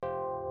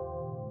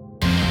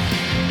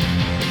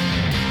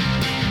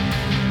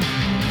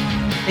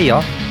Hey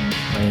y'all,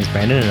 my name is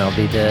Brandon and I'll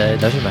be the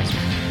Dungeon Master.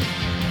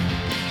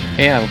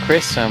 Hey, I'm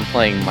Chris. I'm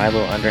playing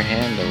Milo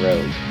Underhand, the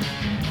Rogue.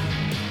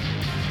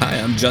 Hi,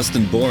 I'm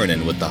Justin Bourne,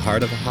 and with the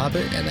heart of a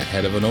hobbit and the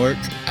head of an orc,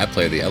 I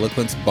play the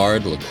Eloquence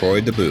Bard LaCroix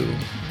Debut.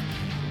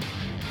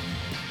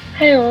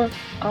 Hey all,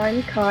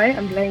 I'm Kai.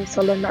 I'm playing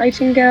Sola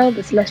Nightingale,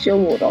 the Celestial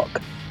Warlock.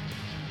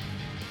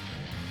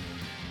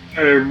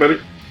 Hi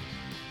everybody,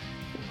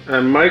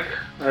 I'm Mike.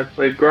 I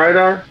play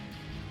Grydar,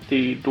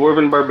 the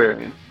Dwarven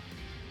Barbarian.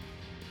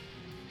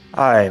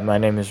 Hi, my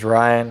name is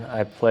Ryan.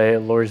 I play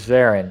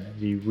Lorzarin,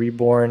 the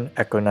Reborn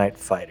Echo Knight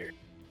Fighter.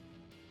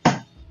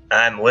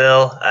 I'm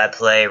Will. I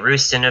play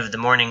Roostin of the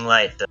Morning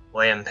Light, the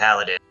William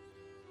Paladin.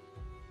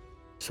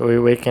 So we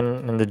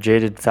awaken in the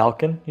Jaded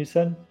Falcon, you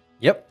said?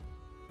 Yep.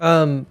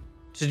 To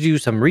do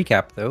some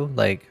recap though,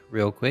 like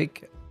real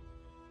quick.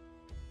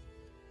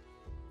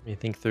 Let me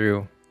think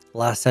through.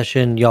 Last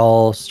session,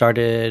 y'all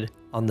started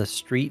on the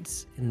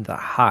streets in the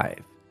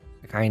Hive,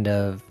 a kind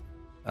of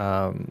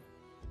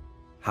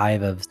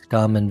hive of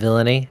scum and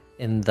villainy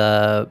in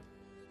the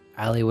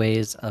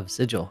alleyways of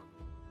Sigil.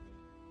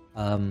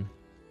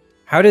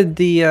 How did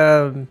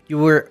the you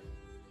were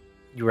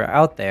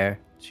out there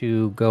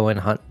to go and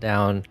hunt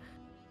down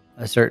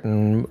a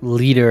certain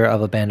leader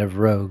of a band of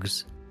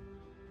rogues?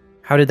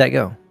 How did that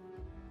go?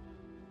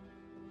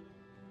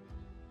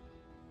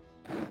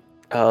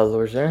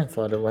 Lorzarin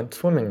thought it went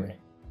swimmingly.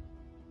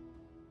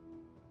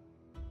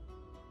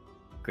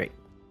 Great.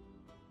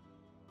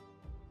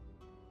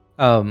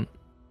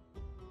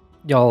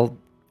 Y'all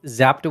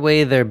zapped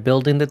away their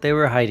building that they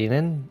were hiding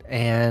in,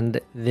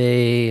 and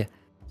they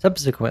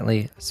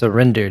subsequently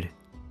surrendered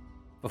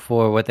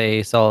before what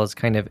they saw as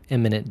kind of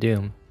imminent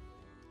doom.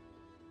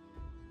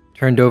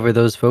 Turned over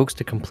those folks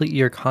to complete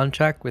your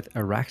contract with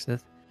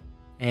Araxith,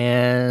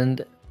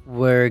 and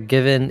were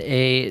given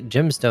a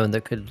gemstone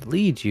that could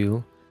lead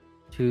you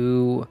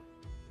to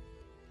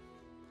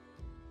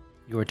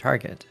your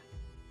target,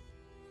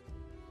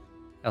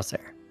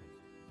 Elsair.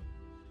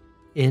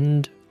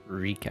 End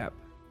recap,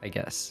 I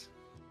guess.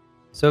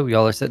 So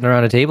y'all are sitting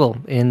around a table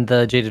in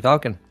the Jaded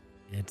Falcon.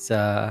 It's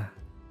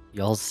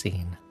y'all's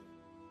scene.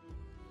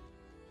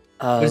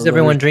 What is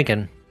everyone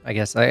drinking? I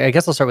guess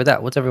I'll start with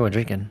that. What's everyone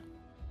drinking?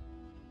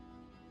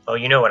 Oh,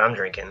 you know what I'm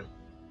drinking.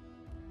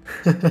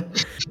 Does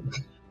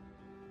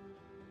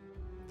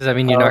that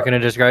mean you're not going to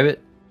describe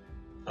it?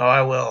 Oh,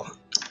 I will.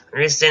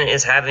 Roostin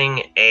is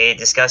having a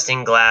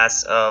disgusting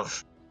glass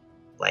of,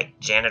 like,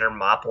 janitor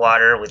mop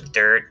water with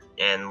dirt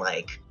and,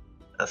 like,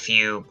 a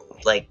few,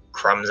 like,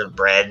 crumbs of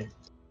bread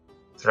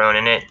thrown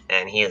in it,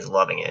 and he is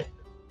loving it.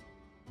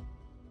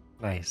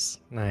 Nice.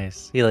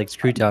 He likes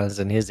croutons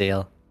in his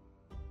ale.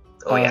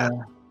 Oh, yeah.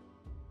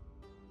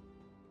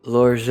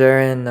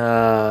 Lorzarin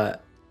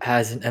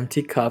has an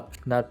empty cup,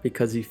 not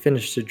because he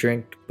finished the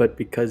drink, but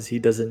because he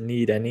doesn't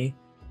need any.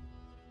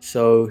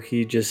 So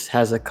he just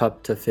has a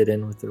cup to fit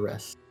in with the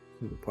rest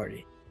of the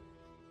party.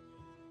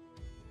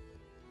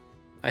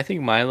 I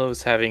think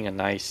Milo's having a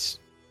nice,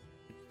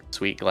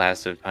 sweet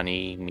glass of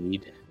honey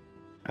mead.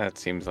 That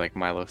seems like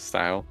Milo's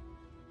style.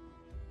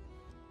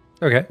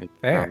 Okay,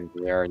 fair.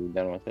 We're already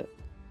done with it.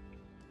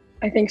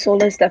 I think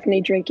Sola's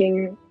definitely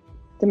drinking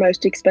the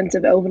most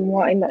expensive elven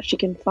wine that she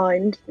can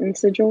find in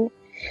Sigil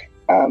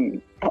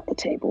at the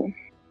table.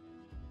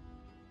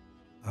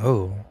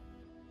 Oh.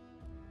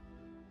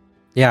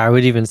 Yeah, I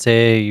would even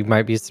say you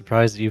might be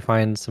surprised if you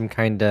find some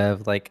kind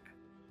of, like,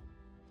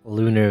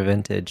 lunar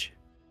vintage.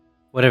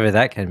 Whatever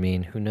that can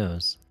mean, who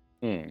knows?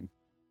 Yeah,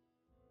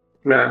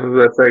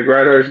 let's say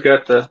Grydar's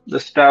got the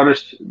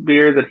stoutest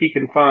beer that he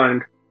can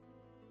find.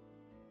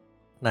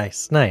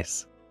 Nice.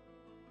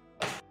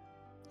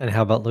 And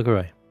how about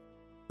LaCroix?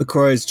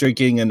 LaCroix is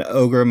drinking an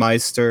Ogre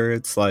Meister.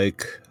 It's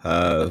like,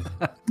 I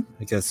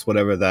guess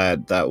whatever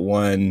that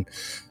one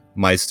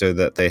Meister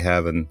that they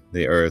have in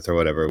the earth or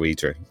whatever we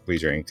drink.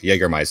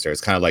 Jägermeister.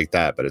 It's kind of like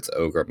that, but it's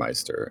Ogre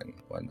Meister and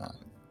whatnot.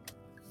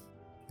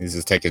 He's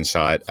just taking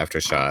shot after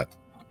shot.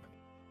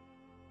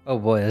 Oh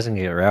boy, that's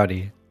gonna get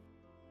rowdy.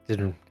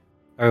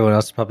 Everyone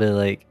else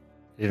probably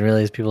didn't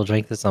realize people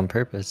drank this on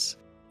purpose.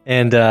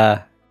 And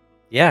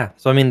yeah,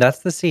 so I mean that's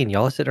the scene.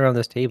 Y'all are sitting around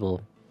this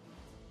table,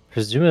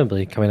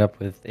 presumably coming up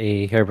with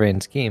a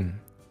harebrained scheme.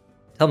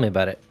 Tell me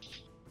about it.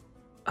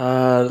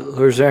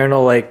 Lorzarin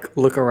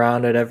will look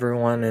around at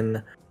everyone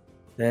and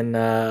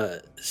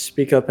then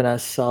speak up and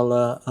ask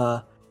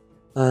Sala,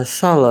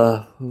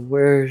 Sala,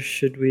 where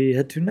should we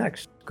head to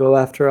next? Go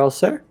after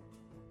Elsair?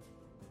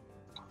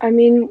 I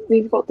mean,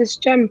 we've got this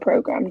gem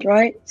programmed,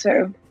 right?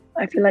 So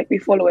I feel like we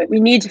follow it. We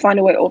need to find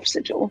a way off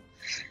Sigil.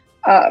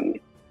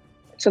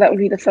 So that would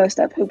be the first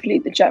step. Hopefully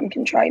the gem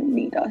can try and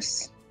lead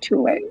us to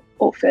a way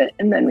off it,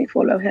 and then we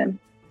follow him.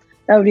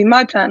 That would be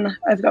my plan.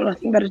 I've got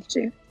nothing better to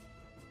do.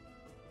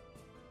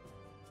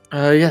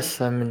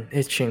 Yes, I'm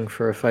itching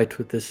for a fight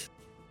with this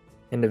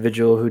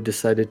individual who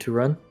decided to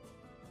run.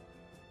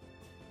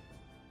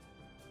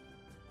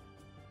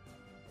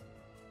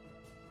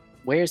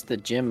 Where's the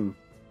gym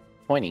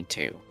pointing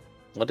to?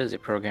 What is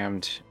it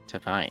programmed to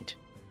find?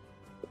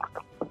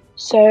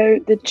 So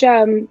the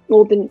gem,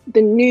 or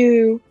the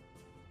new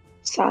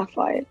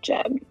sapphire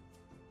gem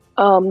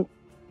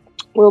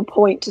will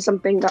point to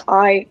something that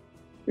I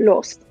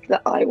lost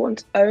that I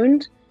once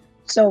owned.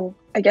 So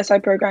I guess I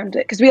programmed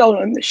it because we all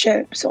own the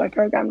ship. So I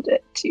programmed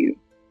it to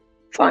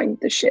find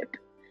the ship,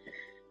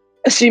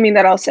 assuming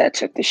that Alcet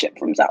took the ship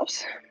from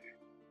Zaus.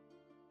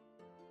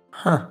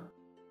 Huh.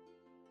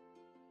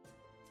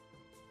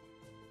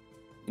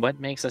 What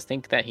makes us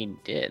think that he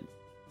did?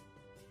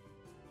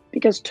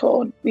 Because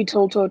we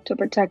told Todd to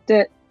protect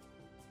it,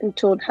 and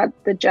Todd had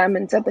the gem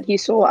and said that he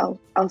saw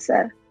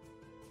Alcet.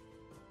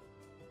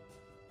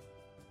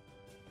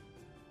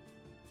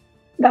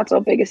 That's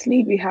our biggest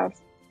lead we have.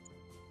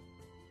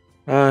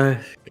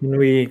 Can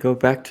we go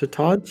back to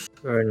Todd's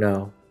or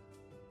no?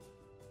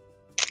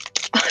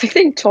 I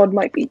think Todd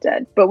might be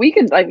dead, but we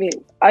can. I mean,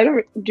 I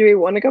don't. Do we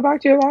want to go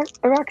back to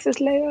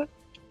Araxis later?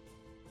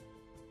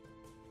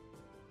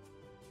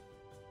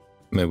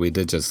 I mean, we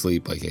did just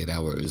sleep like 8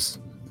 hours.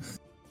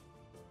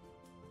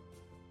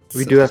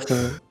 We do have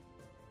to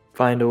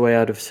find a way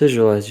out of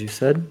Sigil, as you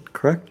said,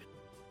 correct?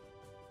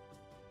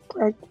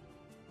 Correct.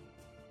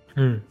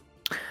 And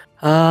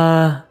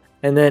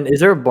then is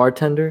there a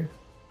bartender?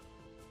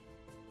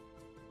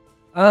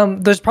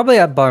 There's probably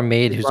a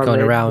barmaid The who's going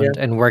barmaid, around yeah.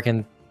 and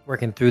working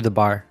through the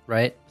bar,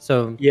 right?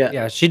 So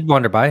Yeah. she'd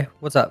wander by.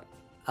 What's up?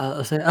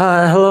 I'll say,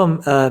 hello,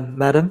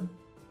 madam.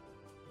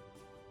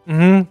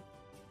 Mm-hmm. Can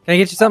I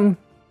get you something?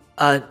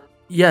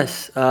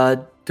 Yes,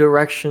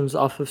 directions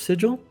off of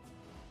Sigil.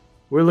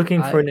 We're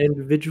looking for I- an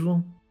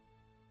individual.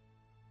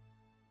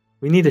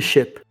 We need a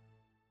ship.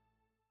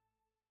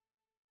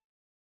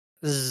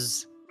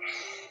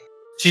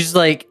 She's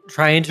like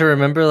trying to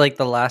remember like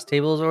the last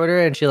table's order,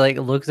 and she like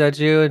looks at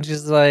you and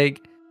she's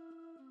like,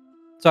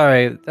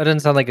 "Sorry, that doesn't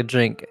sound like a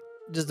drink.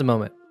 Just a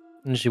moment."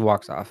 And she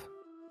walks off.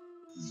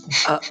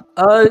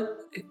 Well,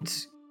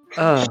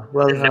 How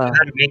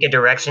to make a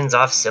directions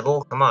off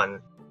Sybil? Come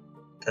on.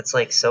 That's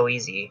like so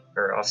easy.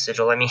 Or off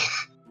Sigil, I mean.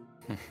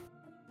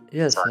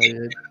 yes.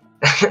 Sorry.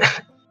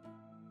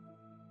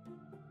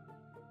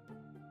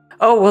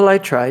 Oh, well, I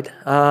tried.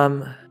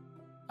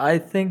 I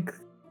think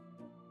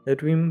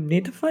that we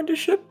need to find a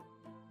ship.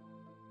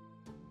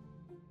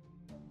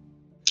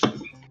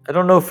 I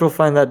don't know if we'll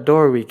find that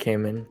door we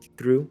came in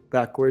through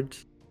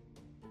backwards.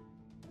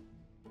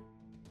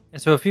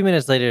 And so a few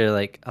minutes later,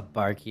 like a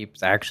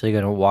barkeep's actually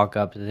gonna walk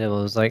up to the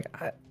table. It's like,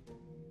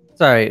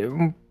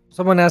 "Sorry,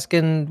 someone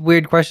asking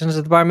weird questions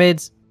at the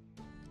barmaids?"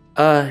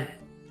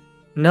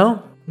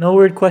 No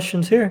weird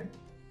questions here.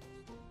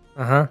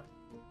 Uh-huh.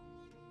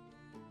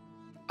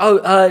 Oh,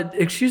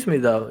 excuse me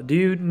though. Do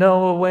you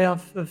know a way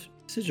off of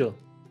Sigil?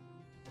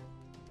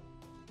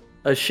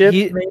 A ship,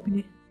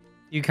 maybe?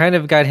 You kind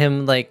of got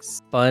him like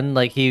spun,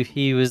 like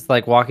he was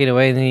like walking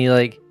away, and then he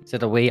like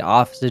said a way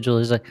off Sigil.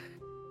 He's like,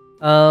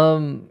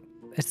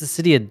 it's the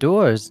city of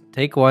doors.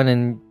 Take one,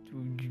 and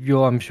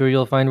I'm sure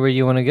you'll find where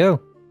you want to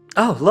go.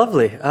 Oh,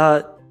 lovely.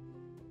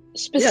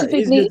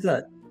 Specifically, easy as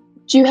that.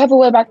 do you have a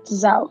way back to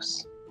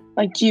Zaus?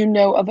 Like, do you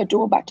know of a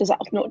door back to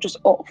Zaus, not just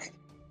off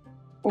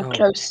or Oh.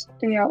 close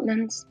in the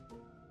Outlands?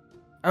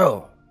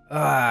 Oh,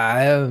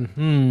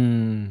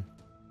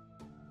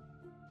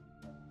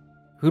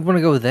 who'd want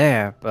to go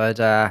there? But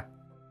I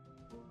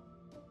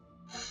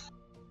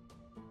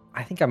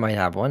think I might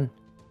have one.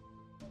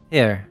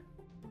 Here.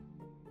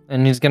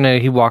 And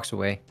he walks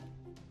away.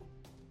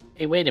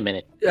 Hey, wait a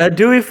minute.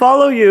 Do we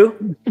follow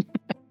you?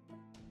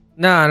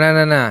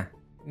 No.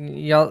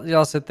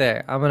 Y'all sit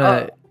there. I'm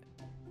gonna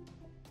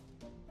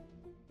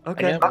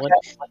Okay. I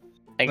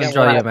Let's got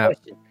draw one you a map.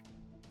 question.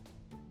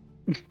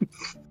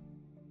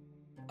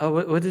 Oh,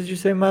 what did you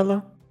say,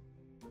 Milo?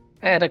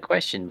 I had a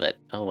question, but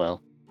oh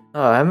well.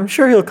 Oh, I'm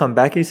sure he'll come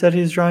back. He said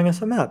he's drawing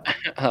us a map.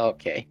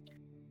 Okay.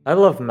 I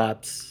love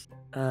maps.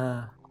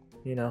 They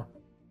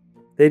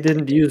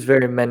didn't use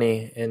very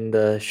many in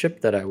the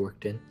ship that I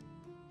worked in.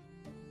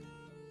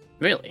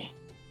 Really?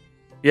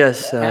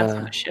 Yes, Maps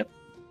on the ship?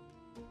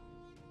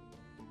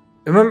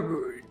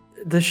 remember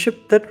the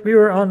ship that we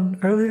were on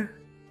earlier?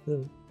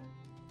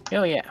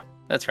 Oh yeah,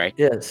 that's right.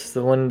 Yes,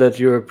 the one that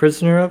you were a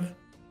prisoner of?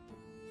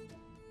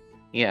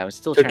 Yeah, I was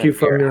still Took trying you to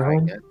figure from your out how I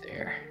home? got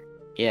there.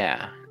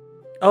 Yeah.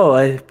 Oh,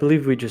 I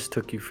believe we just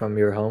took you from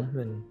your home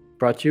and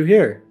brought you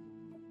here.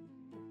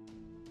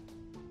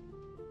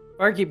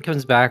 Barkeep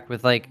comes back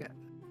with like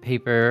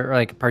paper or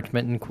like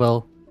parchment and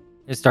quill.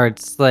 It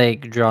starts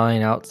like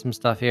drawing out some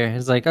stuff here.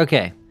 He's like,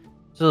 okay,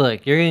 so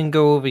look, you're gonna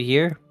go over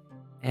here,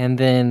 and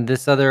then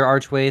this other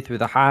archway through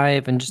the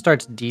hive, and just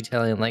starts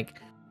detailing like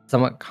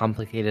somewhat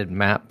complicated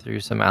map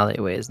through some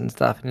alleyways and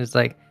stuff. And he's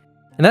like,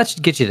 and that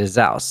should get you to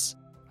Zaus.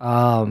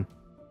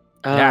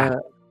 Yeah.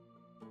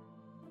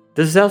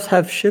 Does Zaus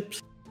have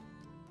ships?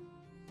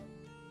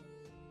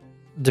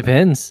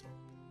 Depends.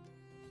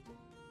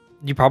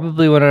 You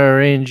probably want to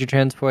arrange your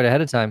transport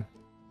ahead of time.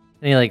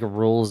 And he like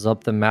rolls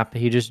up the map that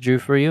he just drew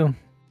for you.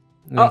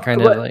 And Oh, kind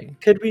of what- like,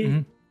 Could we?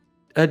 Mhm.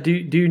 Do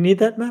you need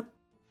that map?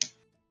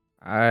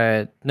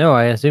 no,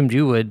 I assumed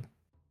you would.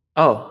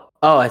 Oh,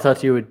 I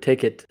thought you would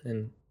take it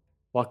and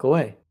walk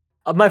away.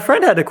 My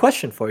friend had a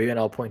question for you, and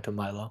I'll point to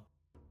Milo.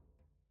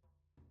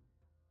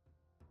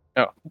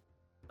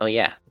 Oh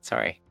yeah,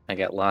 sorry. I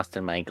got lost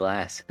in my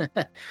glass.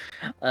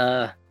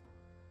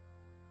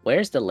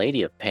 Where's the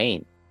Lady of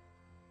Pain?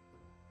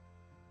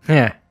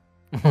 Yeah.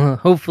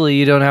 Hopefully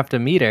you don't have to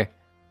meet her.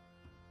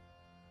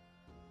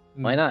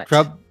 Why not?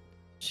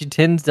 She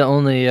tends to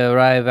only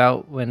arrive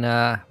out when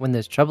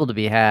there's trouble to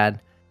be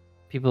had.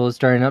 People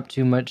stirring up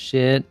too much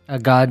shit, a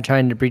god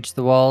trying to breach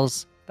the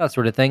walls, that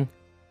sort of thing.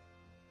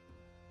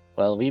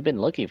 Well, we've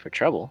been looking for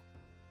trouble.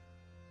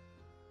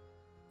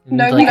 And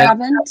No, like we a,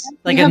 haven't.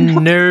 like We a have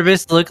not.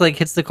 nervous look like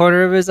hits the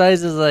corner of his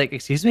eyes is like,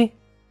 excuse me?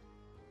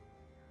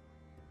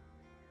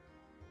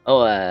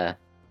 Oh, I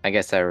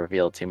guess I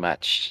revealed too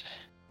much.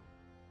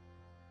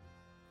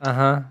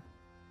 Uh-huh.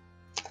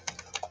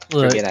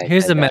 Look, Forget I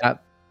here's said a that.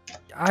 map.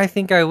 I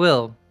think I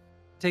will.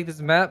 Take this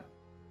map,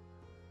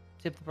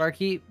 tip the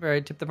barkeep, or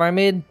tip the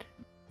barmaid,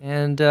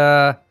 and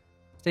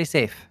stay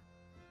safe.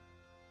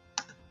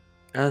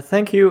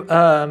 Thank you,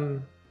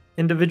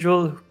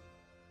 individual.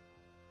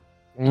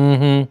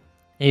 Mm-hmm.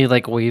 He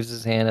like waves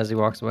his hand as he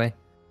walks away.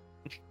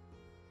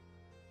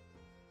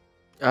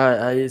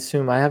 I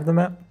assume I have the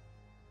map.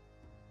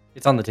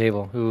 It's on the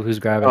table. Who's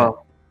grabbing it?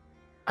 Oh,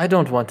 I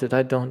don't want it.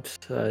 I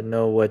don't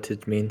know what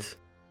it means.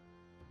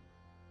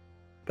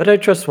 But I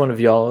trust one of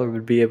y'all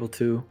would be able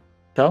to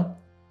tell.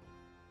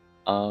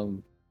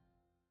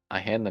 I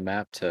hand the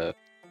map to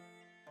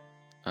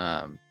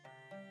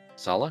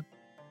Sala,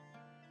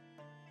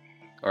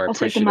 or I I'll take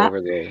push the it map.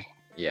 over the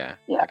yeah.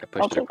 Yeah, Like I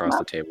I'll pushed it take the across the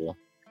map. table.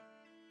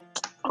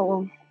 I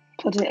will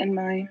put it in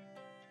my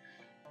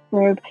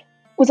robe.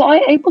 Was I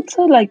able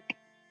to like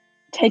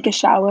take a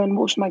shower and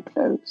wash my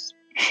clothes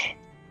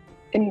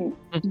in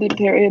the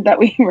period that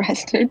we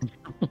rested?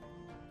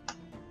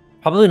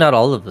 Probably not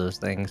all of those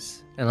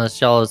things,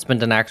 unless y'all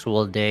spent an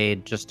actual day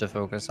just to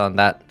focus on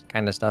that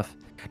kind of stuff.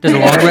 Does a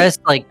long rest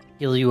like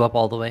heal you up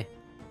all the way?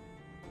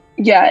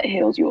 Yeah, it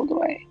heals you all the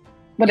way,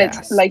 but Yes.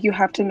 it's like you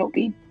have to not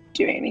be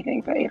doing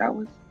anything for 8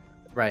 hours.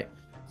 Right.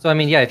 So I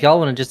mean, yeah, if y'all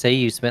want to just say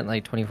you spent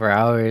like 24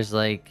 hours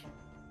like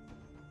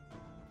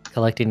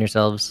collecting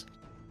yourselves.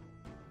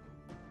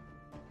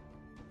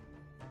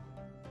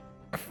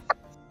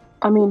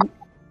 I mean,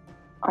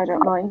 I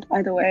don't mind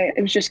either way.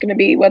 It was just going to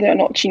be whether or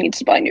not she needs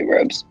to buy new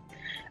robes.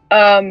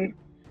 But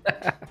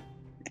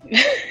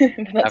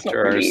that's After not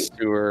our really,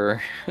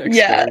 sewer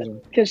Yeah.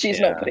 excursion. because she's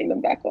Yeah. not putting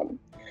them back on.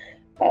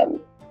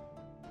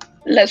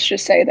 Let's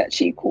just say that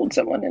she called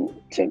someone in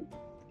to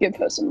give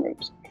her some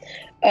robes.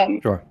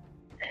 Sure.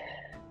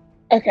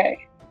 Okay.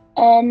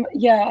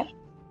 Yeah.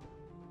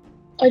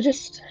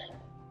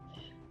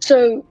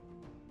 So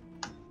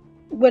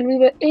when we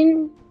were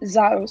in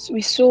Zaus,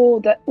 we saw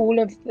that all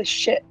of the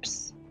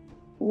ships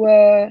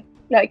were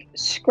like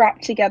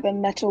scrapped together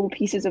metal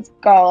pieces of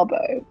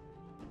garbo,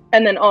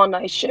 and then our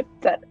nice ship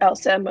that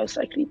Elsa most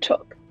likely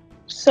took.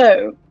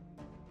 So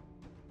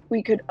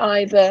we could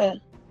either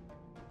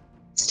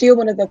steal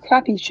one of the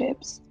crappy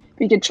ships,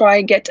 we could try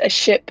and get a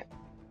ship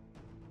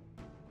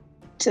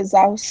to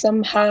Zaus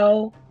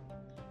somehow,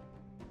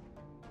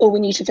 or we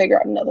need to figure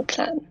out another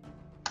plan.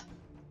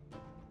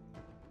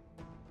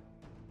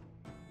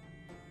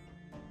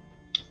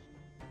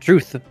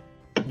 Truth.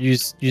 You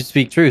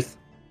speak truth.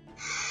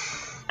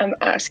 I'm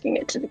asking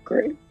it to the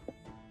group.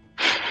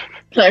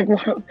 Like,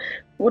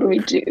 what do we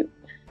do?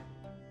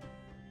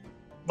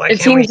 Why It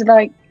can't we? seems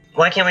like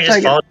Why can't we just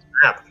Sorry, follow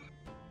the map?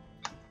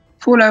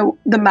 follow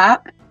the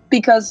map,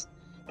 because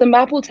the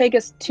map will take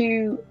us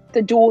to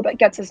the door that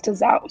gets us to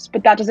Zaus,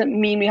 but that doesn't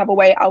mean we have a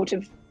way out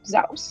of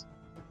Zaus.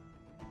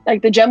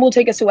 Like, the gem will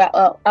take us to where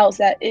else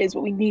that is,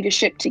 but we need a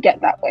ship to get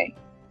that way.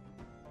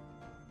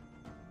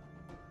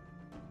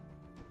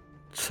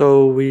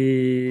 So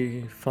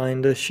we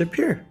find a ship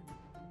here.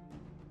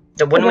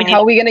 Then But wouldn't we then need?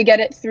 how are we going to get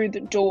it through the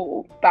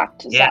door back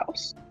to Yeah.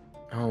 Zaus?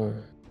 Oh.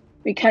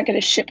 We can't get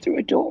a ship through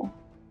a door.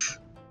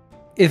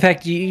 In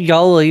fact,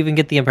 y'all will even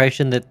get the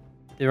impression that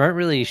there aren't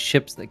really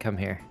ships that come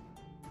here.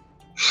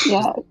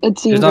 Yeah, it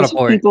seems not a as if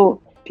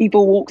port.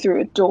 people walk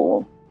through a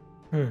door.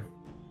 Well,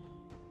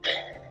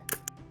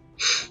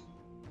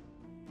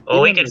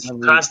 we Even could when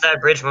we- cross that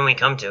bridge when we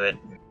come to it.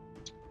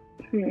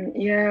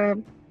 Yeah.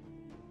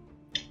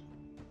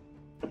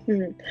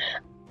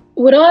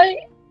 Would I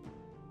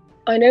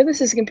know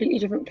this is a completely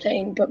different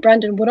plane, but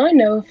Brandon, would I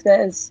know if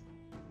there's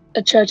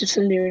a Church of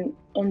Saloon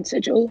on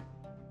Sigil?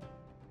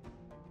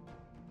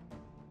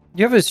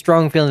 You have a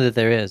strong feeling that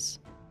there is.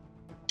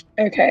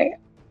 Okay.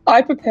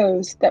 I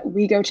propose that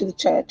we go to the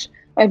church.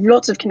 I have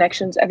lots of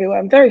connections everywhere.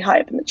 I'm very high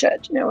up in the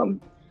church, I'm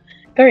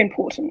very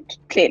important,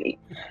 clearly.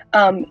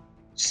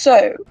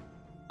 So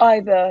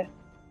either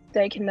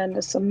they can lend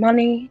us some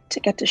money to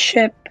get a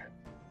ship,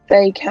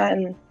 they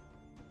can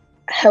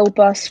help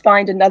us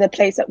find another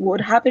place that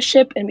would have a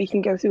ship and we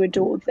can go through a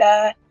door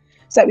there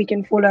so that we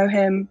can follow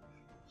him.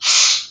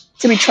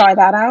 So we try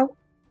that out.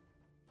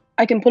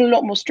 I can pull a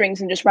lot more strings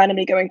than just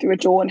randomly going through a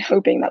door and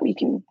hoping that we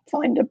can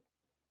find a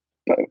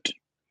boat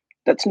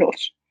that's not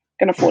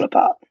going to fall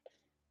apart.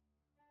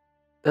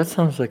 That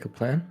sounds like a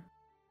plan.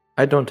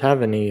 I don't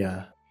have any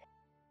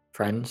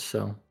friends,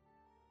 so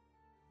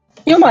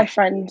You're my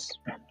friends.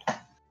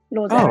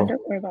 Lord Oh. Aaron,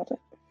 don't worry about it.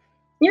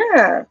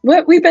 Yeah,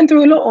 we've been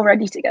through a lot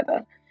already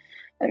together.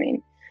 I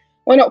mean,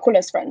 why not call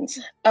us friends?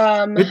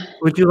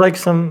 Would you like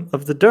some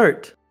of the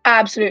dirt?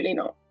 Absolutely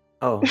not.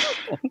 Oh.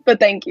 But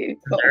thank you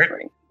for Dirt?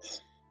 offering.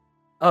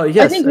 Oh I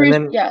yes, think and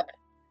then yeah.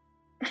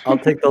 I'll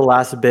take the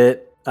last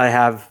bit I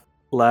have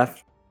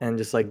left and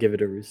just like give it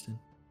to Rooston.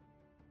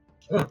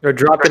 Or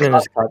drop it in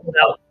his cup.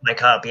 No, my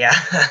cup, yeah.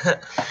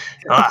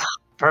 Ah,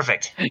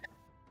 perfect.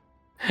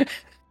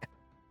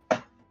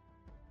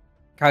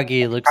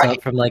 Kagi looks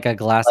up from like a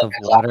glass of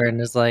water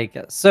and is like,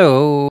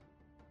 "So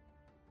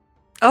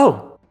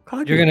Oh,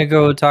 Kagi. you're gonna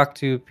go talk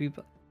to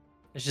people?"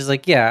 And she's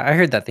like, "Yeah, I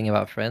heard that thing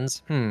about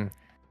friends."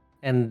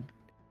 And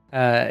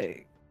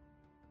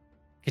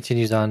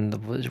continues on.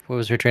 What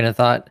was her train of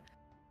thought?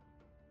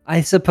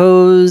 I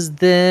suppose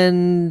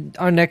then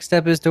our next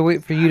step is to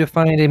wait for you to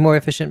find a more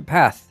efficient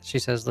path. She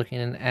says,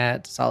 looking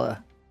at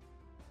Sala.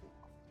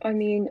 I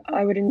mean,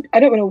 I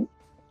don't want to.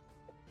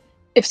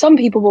 If some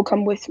people will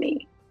come with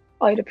me,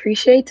 I'd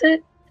appreciate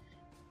it.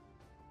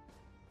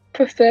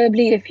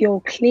 Preferably if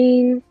you're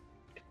clean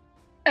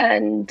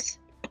and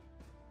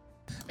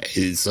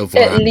So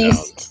far, at I'm down.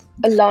 least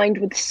aligned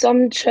with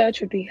some church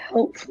would be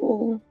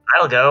helpful.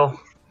 I'll go.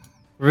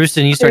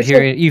 Rooston, you start Also-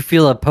 hearing. You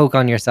feel a poke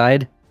on your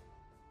side.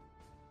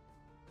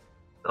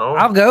 Oh,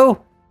 I'll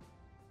go.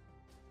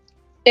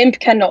 Imp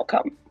cannot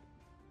come.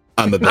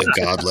 I'm a bit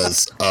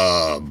godless.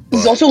 But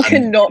Zottel I'm-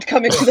 cannot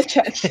come into the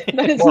church.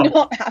 That is Well-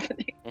 not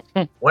happening.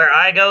 where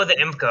I go, the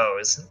imp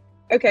goes.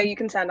 Okay, you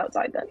can stand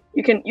outside then.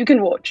 You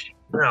can watch.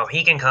 No,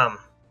 he can come.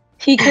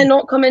 He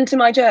cannot come into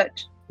my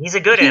church. He's a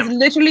good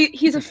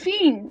He's a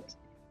fiend.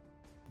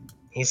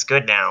 He's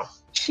good now.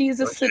 She's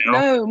a Don't you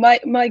know? no.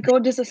 My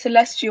god is a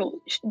celestial.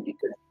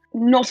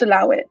 Not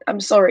allow it. I'm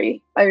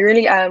sorry. I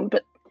really am,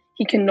 but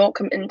he cannot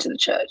come into the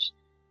church.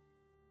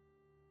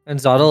 And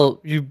Zottel,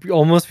 you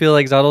almost feel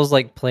like Zottel's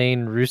like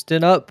playing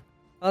Rooston up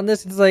on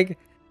this. It's like,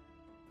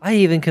 I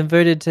even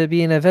converted to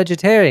being a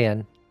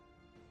vegetarian.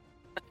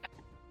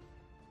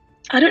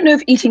 I don't know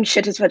if eating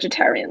shit is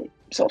vegetarian,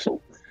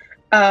 Zottel.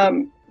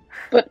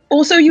 But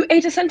also you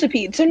ate a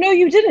centipede, so no,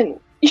 you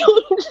didn't.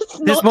 You're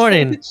just This not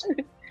morning. saying the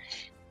truth.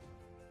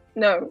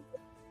 No.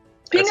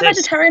 Being That's a it.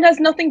 vegetarian has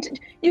nothing to.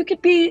 You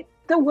could be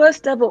the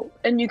worst devil,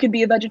 and you could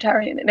be a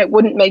vegetarian, and it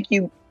wouldn't make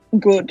you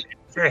good.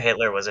 Sure,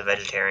 Hitler was a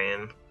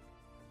vegetarian.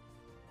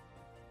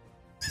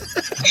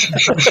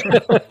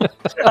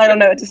 I don't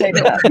know what to say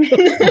to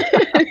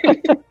that.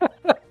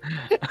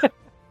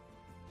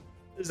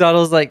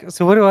 Zottel's like,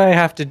 so what do I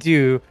have to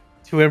do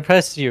to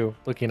impress you?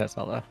 Looking at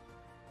Sala.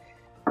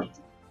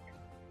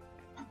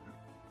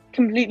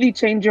 Completely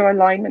change your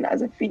alignment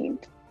as a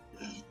fiend.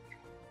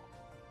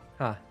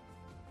 Huh.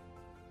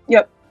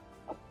 Yep.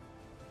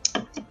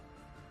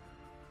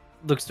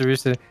 Looks to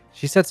Rooston.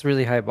 She sets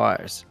really high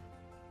bars.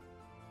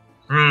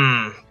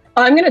 I'm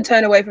gonna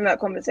turn away from that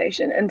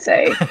conversation and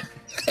say,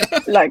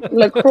 like,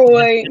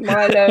 LaCroix,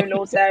 Milo,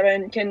 Lord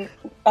Saren, can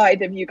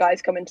either of you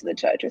guys come into the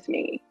church with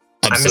me?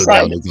 I'm I'm so just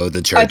down like- to go to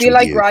the church. I feel with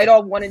like you.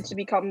 Rydor wanted to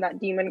become that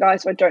demon guy,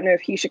 so I don't know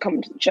if he should come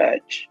into the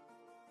church.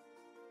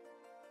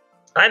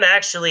 I'm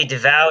actually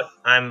devout.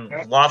 I'm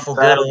lawful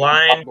good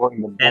aligned.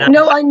 And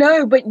No, I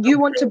know, but you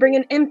want to bring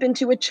an imp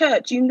into a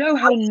church. You know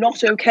how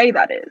not okay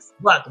that is.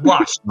 Look,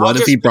 watch. What I'll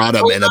if he just brought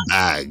him pull in a off-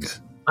 bag?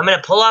 I'm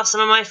gonna pull off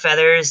some of my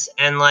feathers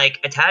and like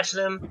attach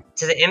them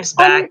to the imp's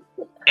back.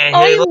 And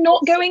I he'll am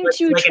not going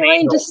to like an try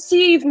and angel.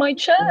 deceive my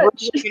church.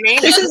 Look an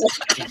angel.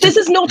 This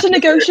is not a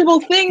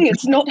negotiable thing.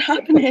 It's not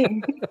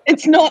happening.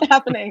 It's not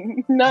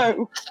happening.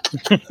 No.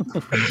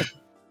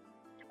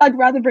 I'd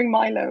rather bring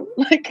Milo.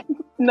 Like,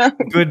 no.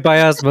 Good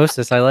by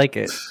osmosis. I like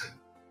it.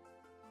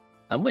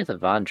 I'm with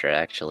Avandra,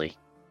 actually.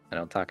 I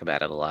don't talk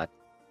about it a lot.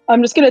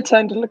 I'm just going to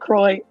turn to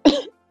LaCroix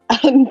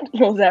and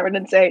Rosarin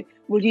and say,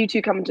 will you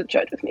two come into the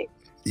church with me?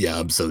 Yeah,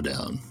 I'm so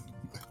down.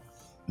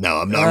 No,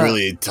 I'm not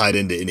really tied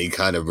into any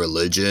kind of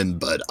religion,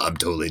 but I'm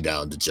totally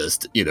down to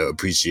just,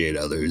 appreciate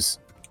others.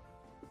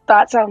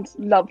 That sounds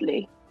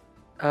lovely.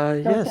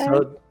 Yes,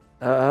 Okay.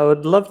 I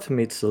would love to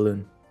meet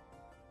Saloon.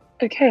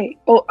 Okay.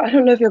 Well, I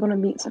don't know if you're going to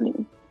meet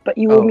Saloon, but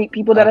you will Oh, meet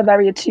people that are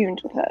very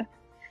attuned with her.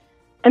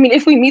 I mean,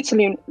 if we meet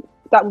Saloon,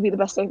 that would be the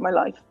best day of my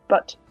life.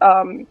 But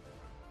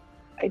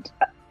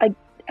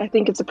I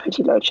think it's a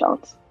pretty low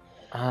chance.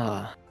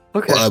 Ah,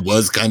 okay. Well, I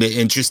was kind of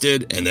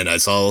interested, and then I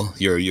saw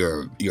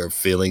your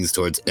feelings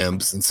towards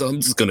imps, and so I'm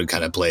just gonna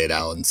kind of play it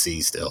out and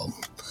see still.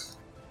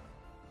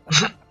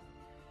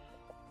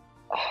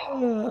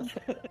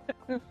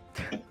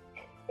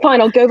 Fine,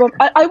 I'll go.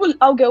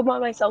 I'll go by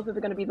myself if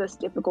we're going to be this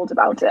difficult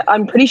about it.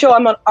 I'm pretty sure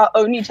I'm on our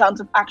only chance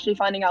of actually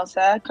finding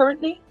Altair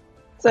currently.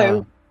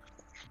 So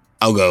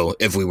I'll go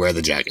if we wear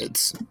the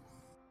jackets.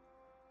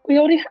 we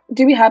already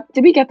did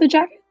we get the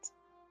jackets?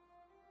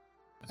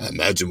 I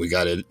imagine we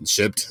got it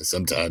shipped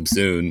sometime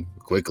soon,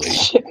 quickly.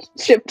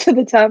 Shipped to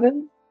the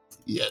tavern.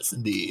 Yes,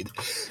 indeed.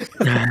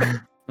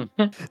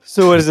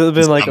 So what has it been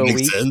Does like that a make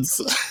week?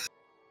 sense?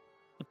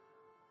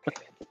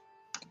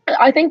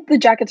 I think the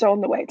jackets are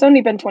on the way. It's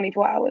only been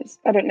 24 hours.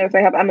 I don't know if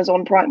they have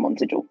Amazon Prime on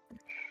Sigil.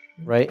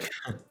 right?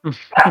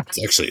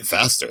 It's actually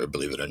faster,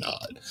 believe it or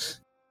not.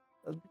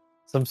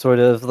 Some sort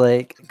of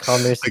like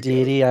commerce Like,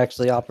 deity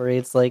actually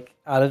operates like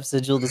out of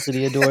Sigil, the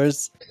city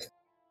adores.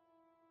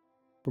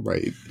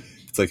 right.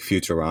 It's like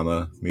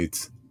Futurama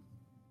meets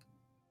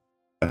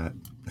that.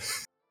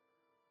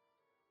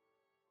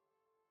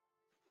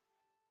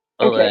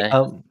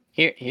 Well,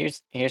 Okay.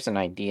 here's an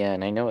idea,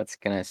 and I know it's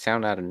gonna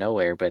sound out of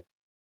nowhere, but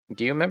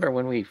do you remember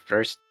when we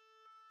first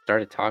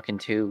started talking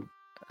to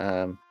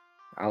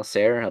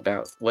Alcer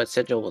about what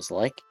Sigil was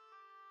like?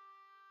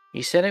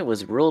 You said it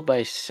was ruled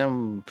by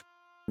some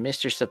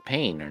Mistress of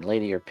Pain or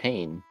Lady of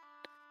Pain.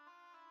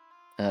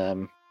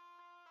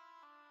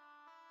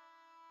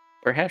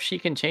 Perhaps she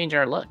can change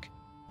our luck.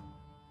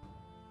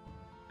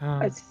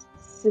 I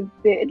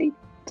severely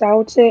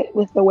doubt it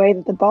with the way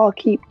that the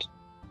barkeep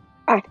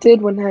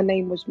acted when her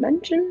name was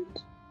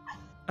mentioned.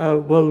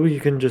 Well, we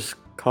can just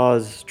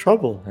cause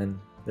trouble, and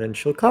then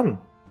she'll come.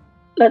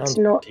 Let's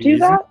Sounds not pretty do easy.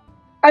 that.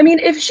 I mean,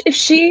 if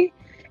she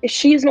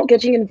is not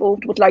getting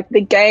involved with like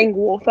the gang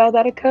warfare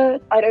that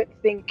occurred, I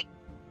don't think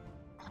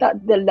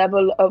that the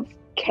level of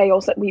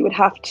chaos that we would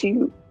have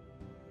to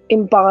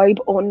imbibe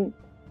on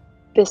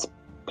this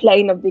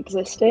plane of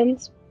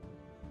existence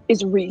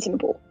is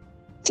reasonable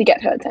to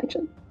get her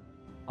attention.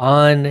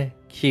 On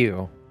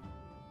cue,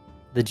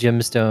 the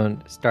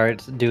gemstone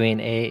starts doing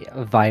a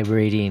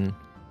vibrating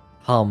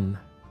hum.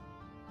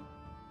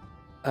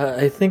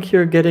 I think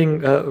you're getting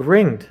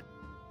ringed.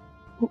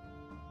 Oh,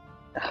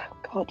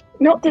 God,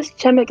 not this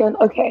gem again.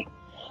 Okay,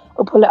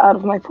 I'll pull it out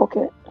of my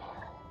pocket.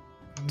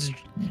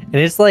 And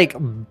it's like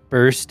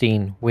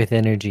bursting with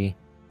energy.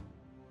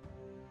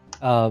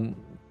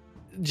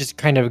 Just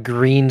kind of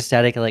green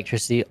static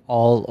electricity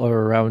all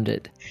around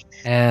it.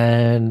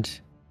 And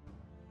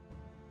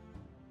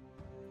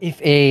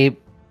if a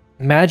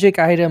magic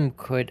item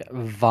could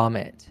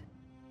vomit,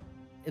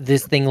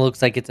 this thing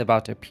looks like it's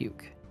about to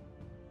puke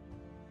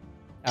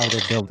out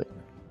of building.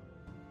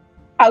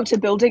 Out of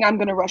building, I'm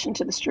gonna rush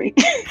into the street.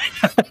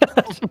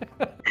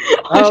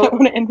 I don't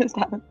want to end this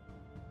tavern.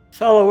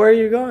 Fella, where are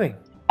you going?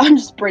 I'm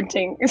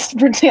sprinting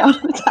out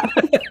of the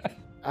tavern.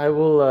 I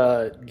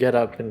will get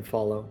up and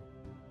follow.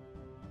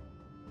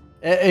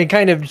 And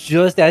kind of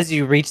just as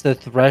you reach the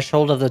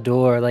threshold of the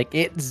door, like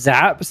it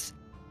zaps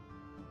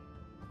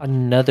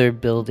another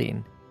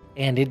building.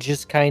 And it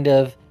just kind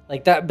of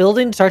like that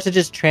building starts to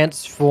just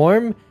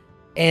transform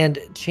and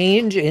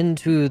change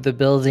into the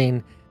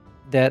building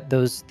that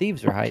those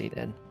thieves were hiding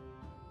in.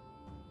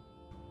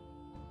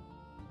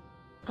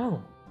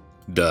 Oh.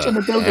 So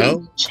the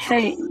building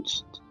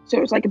changed.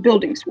 So it's like a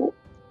building swap.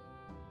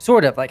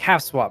 Sort of like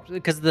half swapped,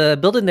 because the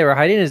building they were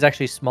hiding is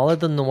actually smaller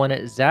than the one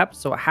it zapped,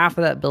 so half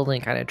of that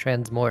building kind of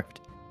transmorphed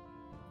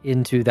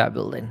into that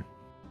building.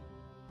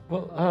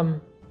 Well,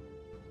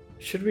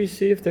 should we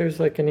see if there's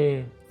like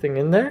anything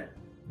in there?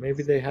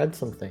 Maybe they had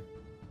something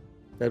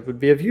that would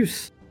be of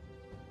use.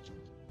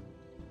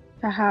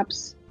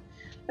 Perhaps.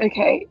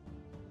 Okay.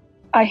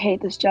 I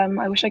hate this gem.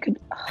 I wish I could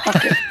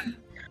hack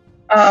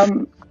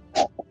it.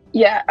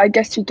 Yeah, I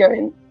guess you go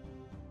in.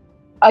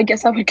 I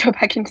guess I would go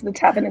back into the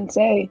tavern and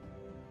say,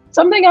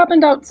 something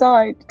happened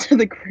outside to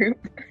the group,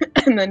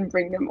 and then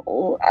bring them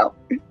all out.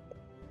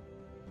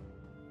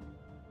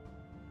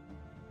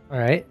 All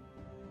right.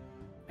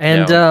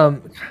 And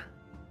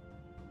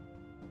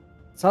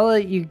Sala,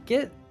 you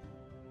get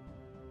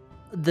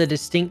the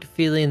distinct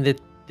feeling that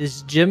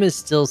this gym is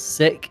still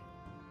sick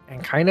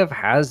and kind of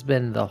has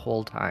been the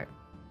whole time.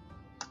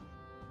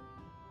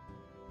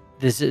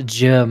 This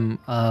gym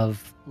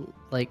of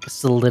like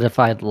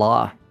solidified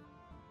law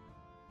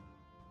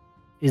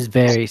is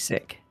very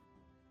sick.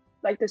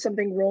 Like there's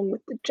something wrong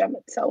with the gem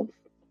itself.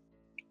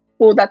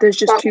 Or that there's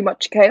just too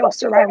much chaos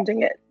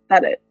surrounding it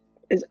that it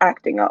is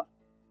acting up.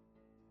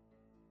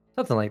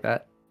 Something like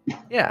that.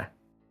 Yeah.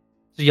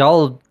 So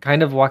y'all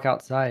kind of walk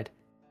outside.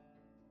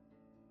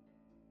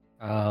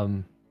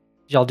 Did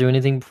y'all do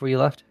anything before you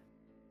left?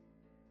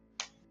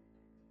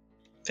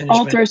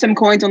 I'll throw some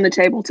coins on the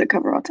table to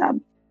cover our tab.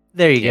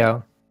 There you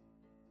go.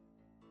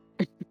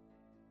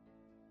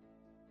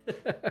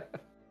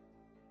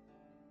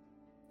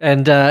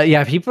 And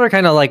yeah, people are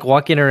kind of like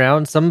walking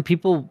around. Some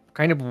people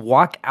kind of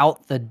walk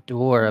out the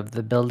door of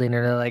the building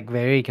and are like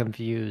very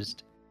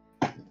confused.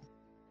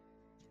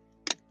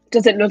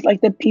 Does it look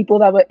like the people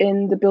that were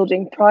in the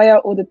building prior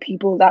or the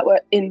people that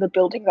were in the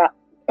building that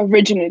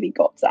originally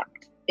got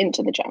zapped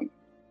into the gem?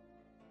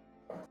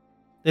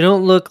 They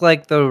don't look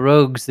like the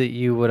rogues that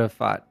you would have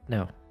fought.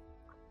 No.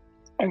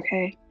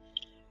 Okay.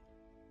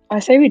 I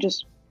say we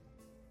just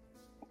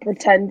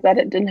pretend that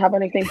it didn't have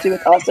anything to do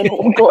with us and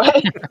walk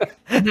away.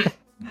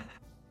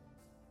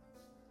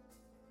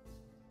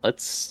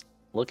 Let's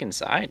look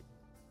inside.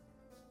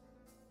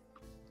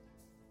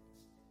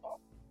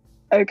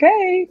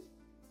 Okay.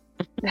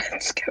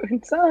 Let's go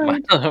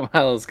inside.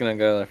 Milo's gonna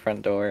go to the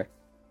front door.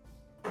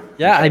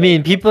 Yeah, I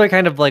mean, people are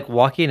kind of like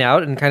walking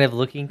out and kind of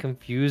looking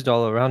confused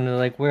all around. They're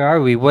like, where are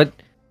we? Where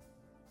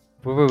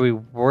were we?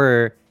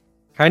 Were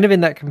kind of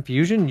in that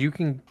confusion. You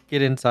can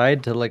get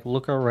inside to like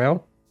look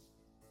around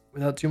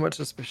without too much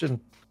suspicion.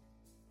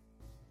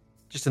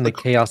 Just in the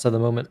chaos of the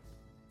moment.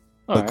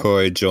 Alright.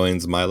 LaCroix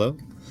joins Milo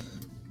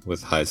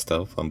with high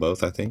stealth on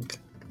both, I think.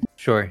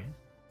 Sure.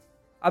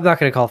 I'm not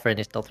gonna call for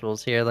any stealth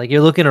rules here. Like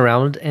you're looking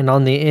around, and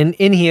on the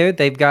in here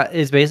they've got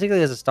is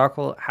basically as a stock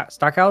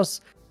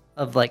house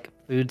of like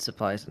food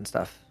supplies and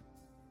stuff.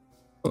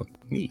 Oh,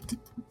 neat.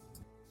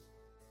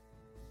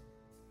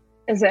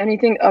 Is there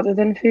anything other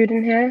than food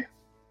in here?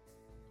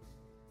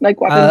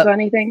 Like weapons or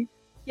anything?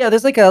 Yeah,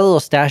 there's like a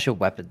little stash of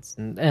weapons,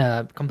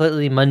 and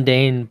completely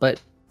mundane, but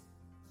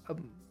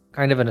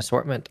kind of an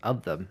assortment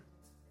of them.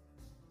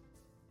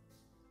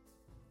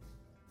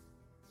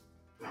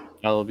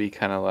 I'll be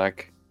kind of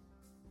like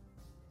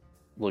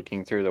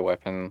looking through the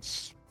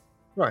weapons,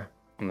 Sure.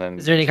 and then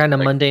Is there any just, kind of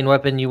like, mundane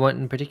weapon you want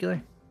in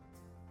particular?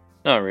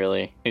 Not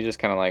really. He's just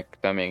kind of like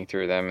thumbing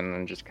through them, and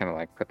then just kind of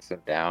like puts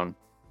it down.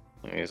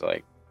 And he's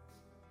like,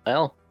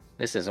 Well,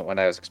 this isn't what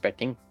I was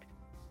expecting.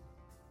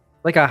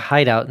 Like a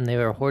hideout, and they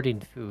were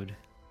hoarding food.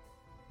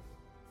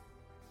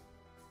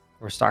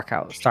 Or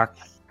stocking,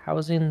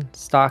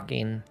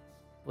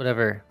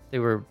 whatever. They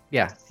were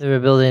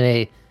building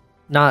a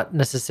not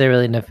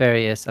necessarily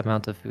nefarious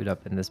amount of food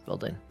up in this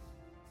building.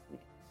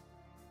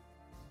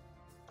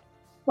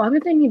 Why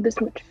would they need this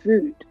much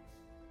food?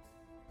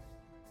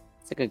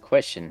 That's a good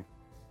question.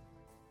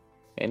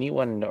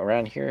 Anyone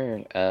around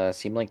here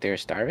seem like they're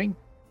starving?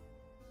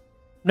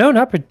 No,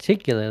 not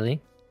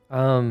particularly.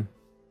 Not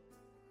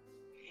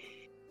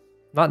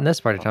in this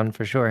part of town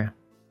for sure.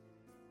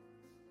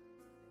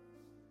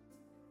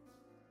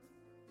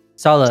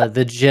 Sala,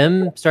 the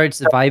gym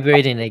starts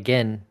vibrating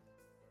again,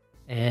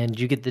 and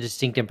you get the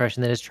distinct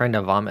impression that it's trying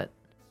to vomit.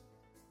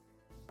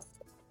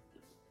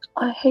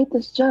 I hate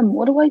this gem.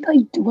 What do I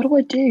do? What do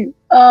I do?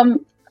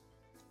 I'm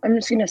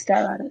just gonna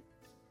stare at it.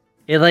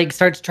 It like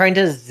starts trying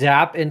to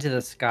zap into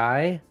the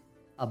sky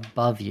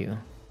above you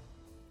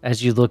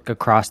as you look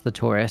across the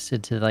Taurus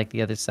into like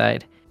the other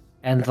side,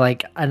 and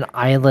like an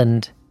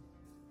island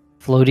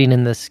floating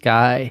in the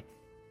sky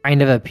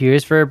kind of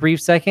appears for a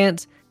brief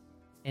second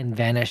and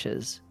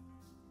vanishes.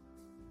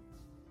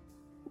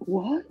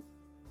 What?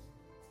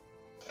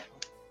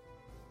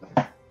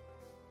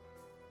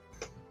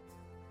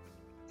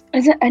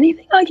 Is there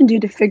anything I can do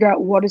to figure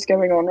out what is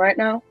going on right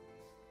now?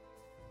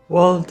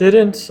 Well,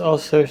 didn't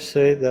also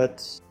say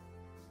that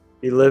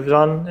he lived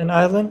on an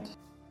island?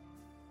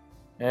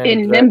 And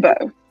In that-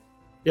 limbo.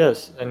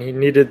 Yes, and he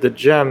needed the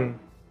gem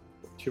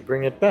to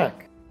bring it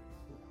back.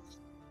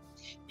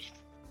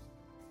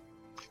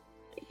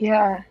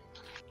 Yeah.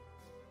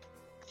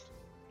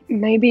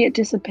 Maybe it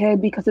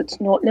disappeared because it's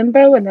not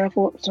limbo and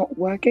therefore it's not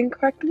working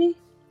correctly?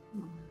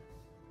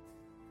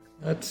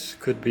 That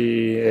could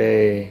be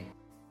a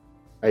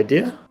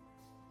idea.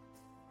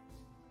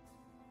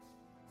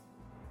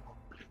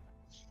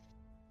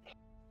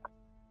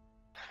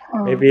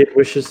 Oh. Maybe it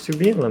wishes to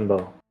be in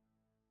limbo.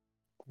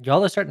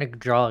 Y'all are starting to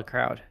draw a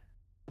crowd.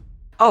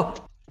 Oh,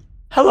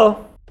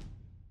 hello.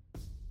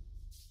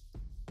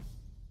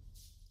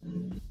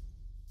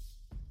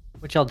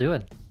 What y'all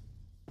doing?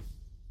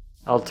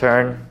 I'll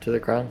turn to the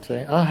crowd and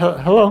say,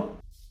 hello.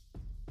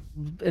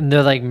 And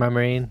they're like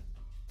murmuring.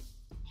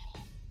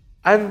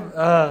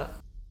 Shall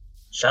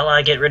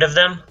I get rid of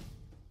them?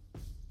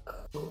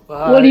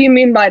 What do you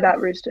mean by that,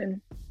 Rooston?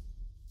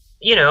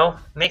 You know,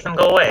 make them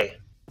go away.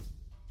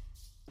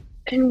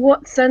 In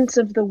what sense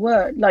of the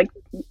word? Like,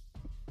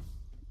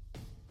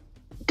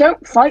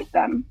 don't fight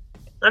them.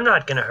 I'm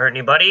not gonna hurt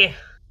anybody.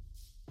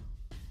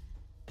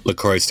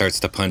 LaCroix starts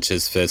to punch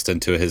his fist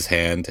into his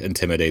hand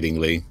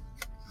intimidatingly.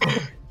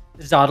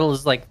 Zottel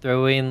is like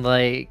throwing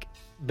like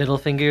middle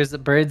fingers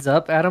birds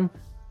up at him.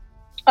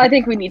 I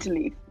think we need to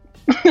leave.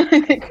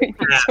 I think we need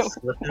to.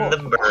 Flipping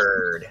the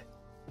bird.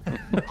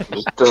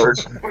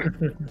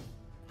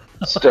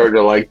 Start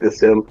to like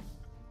this him.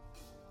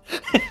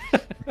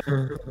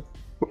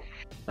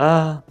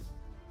 Alright.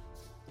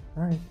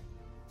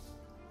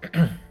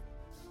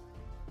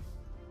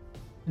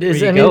 Where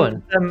you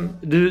going?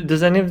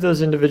 Does any of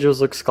those individuals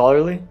look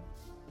scholarly?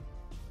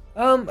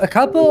 A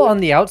couple on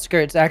the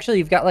outskirts. Actually,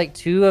 you've got like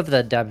two of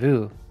the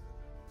Dabu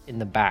in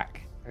the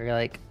back. They're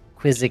like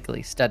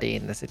quizzically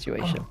studying the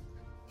situation.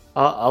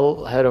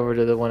 I'll head over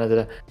to the one of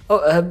the.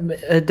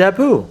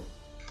 Dabu.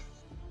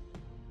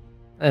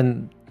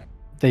 And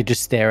they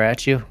just stare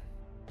at you.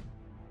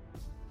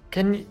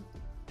 Can you?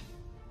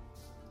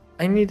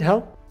 I need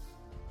help.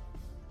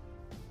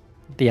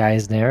 The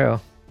eyes narrow.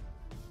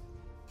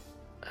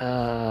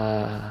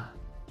 I'll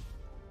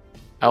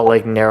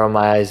like narrow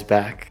my eyes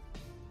back.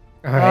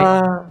 All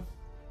right.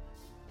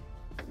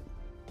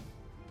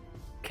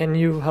 Can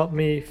you help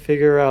me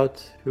figure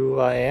out who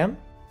I am?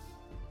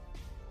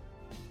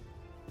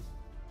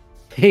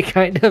 They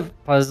kind of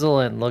puzzle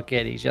and look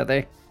at each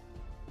other.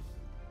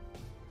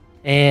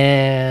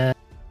 And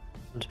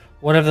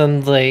one of them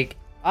like,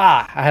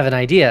 I have an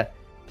idea.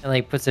 And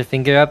like puts their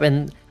finger up,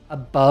 and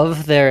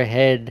above their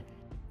head,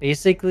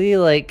 basically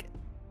like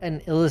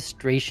an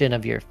illustration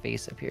of your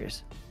face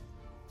appears.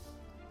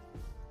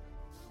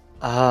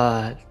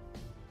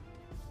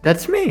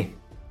 That's me.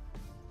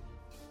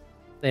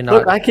 They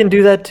Look, nod. I can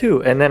do that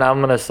too. And then I'm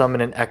gonna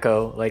summon an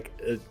echo, like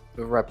a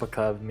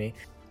replica of me.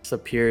 Just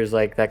appears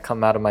like that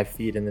come out of my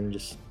feet and then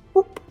just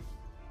whoop.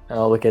 And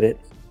I'll look at it.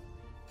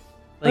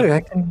 Like- Look,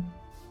 I can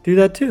do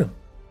that too.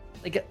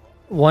 Like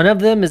one of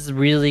them is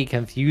really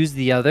confused.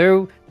 The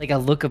other, like a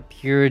look of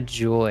pure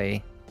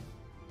joy,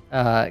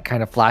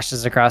 kind of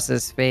flashes across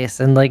his face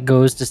and like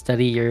goes to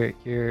study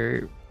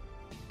your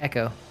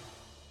echo.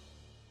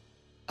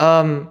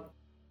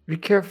 Be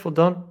careful.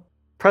 Don't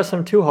press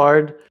him too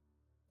hard.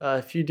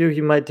 If you do,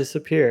 he might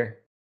disappear.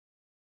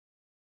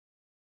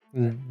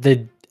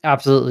 They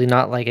absolutely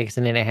not like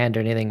extending a hand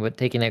or anything, but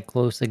taking a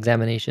close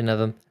examination of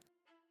him.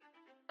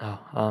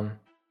 Oh,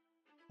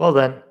 well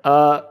then,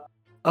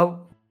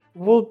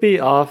 we'll be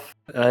off,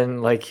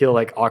 and like he'll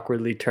like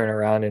awkwardly turn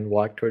around and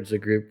walk towards the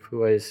group,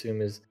 who I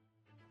assume is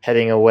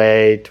heading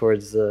away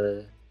towards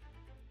the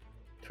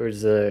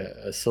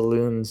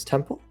saloon's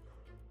temple,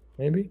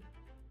 maybe.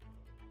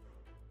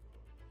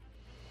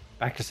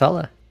 Back to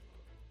Sala.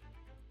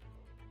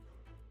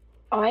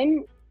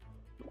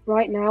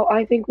 Right now,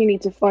 I think we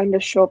need to find a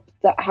shop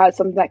that has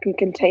something that can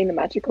contain a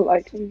magical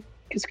item.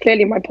 Because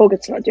clearly my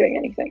pocket's not doing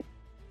anything.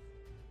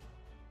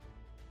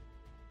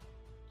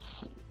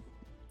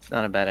 It's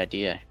not a bad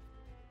idea.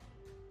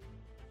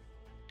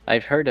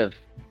 I've heard of.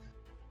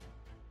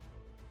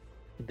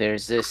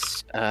 There's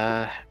this.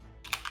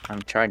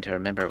 I'm trying to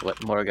remember what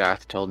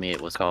Morgoth told me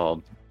it was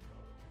called.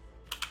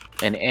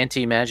 An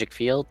anti-magic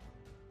field.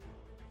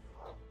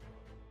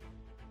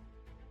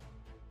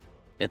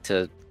 It's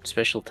a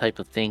special type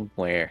of thing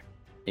where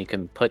you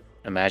can put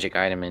a magic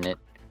item in it,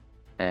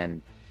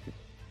 and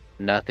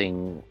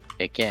nothing.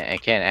 It can't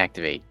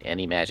activate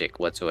any magic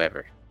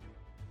whatsoever.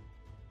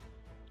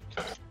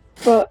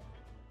 But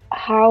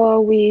how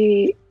are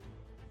we?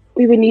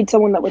 We would need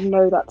someone that would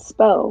know that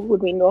spell,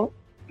 would we not?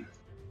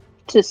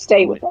 To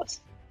stay with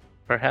us.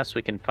 Perhaps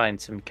we can find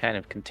some kind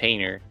of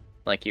container,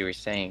 like you were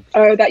saying.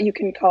 Oh, that you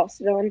can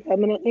cast it on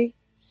permanently?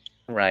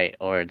 Right,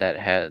 or that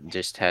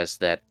has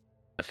that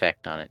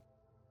effect on it.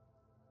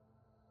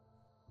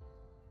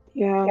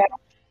 Yeah.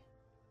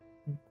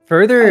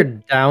 Further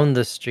down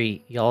the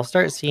street, y'all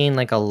start seeing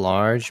like a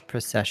large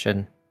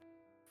procession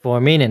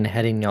forming and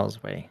heading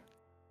y'all's way.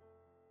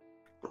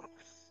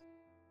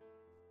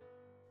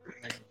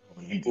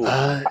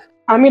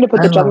 I'm going to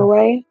put the gem Milo.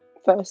 away,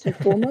 first and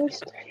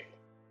foremost.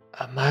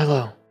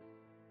 Milo,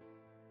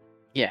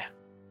 Yeah,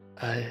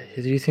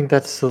 do you think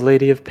that's the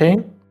Lady of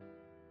Pain?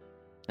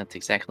 that's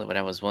exactly what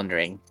I was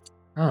wondering.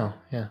 Oh,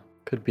 yeah,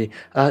 could be.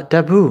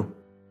 Dabu.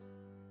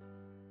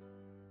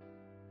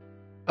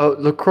 Oh,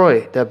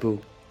 LaCroix,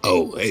 Dabu.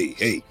 Oh,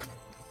 hey.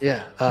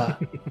 Yeah,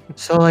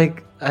 so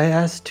like, I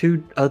asked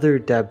two other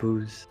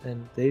Dabus,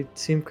 and they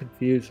seemed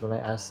confused when I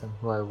asked them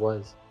who I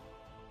was.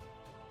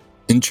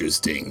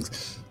 Interesting.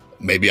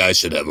 Maybe I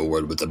should have a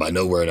word with them. I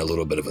know we're in a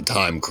little bit of a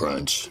time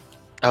crunch.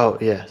 Oh,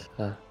 yes,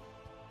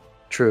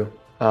 true.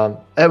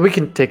 We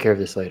can take care of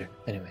this later.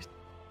 Anyways.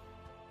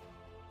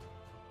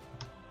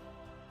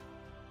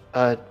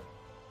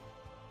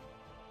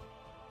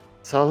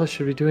 Sala,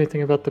 should we do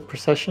anything about the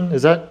procession?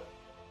 Is that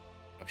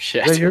Oh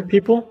shit! your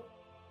people?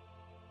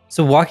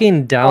 So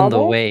walking down Are the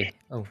they? way.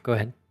 Oh, go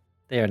ahead.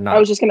 They are not. I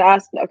was just going to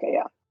ask. Okay,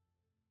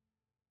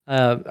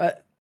 yeah.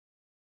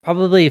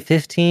 Probably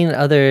 15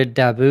 other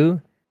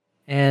Dabu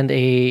and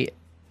a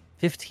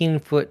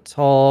 15-foot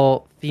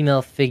tall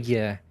female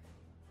figure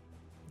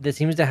that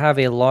seems to have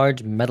a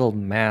large metal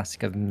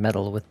mask of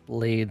metal with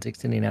blades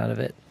extending out of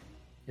it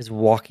is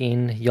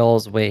walking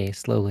y'all's way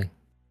slowly.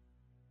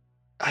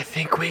 I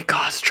think we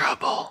caused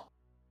trouble.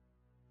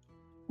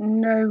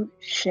 No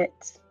shit.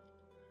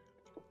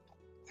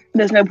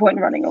 There's no point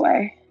in running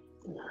away.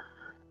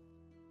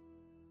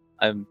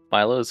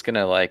 Milo's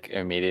gonna like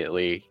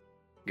immediately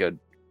go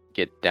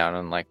get down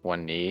on like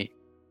one knee,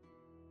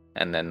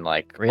 and then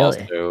like Really?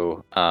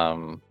 also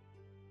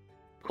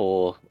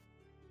pull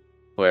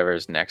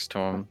whoever's next to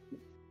him,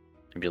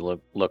 maybe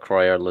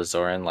LaCroix or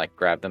Lazoran, like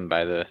grab them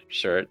by the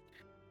shirt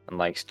and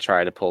like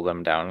try to pull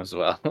them down as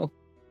well.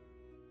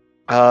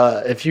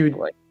 If you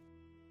Like,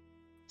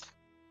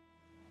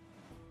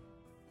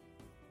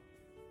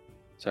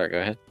 sorry, go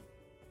ahead.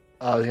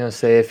 I was gonna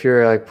say, if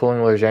you're like pulling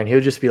Lajan, he'll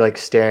just be like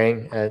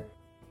staring at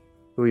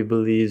who he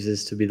believes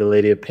is to be the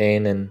Lady of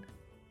Pain, and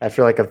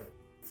after like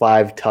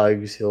 5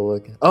 tugs, he'll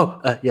look.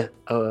 Yeah.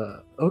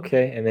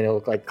 Okay, and then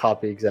he'll like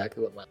copy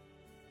exactly what my.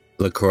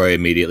 LaCroix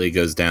immediately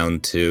goes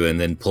down to and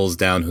then pulls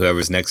down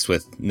whoever's next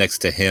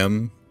to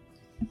him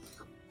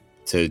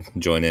to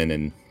join in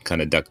and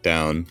kind of duck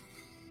down.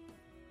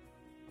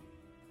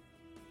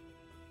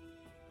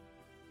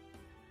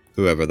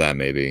 Whoever that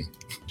may be.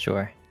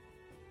 Sure.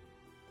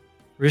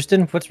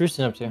 Rooston? What's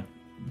Rooston up to?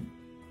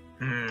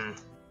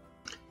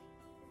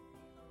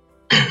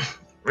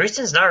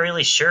 Rooston's not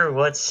really sure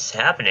what's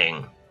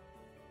happening.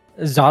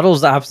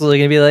 Zoddle's absolutely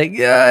gonna be like,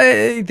 yeah,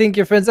 I think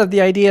your friends have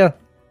the idea.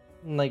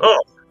 And like,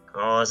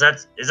 Oh, is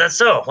that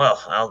so?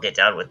 Well, I'll get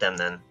down with them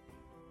then.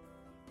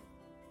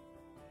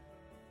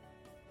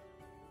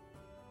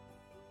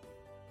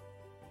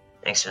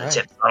 Thanks for the Alright.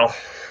 tip, Bottle.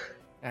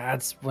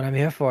 that's what I'm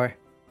here for.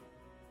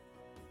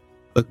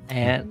 Look,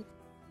 And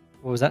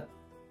what was that?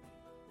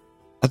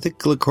 I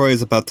think LaCroix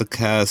is about to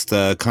cast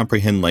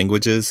Comprehend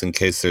Languages in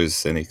case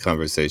there's any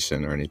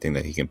conversation or anything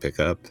that he can pick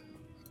up.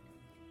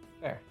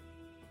 Fair.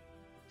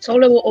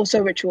 Sola will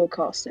also ritual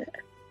cast it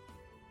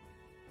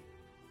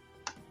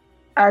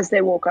as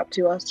they walk up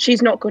to us.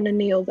 She's not going to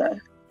kneel though.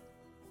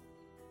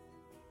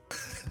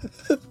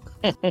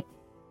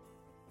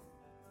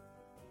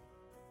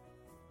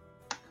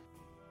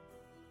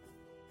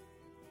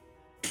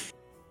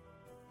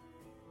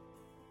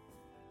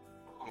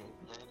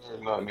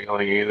 I'm not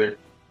kneeling either.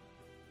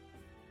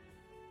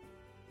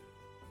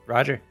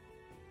 Roger.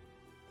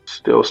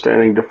 Still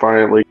standing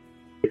defiantly,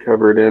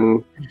 covered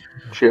in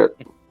shit.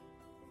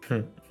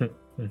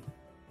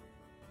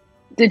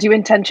 Did you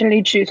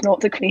intentionally choose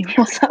not to clean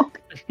yourself?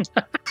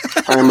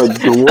 I'm a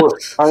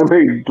dwarf. I'm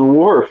a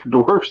dwarf.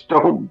 Dwarfs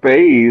don't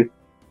bathe.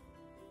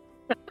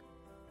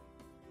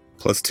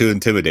 +2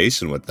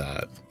 intimidation with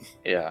that.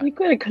 Yeah. You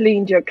could have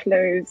cleaned your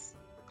clothes.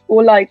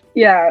 Or like,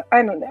 yeah,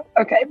 I don't know.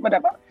 Okay,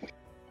 whatever.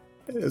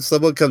 If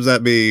someone comes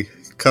at me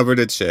covered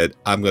in shit,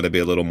 I'm going to be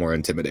a little more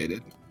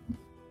intimidated.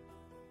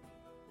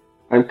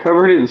 I'm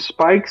covered in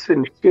spikes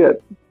and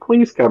shit.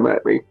 Please come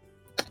at me.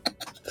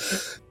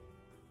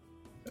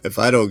 If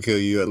I don't kill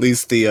you, at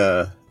least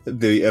the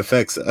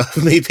effects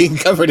of me being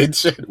covered in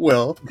shit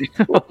will.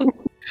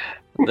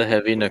 The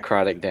heavy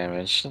necrotic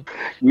damage.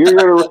 You're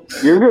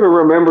gonna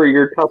remember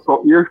your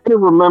tussle. You're gonna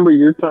remember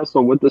your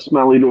tussle with the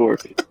smelly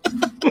dwarf.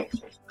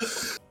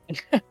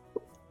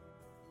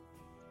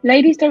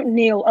 Ladies don't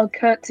kneel. I'll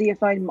curtsy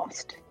if I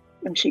must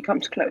when she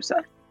comes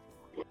closer.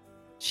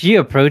 She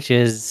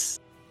approaches,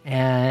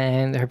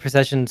 and her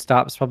procession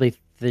stops probably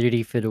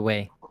 30 feet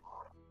away.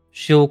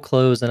 She'll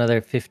close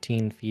another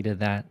 15 feet of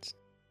that.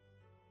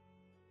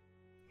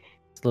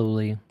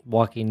 Slowly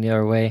walking near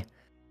her way.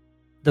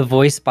 The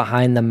voice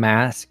behind the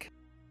mask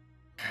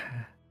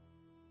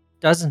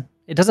doesn't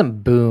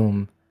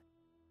boom,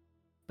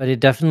 but it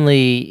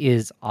definitely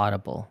is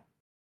audible.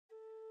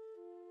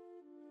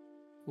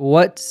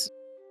 What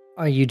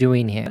are you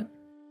doing here?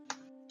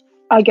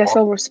 I guess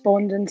I'll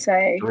respond and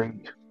say,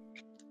 Drink.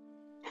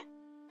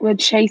 we're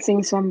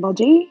chasing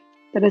somebody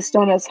that has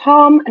done us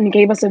harm and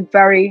gave us a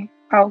very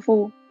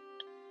powerful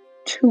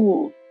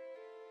tool.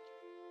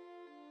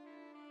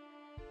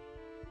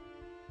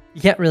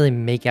 You can't really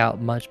make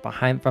out much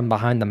from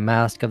behind the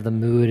mask of the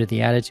mood or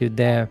the attitude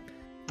there.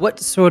 What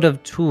sort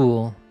of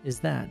tool is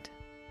that?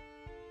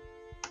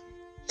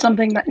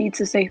 Something that needs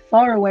to stay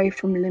far away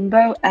from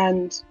Limbo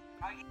and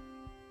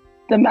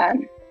the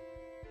man.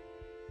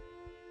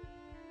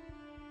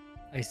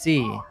 I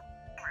see.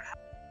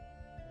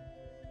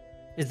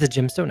 Is the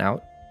gemstone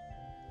out?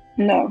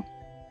 No.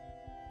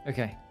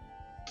 Okay.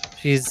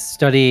 She's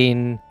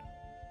studying.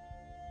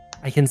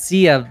 I can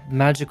see a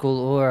magical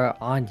aura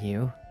on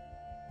you.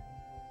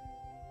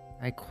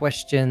 I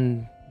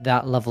question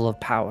that level of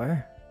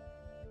power.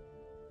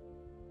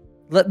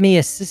 Let me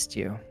assist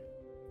you.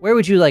 Where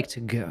would you like to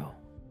go?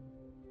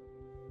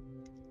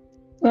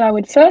 Well, I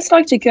would first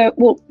like to go.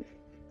 Well,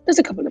 there's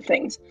a couple of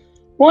things.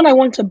 One, I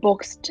want a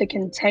box to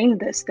contain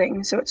this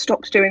thing so it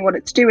stops doing what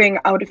it's doing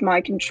out of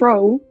my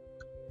control.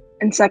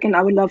 And second,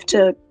 I would love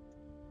to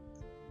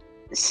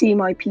see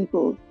my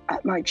people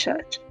at my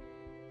church.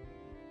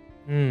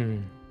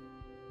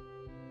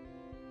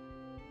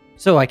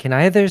 So I can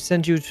either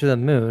send you to the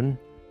moon,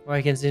 or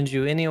I can send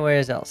you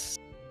anywhere else.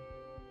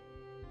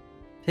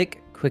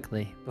 Pick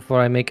quickly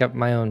before I make up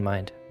my own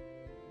mind.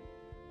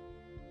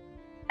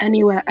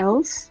 Anywhere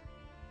else?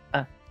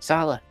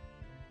 Sala.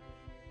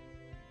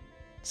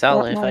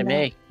 Sala, What, if I Milo?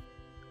 may.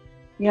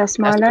 Yes, Ask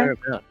Milo? her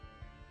about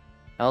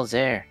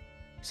Alzair.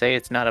 Say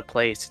it's not a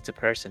place, it's a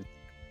person.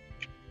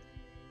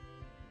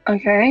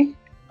 Okay.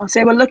 I'll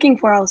say we're looking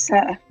for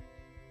Alsair.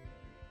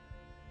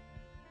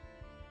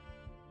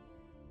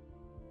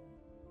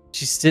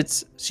 She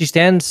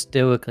stands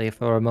stoically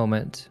for a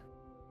moment.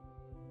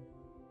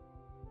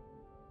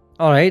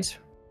 All right,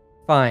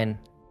 fine.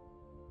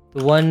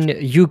 The one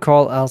you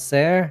call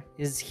Alsair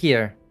is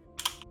here.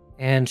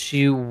 And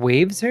she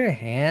waves her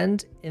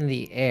hand in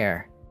the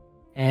air,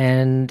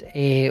 and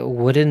a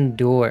wooden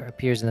door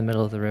appears in the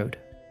middle of the road.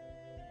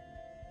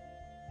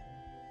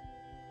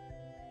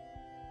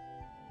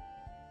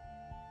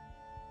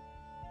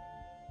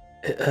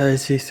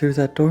 Is he through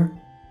that door?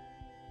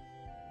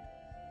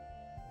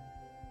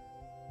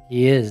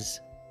 He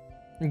is.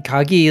 And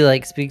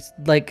Kagi speaks,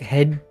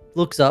 head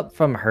looks up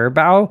from her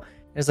bow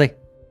and is like,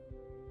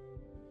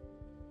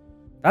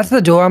 "That's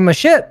the door on my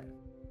ship."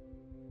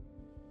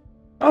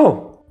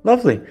 Oh,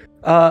 lovely.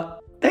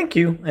 Thank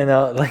you. And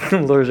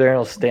Lord Zarin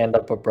will stand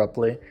up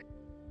abruptly.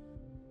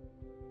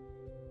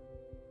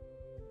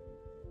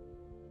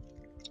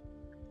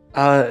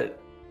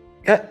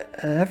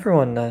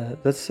 Everyone,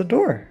 that's the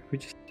door. We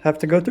just have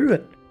to go through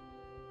it.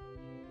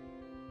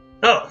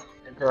 Oh,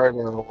 Guard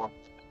will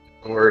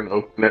door and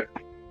open it.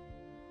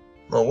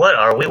 well, what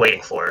are we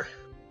waiting for?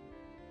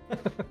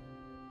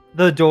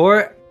 The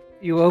door,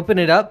 you open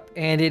it up,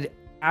 and it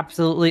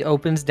absolutely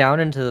opens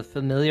down into the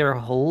familiar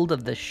hold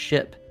of the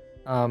ship,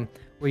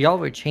 where y'all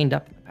were chained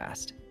up in the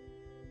past.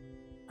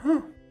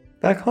 Huh.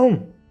 Back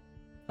home.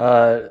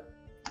 Are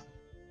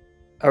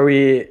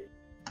we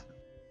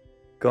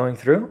going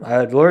through?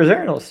 Laura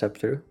Zarin will step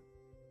through.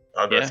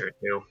 I'll go Yeah. through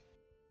too.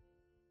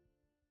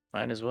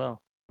 Might as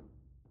well.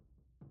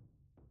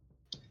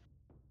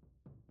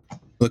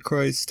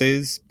 LaCroix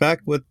stays back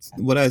with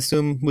what I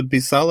assume would be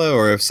Sala,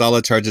 or if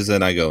Sala charges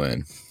in, I go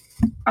in.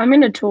 I'm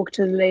going to talk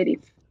to the lady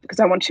because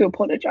I want to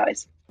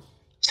apologize.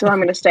 So I'm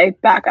going to stay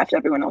back after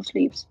everyone else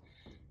leaves.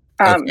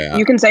 Okay,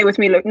 You can stay with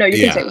me. Look, no, you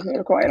yeah. can stay with me.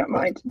 Look, I don't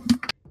mind.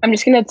 I'm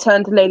just going to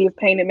turn to Lady of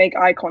Pain and make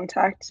eye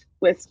contact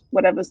with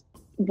whatever's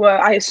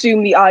where I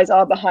assume the eyes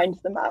are behind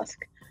the mask,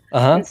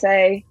 and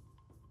say,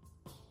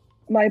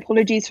 "My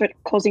apologies for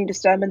causing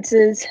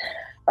disturbances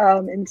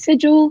in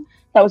Sigil.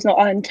 That was not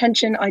our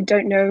intention. I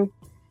don't know.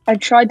 I've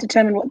tried to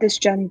determine what this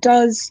gem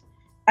does,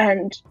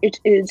 and it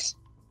is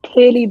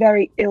clearly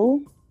very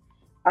ill.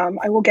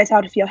 I will get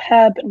out of your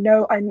hair, but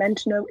no, I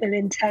meant no ill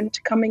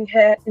intent coming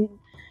here and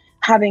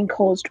having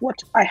caused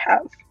what I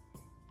have."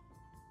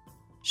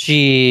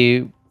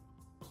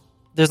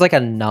 There's like a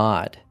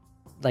nod,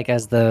 like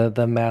as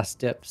the mask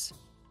dips.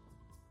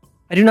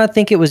 I do not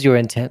think it was your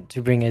intent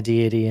to bring a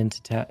deity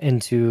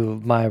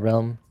into my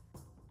realm.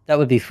 That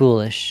would be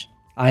foolish.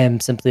 I am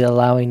simply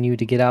allowing you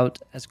to get out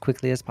as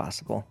quickly as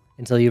possible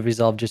until you've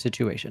resolved your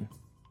situation.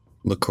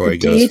 LaCroix A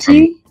goes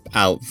deity?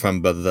 out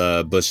from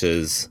the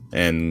bushes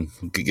and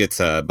gets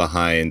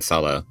behind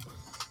Sala.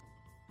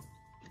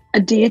 A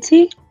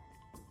deity?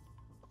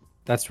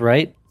 That's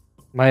right.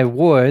 My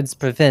wards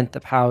prevent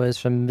the powers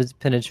from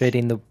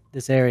penetrating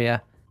this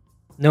area.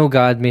 No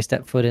god may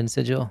step foot in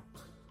Sigil.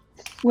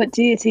 What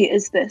deity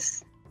is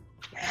this?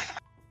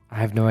 I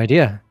have no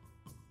idea.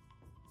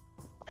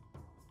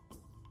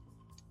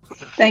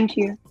 Thank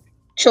you.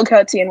 She'll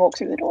curtsy and walk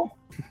through the door.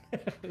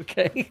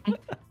 Okay.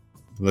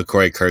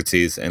 LaCroix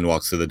curtsies and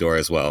walks through the door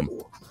as well.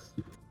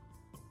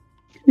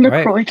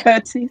 right. LaCroix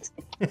curtsies.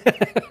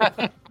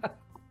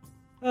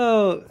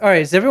 Oh, all right.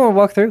 Does everyone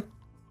walk through?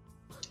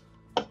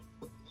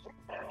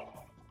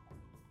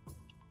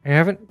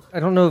 I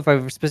don't know if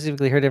I've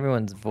specifically heard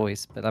everyone's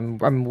voice, but I'm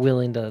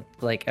willing to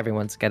like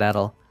everyone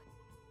skedaddle.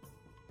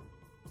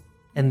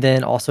 And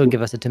then also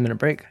give us a 10-minute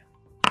break.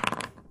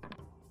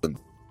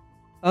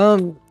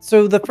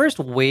 So the first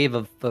wave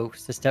of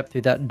folks to step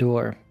through that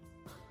door,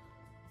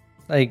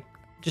 like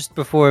just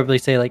before we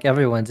say like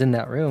everyone's in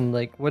that room,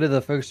 like what are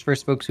the first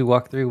folks who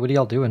walk through? What are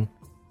y'all doing?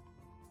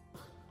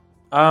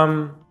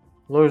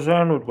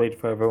 Lorzan would wait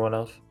for everyone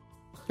else.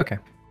 Okay.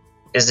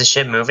 Is the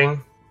ship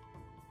moving?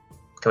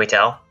 Can we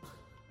tell?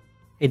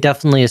 It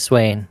definitely is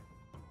swaying.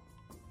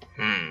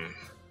 Hmm.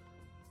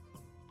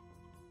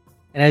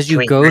 And as Can you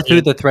we go hear through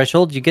you? the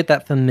threshold, you get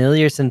that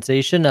familiar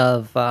sensation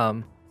of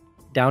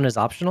down is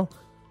optional.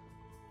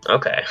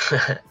 Okay.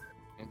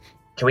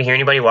 Can we hear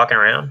anybody walking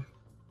around?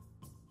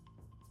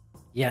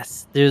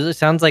 Yes, it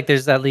sounds like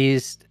there's at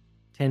least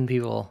 10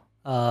 people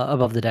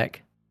above the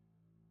deck.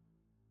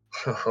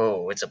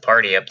 Oh, it's a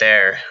party up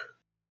there.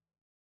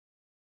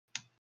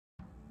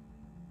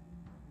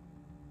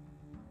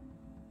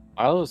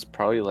 Milo's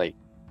probably like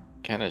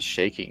kind of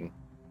shaking.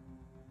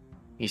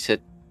 He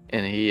said,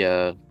 and he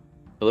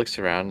looks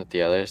around at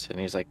the others and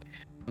he's like,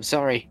 "I'm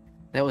sorry,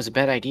 that was a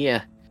bad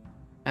idea.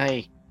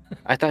 I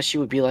thought she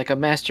would be like a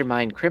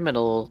mastermind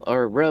criminal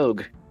or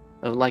rogue,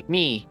 like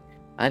me.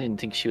 I didn't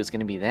think she was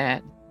gonna be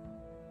that."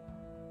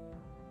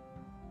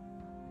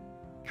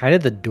 Kind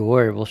of the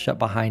door will shut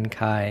behind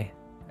Kai,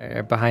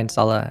 or behind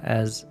Sala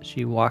as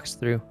she walks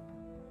through.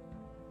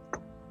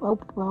 Well,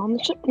 we're on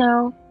the ship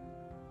now.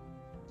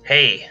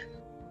 Hey,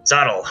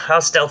 Zottle, how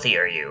stealthy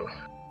are you?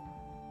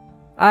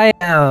 I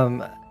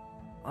am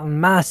a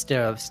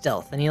master of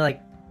stealth, and he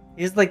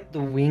has like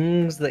the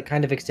wings that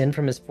kind of extend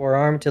from his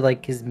forearm to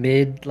like his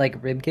mid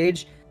like rib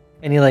cage,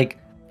 and he like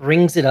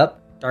brings it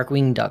up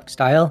Darkwing Duck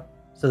style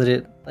so that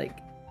it like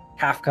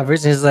half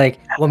covers. And he's like,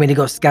 "Want me to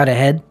go scout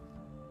ahead?"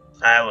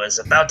 I was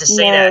about to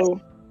say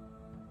that.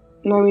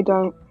 No, we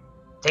don't.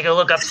 Take a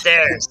look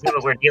upstairs, see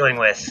what we're dealing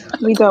with.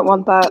 We don't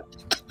want that.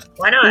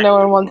 Why not? No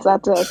one wants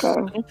that to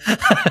occur.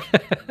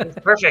 He's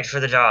perfect for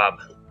the job,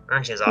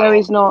 aren't you, Zottle? No,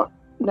 he's not.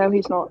 No,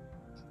 he's not.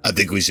 I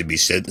think we should be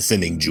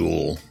sending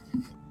Jewel.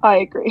 I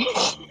agree.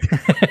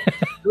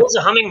 Jewel's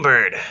a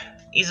hummingbird.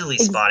 Easily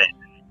spotted.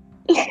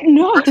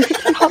 No,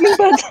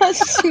 hummingbirds are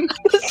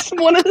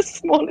one of the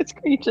smallest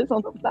creatures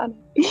on the planet.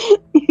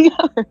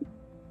 No.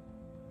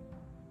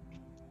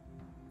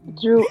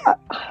 Drew, God.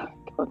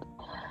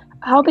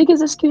 How big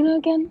is a schooner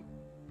again?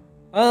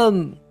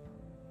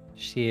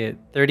 Shit,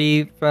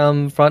 30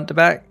 from front to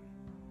back.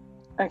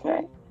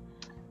 Okay.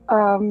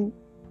 Hold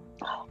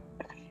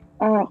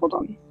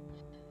on.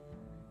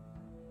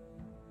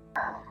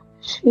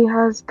 She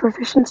has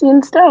proficiency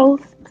in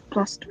stealth,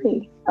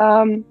 +3.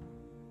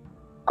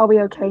 Are we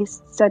okay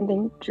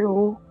sending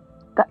Jewel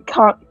that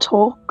can't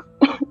talk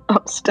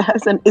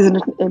upstairs and isn't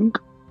an imp?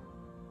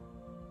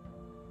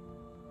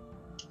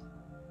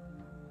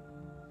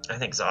 I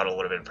think Zottle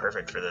would have been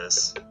perfect for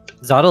this.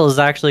 Zottle is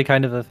actually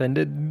kind of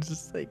offended.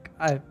 Just like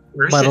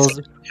Roosev's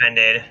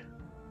offended.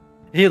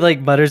 he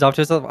like mutters off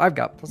to himself, "I've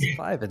got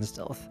 +5 in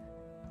stealth."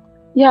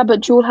 Yeah,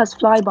 but Jewel has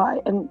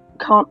flyby and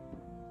can't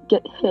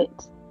get hit.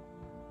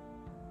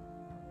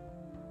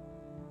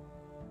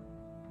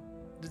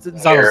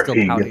 Zala's still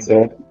he pouting. gets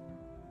it.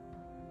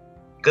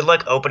 Good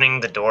luck opening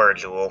the door,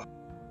 Jewel.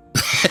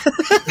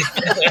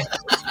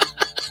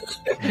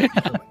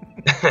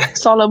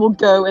 Sala will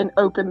go and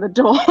open the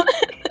door.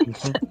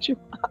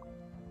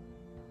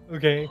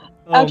 Okay.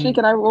 Actually,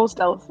 can I roll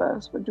stealth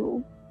first for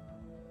Jewel?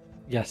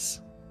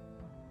 Yes.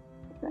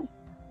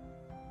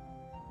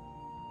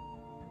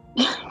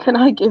 Can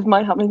I give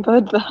my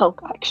hummingbird the help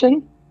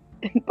action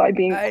by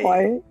being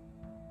quiet?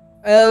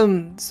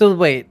 So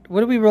wait,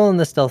 what are we rolling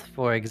the stealth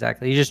for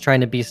exactly? You're just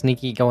trying to be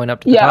sneaky going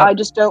up to the Yeah, top? I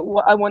just don't.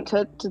 I want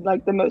to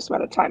like the most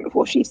amount of time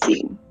before she's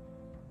seen.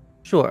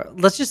 Sure.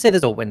 Let's just say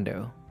there's a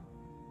window.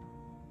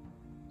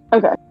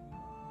 Okay.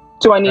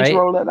 Do I need to Right.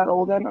 roll it at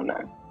all then, or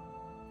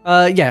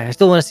no? Yeah, I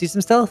still want to see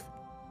some stealth.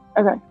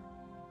 Okay.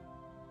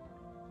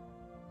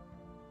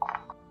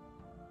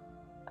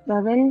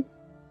 11.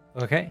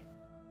 Okay.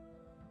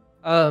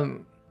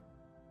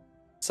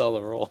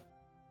 Solid roll.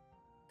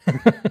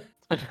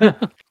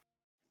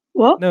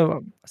 What?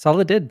 No,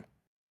 Solid did.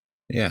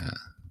 Yeah.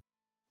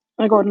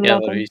 I got an Yeah,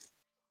 11. Louise.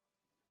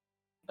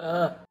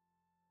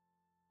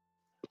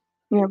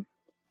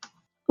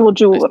 Well,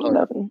 Jewel I got saw-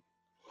 11.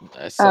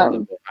 I saw the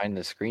Um, behind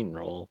the screen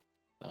roll.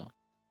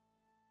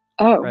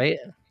 Oh. Right?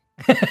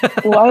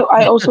 Well,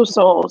 I also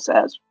saw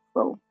Sarah's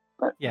roll,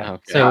 but Yeah.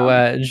 Okay.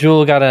 So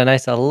Jewel got a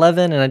nice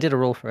 11, and I did a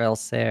roll for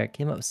Elsair. It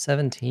came up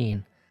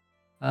 17.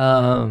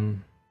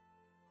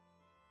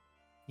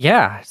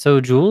 Yeah.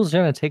 So Jewel's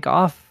gonna take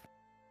off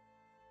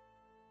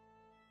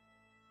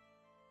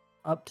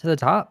up to the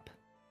top.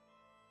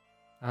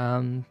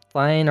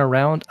 Flying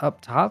around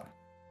up top.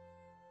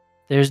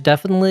 There's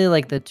definitely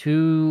like the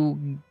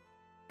two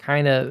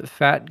kind of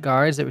fat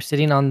guards that were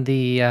sitting on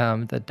the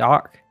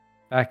dock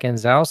back in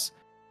Zaus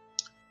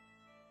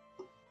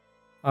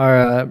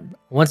are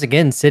once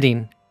again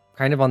sitting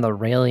kind of on the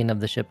railing of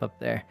the ship up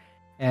there.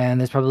 And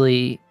there's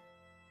probably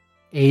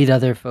 8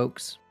 other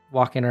folks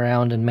walking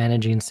around and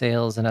managing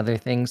sails and other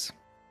things.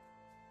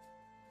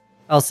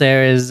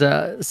 Alsair is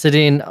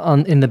sitting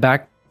in the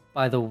back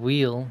by the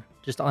wheel,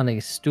 just on a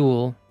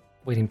stool,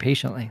 waiting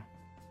patiently.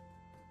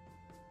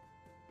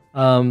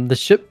 The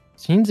ship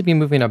seems to be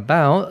moving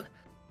about,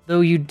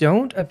 though you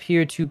don't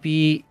appear to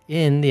be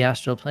in the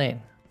astral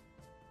plane.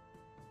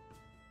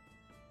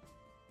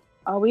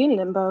 are we in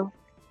limbo?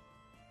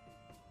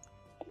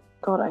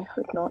 God, I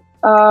hope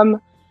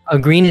not. A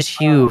greenish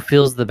hue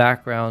fills the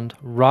background.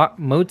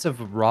 Motes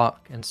of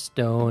rock and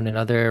stone and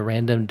other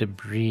random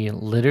debris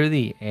litter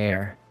the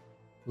air,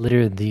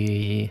 litter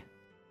the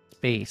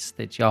space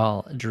that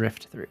y'all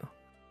drift through.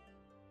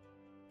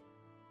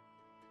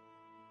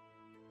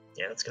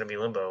 Yeah, it's gonna be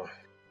limbo.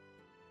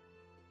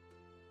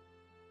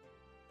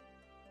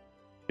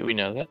 Do we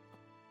know that?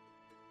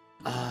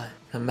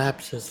 The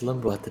map says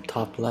limbo at the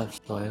top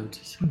left, so I would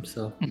assume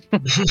so.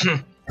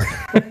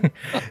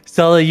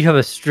 Sala, you have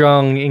a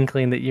strong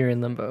inkling that you're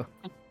in limbo.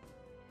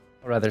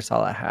 Or rather,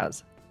 Sala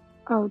has.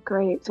 Oh,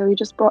 great. So we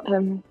just brought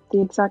him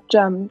the exact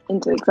gem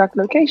into the exact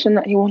location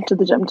that he wanted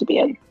the gem to be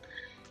in.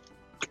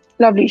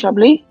 Lovely,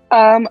 jubbly.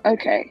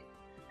 Okay.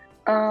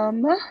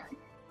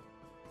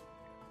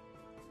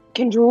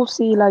 Can Jewel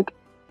see, like,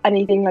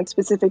 anything, like,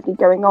 specifically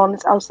going on?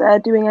 Is Alsair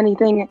doing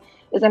anything?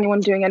 Is anyone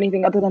doing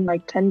anything other than,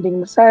 like,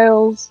 tending the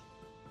sails?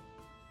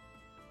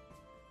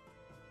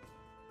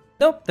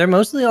 Nope, they're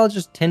mostly all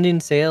just tending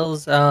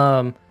sails.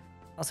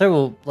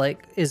 Also,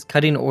 is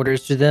cutting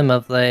orders to them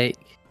of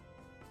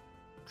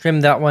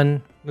trim that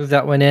one, move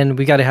that one in.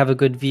 We got to have a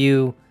good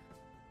view.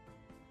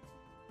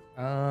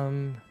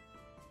 There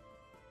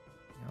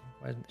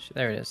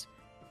it is.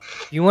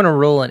 You want to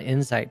roll an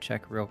insight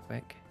check real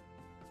quick?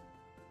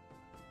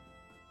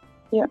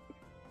 Yep.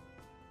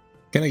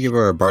 Can I give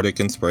her a bardic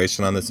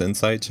inspiration on this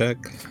insight check?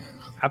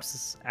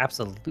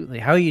 Absolutely.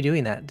 How are you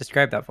doing that?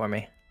 Describe that for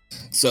me.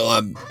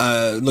 So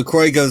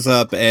LaCroix goes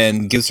up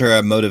and gives her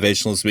a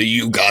motivational speech.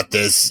 You got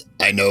this.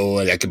 I know,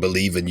 and I can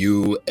believe in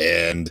you,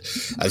 and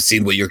I've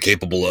seen what you're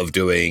capable of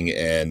doing,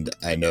 and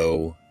I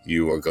know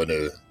you are going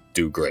to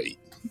do great.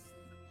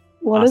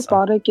 What does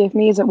Bardic give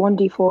me? Is it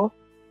 1d4?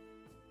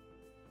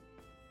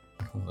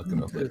 Look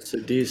it up. It's a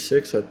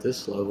D6 at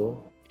this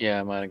level. Yeah,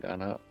 I might have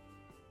gone up.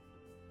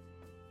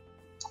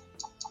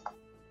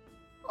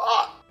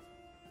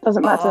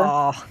 Doesn't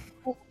matter.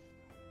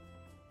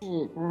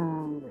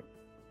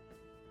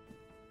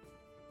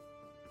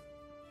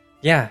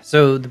 Yeah,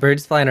 so the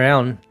bird's flying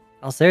around.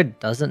 Alsair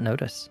doesn't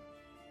notice.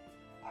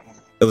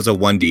 It was a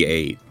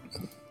 1d8.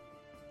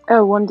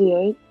 Oh,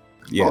 1d8.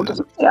 Yeah.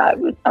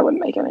 Well, I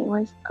wouldn't make it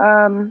anyways.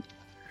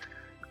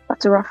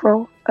 That's a rough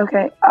roll.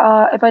 Okay.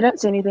 If I don't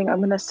see anything, I'm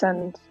gonna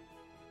send.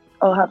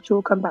 I'll have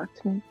Jewel come back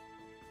to me.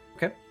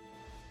 Okay.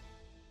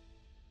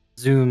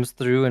 Zooms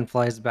through and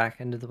flies back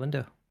into the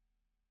window.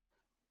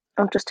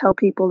 I'll just tell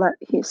people that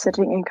he's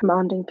sitting and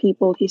commanding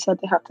people. He said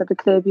they have to have a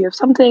clear view of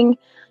something,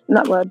 and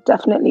that we're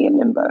definitely in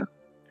limbo.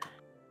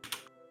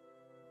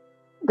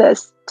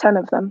 There's 10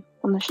 of them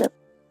on the ship,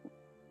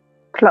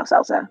 plus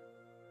Elsa.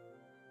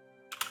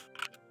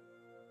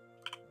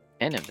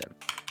 10 of them.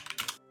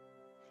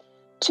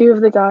 2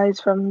 of the guys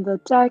from the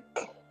deck,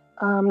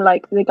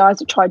 like the guys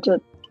that tried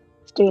to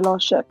steal our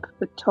ship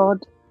with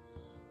Todd.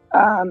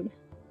 And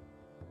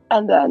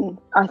then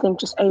I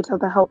think just 8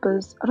 other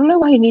helpers. I don't know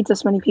why he needs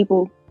this many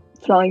people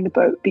flying the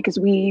boat, because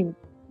we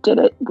did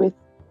it with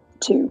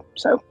 2.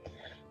 So,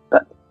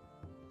 but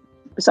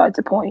besides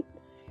the point,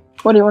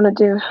 what do you want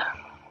to do?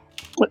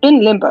 We're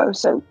in limbo,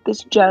 so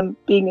this gem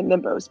being in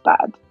limbo is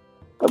bad.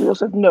 But we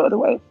also have no other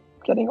way of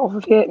getting off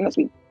of here unless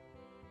we,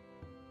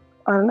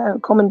 I don't know,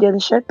 commandeer the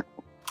ship.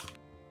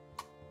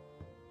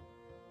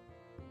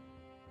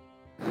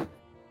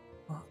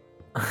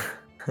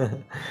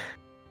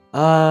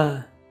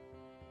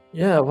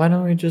 Yeah, why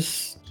don't we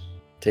just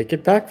take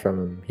it back from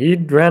him? He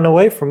ran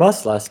away from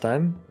us last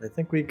time. I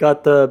think we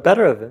got the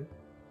better of him.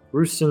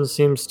 Rooston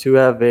seems to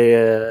have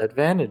a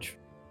advantage.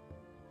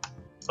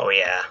 Oh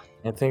yeah.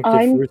 I think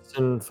I'm- if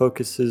Rooston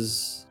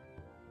focuses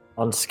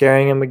on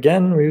scaring him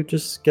again, we would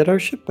just get our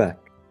ship back.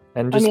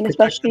 And I just mean,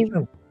 protect especially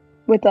him.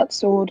 with that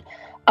sword.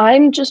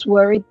 I'm just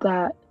worried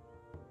that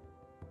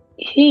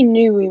he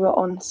knew we were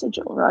on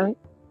Sigil, right?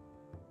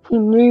 He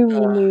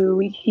knew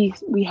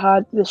we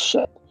had this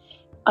ship.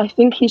 I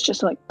think he's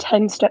just like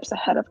 10 steps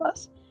ahead of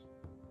us.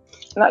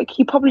 Like,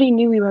 he probably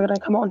knew we were going to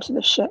come onto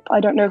the ship. I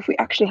don't know if we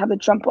actually have a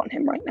jump on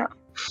him right now.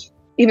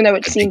 Even though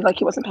it seemed like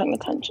he wasn't paying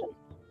attention.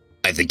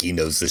 I think he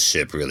knows the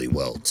ship really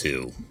well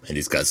too, and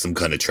he's got some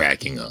kind of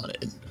tracking on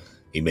it.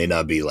 He may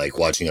not be like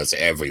watching us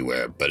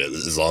everywhere, but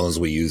as long as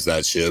we use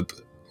that ship,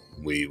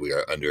 we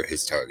are under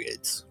his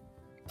targets.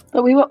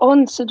 But we were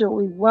on Sigil,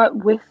 we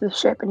weren't with the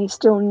ship, and he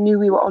still knew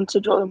we were on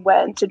Sigil and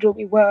where in Sigil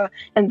we were,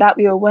 and that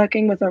we were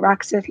working with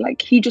Araxith.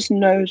 Like, he just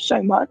knows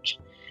so much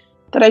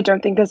that I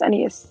don't think there's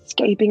any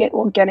escaping it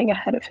or getting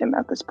ahead of him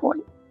at this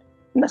point,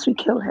 unless we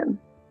kill him.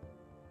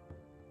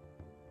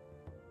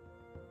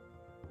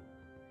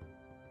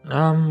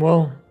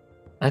 Well,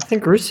 I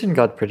think Rooston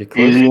got pretty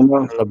close Easy in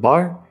enough. the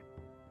bar.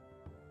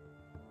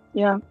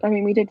 Yeah, I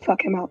mean, we did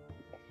fuck him up.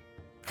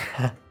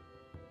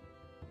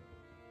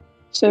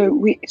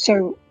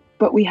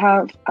 But we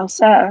have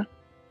Alcer,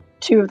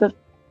 2 of the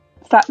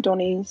fat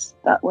Donnies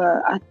that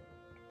were at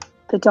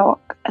the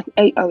dock, and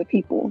 8 other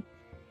people.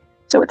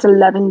 So it's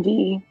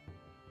 11v,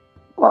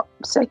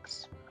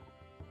 6?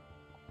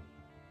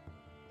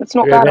 It's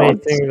not Do you have bad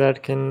odds. anything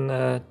that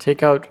can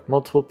take out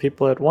multiple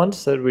people at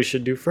once that we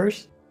should do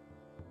first?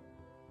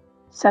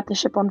 Set the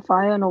ship on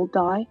fire and all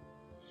die?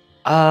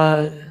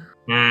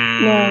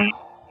 No.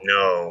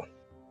 No.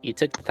 You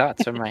took the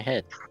thoughts from my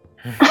head.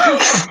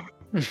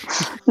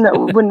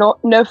 No, we're not.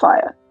 No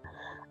fire.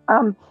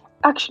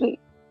 Actually,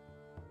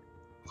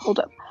 hold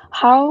up.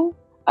 I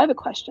have a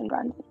question,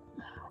 Brandon.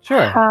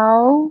 Sure.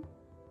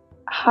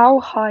 How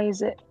high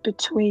is it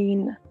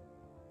between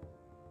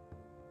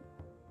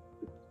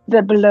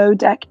the below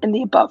deck and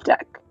the above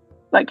deck?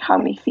 Like, how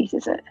many feet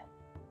is it?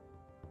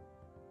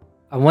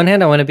 On one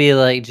hand, I want to be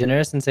like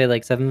generous and say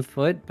like 7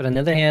 foot, but on the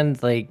other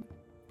hand, like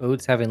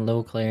boats having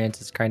low clearance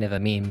is kind of a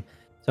meme.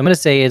 So I'm gonna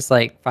say it's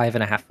like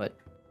 5.5 foot.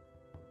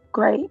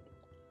 Great.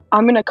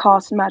 I'm gonna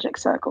cast Magic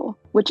Circle,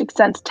 which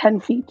extends 10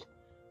 feet,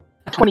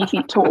 20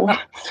 feet tall,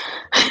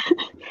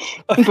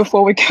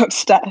 before we go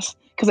upstairs,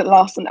 because it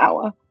lasts an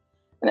hour,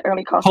 and it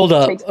only costs. Hold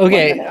up. takes 1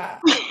 Okay,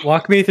 minute.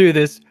 walk me through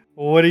this.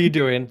 What are you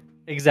doing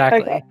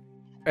exactly? Okay.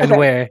 And Okay.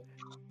 where?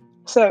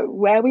 So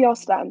where we are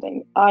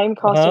standing, I'm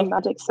casting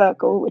Magic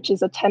Circle, which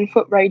is a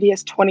 10-foot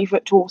radius,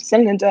 20-foot tall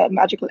cylinder of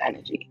magical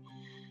energy.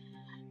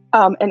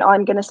 And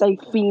I'm going to say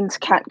fiends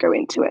can't go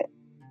into it,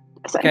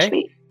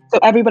 essentially. So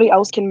everybody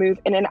else can move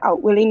in and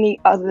out willingly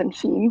other than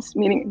fiends,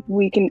 meaning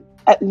we can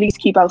at least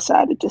keep Alcer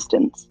at a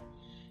distance.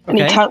 And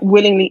he Okay. can't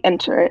willingly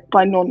enter it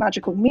by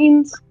non-magical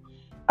means.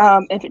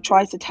 If it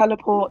tries to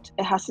teleport,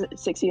 it has to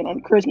succeed on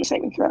a charisma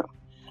saving throw.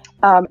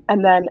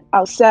 And then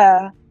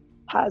Alcer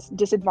has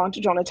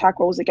disadvantage on attack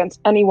rolls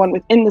against anyone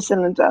within the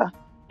cylinder,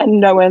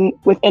 and no one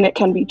within it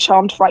can be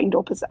charmed, frightened,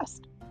 or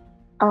possessed.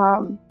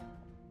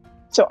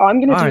 So I'm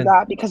going to do Alright.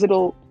 that because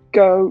it'll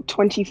go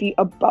 20 feet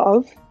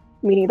above,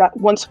 meaning that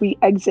once we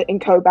exit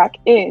and go back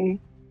in,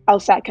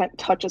 Alcer can't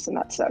touch us in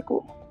that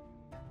circle.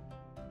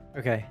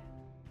 Okay.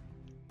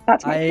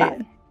 That's my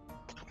plan.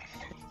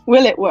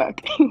 Will it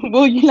work?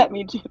 Will you let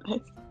me do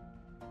this?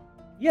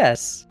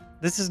 Yes.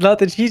 This is not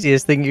the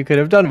cheesiest thing you could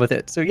have done with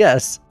it. So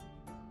yes.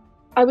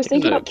 I was Is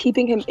thinking it- about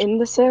keeping him in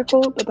the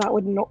circle, but that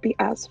would not be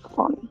as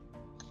fun.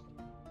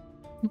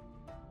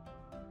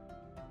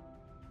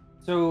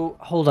 So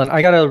hold on.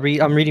 I gotta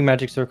read. I'm reading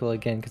Magic Circle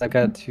again because I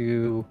got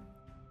to.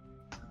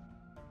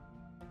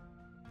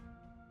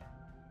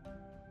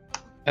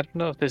 I don't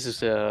know if this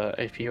is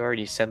if you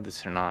already said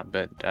this or not,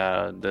 but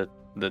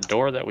the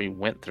door that we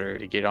went through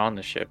to get on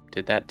the ship,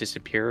 did that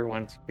disappear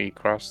once we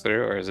crossed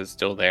through, or is it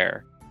still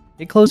there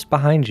It closed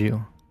behind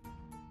you.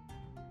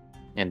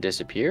 and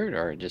disappeared,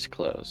 or it just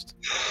closed?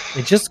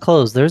 It just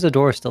closed. There's a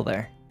door still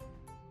there.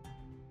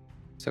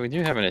 So we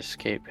do have an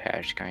escape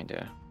hatch,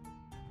 kinda.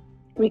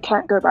 We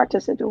can't go back to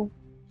Sigil.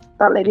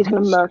 That lady's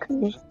gonna murk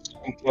me.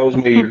 Don't close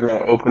me. You're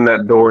gonna open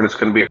that door and it's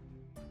gonna be a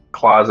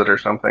closet or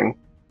something.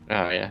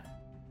 Oh yeah.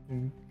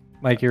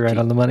 Mike, you're right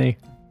on the money.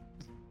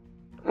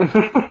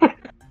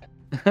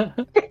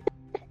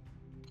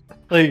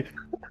 Like,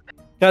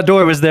 that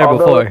door was there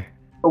Although- before.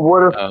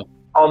 What if,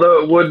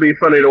 although it would be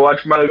funny to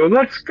watch Miley go,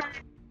 let's go,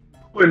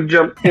 and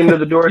jump into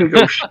the door and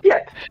go,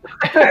 shit.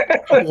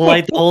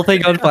 Light the whole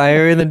thing on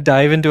fire and then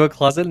dive into a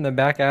closet in the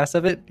back ass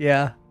of it.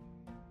 Yeah.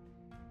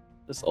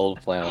 Just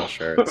old flannel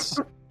shirts.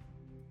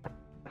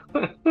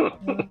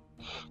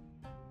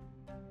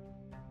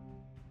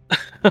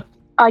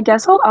 I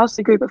guess I'll ask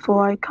the group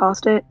before I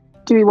cast it.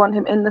 Do we want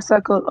him in the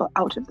circle or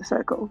out of the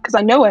circle? Because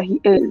I know where he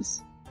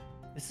is.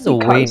 This is a way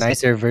Because-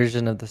 nicer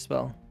version of the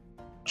spell.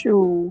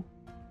 Jewel.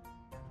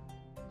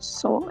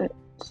 Sort it.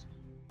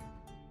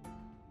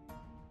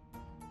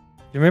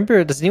 You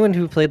remember, does anyone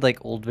who played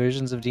like old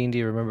versions of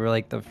D&D remember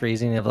like the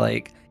phrasing of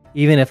like,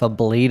 even if a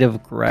blade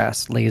of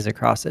grass lays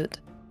across it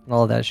and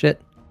all of that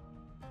shit?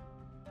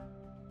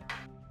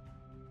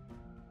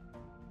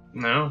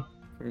 No.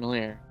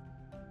 Familiar.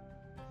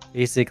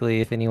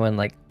 Basically, if anyone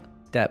like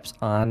steps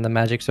on the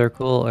magic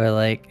circle or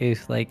like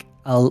if like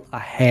a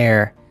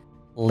hair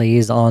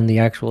lays on the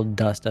actual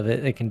dust of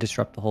it, it can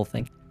disrupt the whole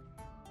thing.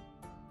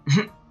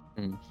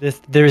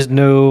 There's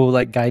no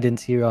like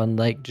guidance here on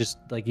like just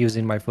like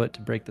using my foot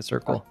to break the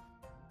circle.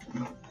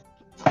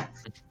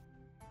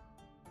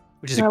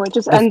 Which is No, it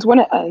just ends when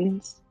it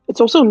ends.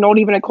 It's also not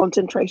even a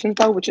concentration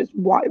spell, which is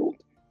wild.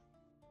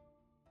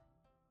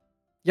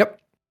 Yep.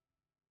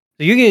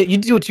 So you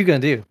do what you're gonna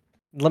do.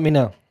 Let me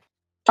know.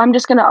 I'm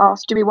just gonna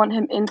ask, do we want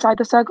him inside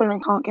the circle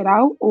and can't get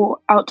out, or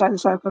outside the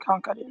circle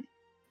and can't get in?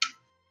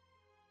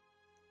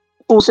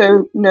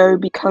 Also, no,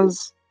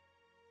 because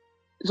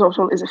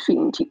Zortal is a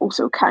fiend, he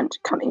also can't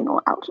come in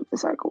or out of the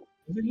circle.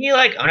 Isn't he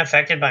like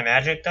unaffected by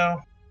magic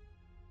though?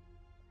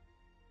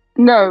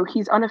 No,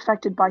 he's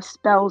unaffected by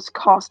spells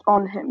cast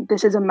on him.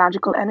 This is a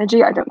magical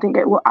energy. I don't think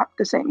it will act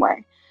the same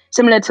way.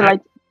 Similar to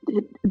like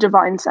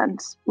Divine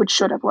Sense, which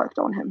should have worked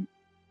on him.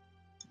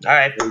 All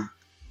right.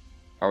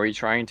 Are we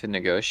trying to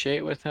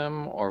negotiate with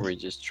him, or are we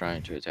just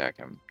trying to attack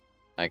him?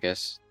 I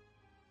guess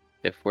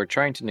if we're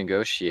trying to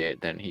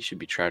negotiate, then he should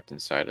be trapped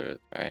inside of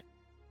it, right?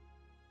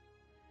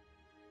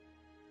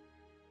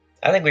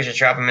 I think we should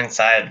trap him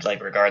inside,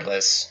 like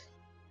regardless.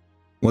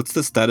 What's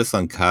the status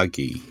on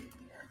Kagi?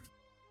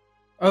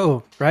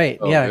 Oh, right.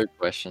 Oh, yeah. good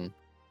question.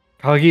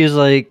 Kagi is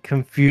like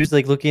confused,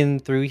 like looking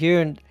through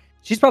here, and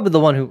she's probably the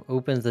one who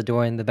opens the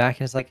door in the back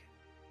and is like,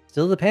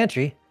 still the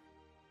pantry.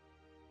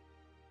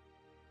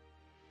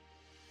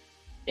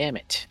 Damn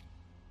it.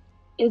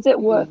 Is it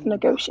worth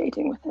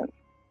negotiating with him?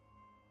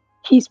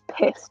 He's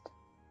pissed.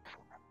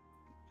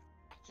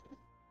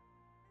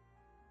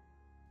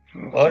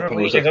 What are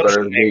we It's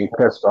better than being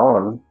pissed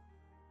on.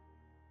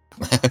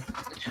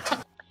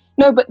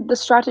 No, but the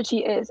strategy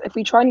is if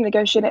we try and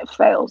negotiate and it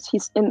fails,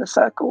 he's in the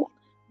circle.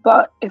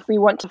 But if we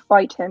want to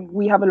fight him,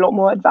 we have a lot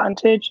more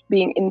advantage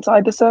being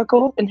inside the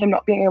circle and him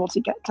not being able to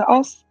get to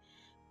us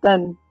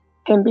than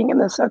him being in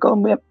the circle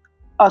and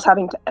us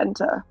having to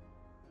enter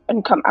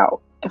and come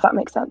out, if that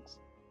makes sense.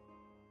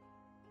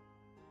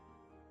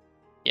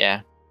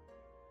 Yeah.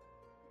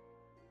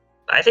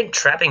 I think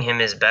trapping him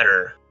is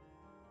better.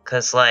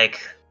 Cause like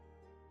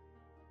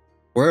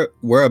We're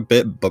a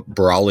bit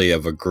brawly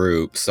of a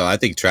group, so I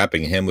think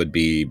trapping him would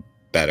be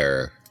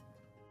better.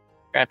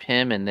 Trap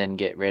him and then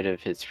get rid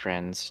of his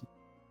friends.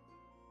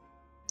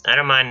 I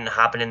don't mind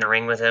hopping in the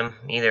ring with him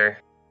either.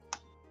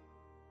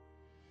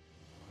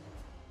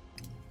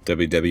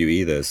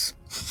 WWE this.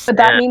 But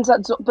that Yeah. means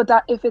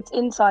that if it's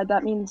inside,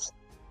 that means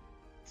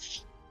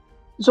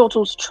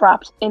Zortal's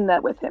trapped in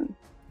there with him.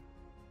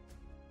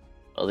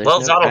 There's Well,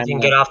 no Zottle kind can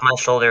of- get off my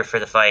shoulder for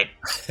the fight.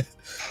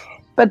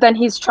 But then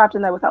he's trapped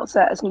in there without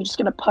Ceres, and you're just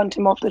gonna punt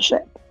him off the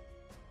ship.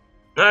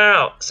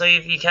 No. So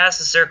if you cast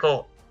a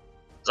circle,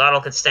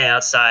 Zottle could stay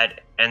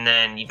outside, and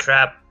then you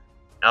trap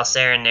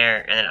Alsair in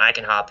there, and then I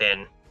can hop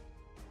in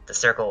the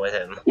circle with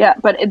him. Yeah,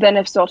 but then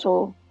if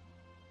Zortal...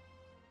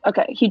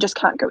 Okay, he just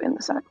can't go in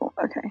the circle.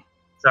 Okay.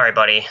 Sorry,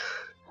 buddy.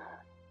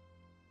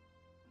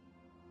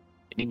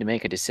 We need to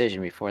make a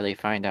decision before they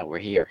find out we're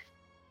here.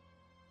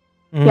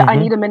 Yeah, I Mhm.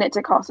 need a minute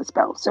to cast a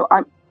spell, so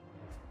I'm...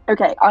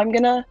 Okay, I'm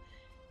gonna...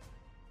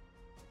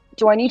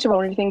 Do I need to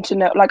roll anything to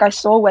know? Like, I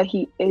saw where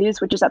he is,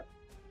 which is at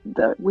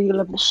the wheel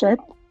of the ship.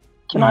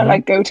 Can I, Mhm.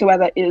 like, go to where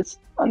that is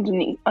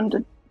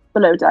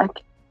below deck?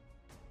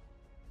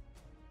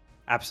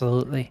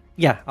 Absolutely.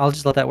 Yeah, I'll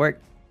just let that work.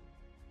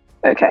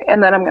 Okay,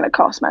 and then I'm gonna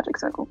cast Magic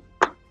Circle.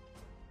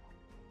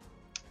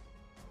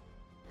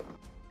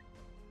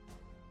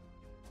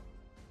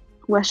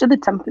 Where should the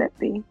template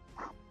be?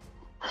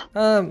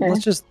 Okay.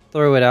 Let's just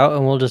throw it out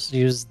and we'll just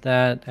use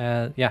that.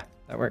 Yeah,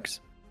 that works.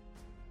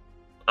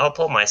 I'll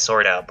pull my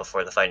sword out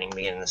before the fighting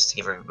begins to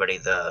give everybody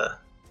the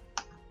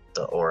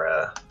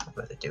aura of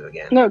what they do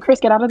again. No, Chris,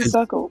 get out of the Is-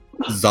 circle.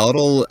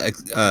 Zottle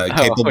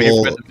capable?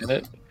 you're for the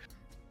minute?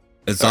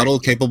 Is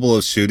Zottle capable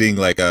of shooting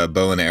like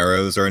bow and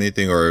arrows or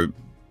anything, or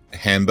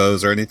hand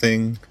bows or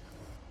anything?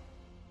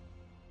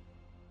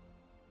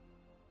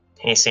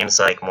 He seems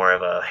like more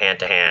of a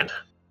hand-to-hand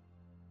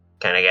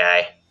kind of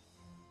guy.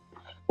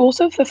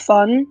 Also, for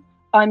fun,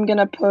 I'm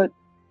gonna put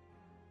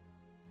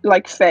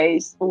like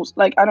phase, or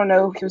like I don't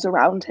know who's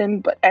around him,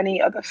 but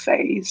any other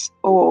phase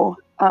or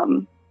I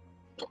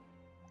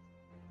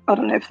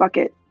don't know. Fuck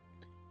it.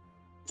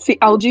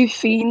 I'll do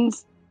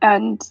fiends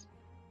and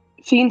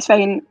fiends,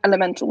 feign,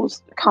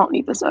 elementals can't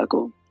leave the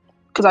circle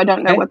because I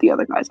don't know Okay. what the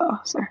other guys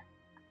are. So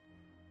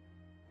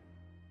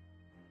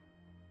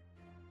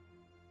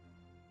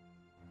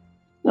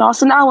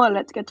last an hour.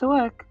 Let's get to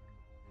work.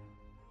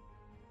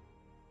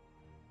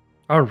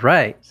 All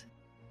right.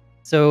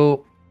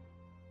 So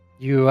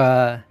you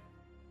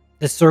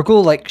the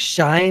circle like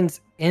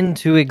shines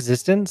into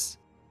existence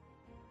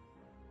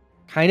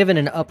kind of in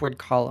an upward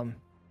column.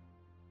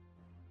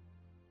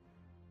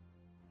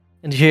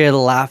 And you hear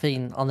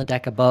laughing on the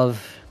deck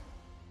above.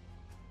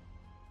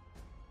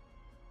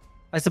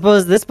 I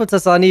suppose this puts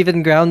us on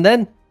even ground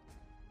then.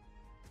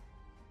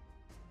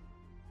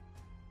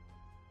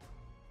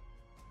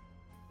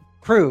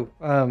 Crew,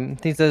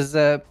 he says,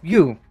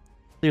 you,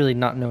 clearly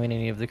not knowing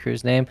any of the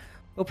crew's name,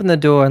 open the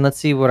door and let's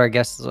see what our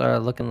guests are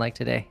looking like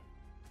today.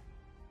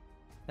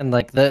 And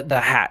like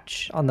the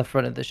hatch on the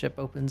front of the ship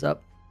opens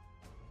up.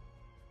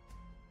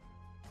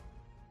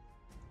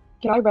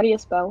 Can I ready a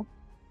spell?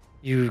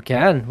 You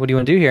can. What do you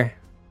want to do here?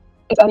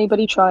 If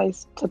anybody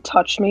tries to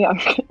touch me,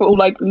 or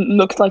like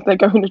looks like they're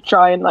going to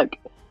try and like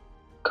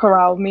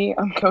corral me,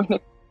 I'm going to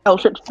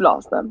Eldritch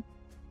Blast them.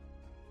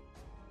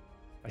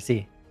 I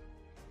see.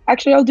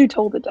 Actually, I'll do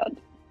Toll the Dead.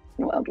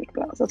 No, Eldritch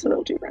Blast. That's a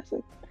little too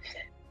aggressive.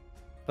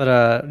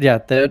 But yeah,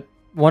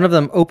 one of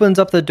them opens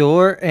up the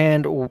door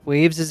and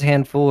waves his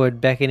hand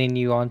forward, beckoning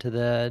you onto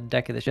the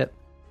deck of the ship.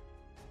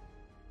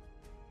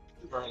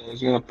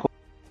 He's gonna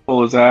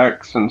pull his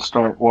axe and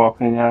start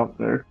walking out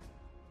there.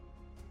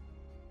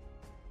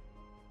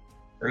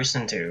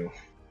 Roosten 2.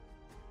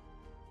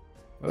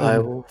 I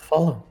will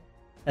follow.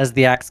 As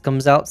the axe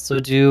comes out, so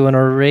do an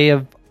array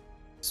of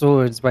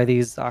swords by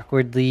these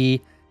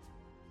awkwardly,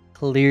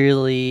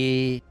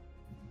 clearly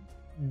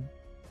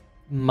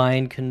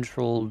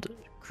mind-controlled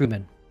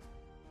crewmen.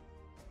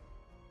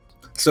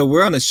 So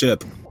we're on a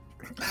ship.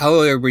 How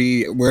are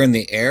we? We're in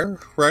the air,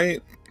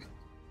 right?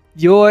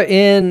 You're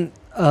in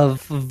a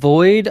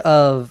void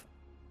of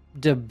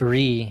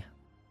debris,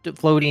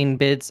 floating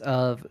bits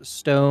of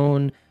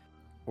stone,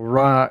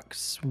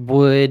 rocks,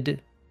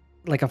 wood,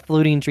 like a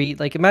floating tree.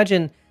 Like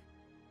imagine,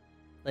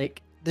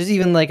 like there's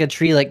even like a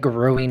tree like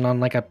growing on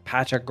like a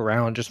patch of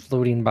ground just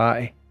floating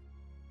by.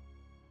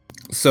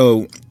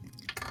 So,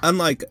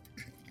 unlike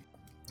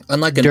an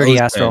Dirty ocean,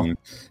 astral.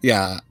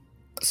 yeah.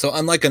 So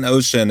unlike an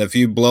ocean, if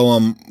you blow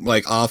them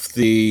like off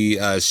the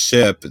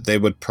ship, they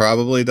would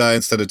probably die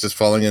instead of just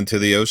falling into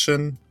the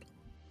ocean.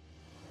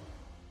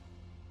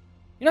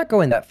 You're not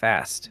going that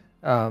fast.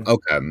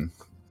 Okay.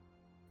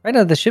 Right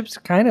now the ship's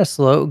kind of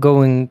slow,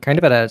 going kind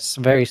of at a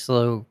very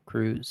slow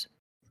cruise.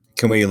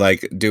 Can we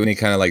like do any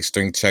kind of like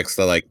strength checks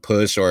to like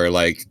push or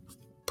like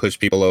push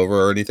people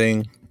over or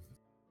anything?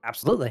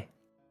 Absolutely.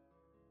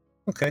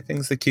 Okay,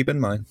 things to keep in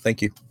mind.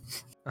 Thank you.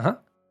 Uh-huh.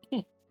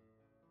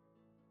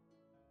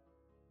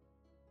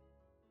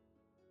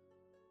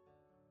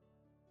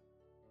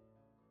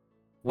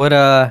 What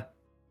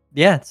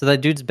yeah, so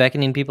that dude's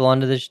beckoning people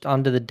onto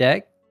the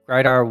deck.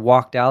 Grydar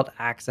walked out,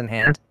 axe in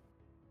hand.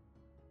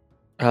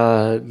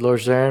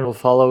 Lord Zarin will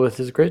follow with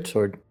his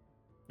greatsword.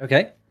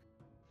 Okay.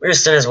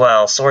 Roosten as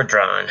well, sword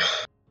drawn.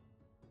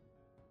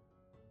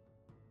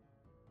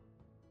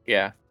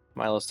 Yeah,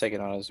 Milo's taking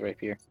on his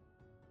rapier.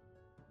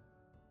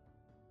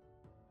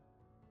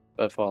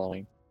 But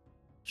following.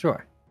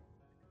 Sure.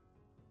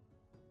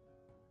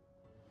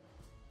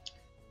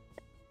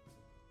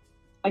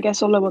 I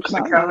guess Ola will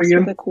come What's out the count last again?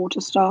 with a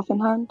quarterstaff in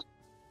hand.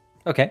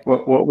 Okay.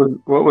 What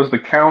was the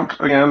count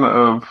again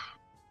of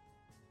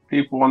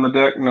people on the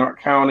deck, not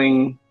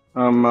counting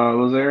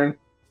Lazarin?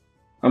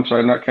 I'm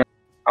sorry, not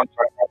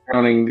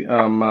counting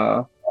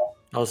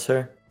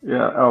Alcer?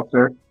 yeah,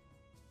 Altair.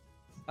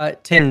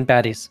 10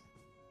 baddies.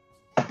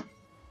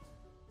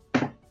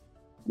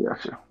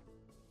 Gotcha.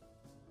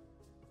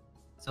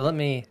 So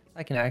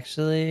I can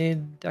actually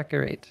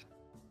decorate.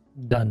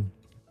 Done.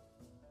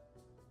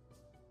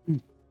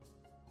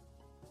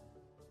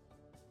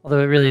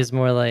 Although it really is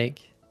more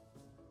like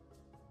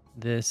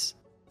this.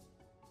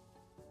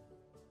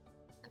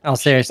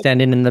 Alcer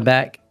standing in the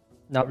back,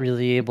 not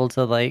really able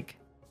to like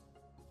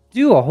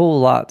do a whole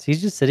lot.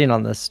 He's just sitting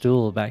on the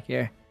stool back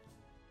here.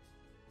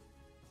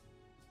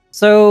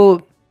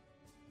 So,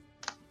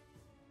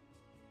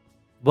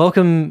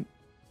 welcome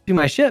to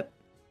my ship.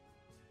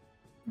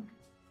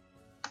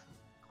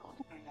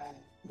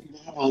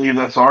 I believe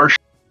that's our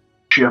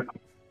ship.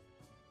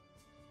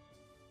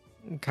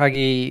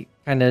 Kagi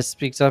kind of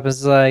speaks up and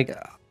is like,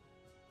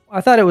 I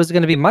thought it was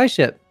going to be my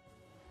ship.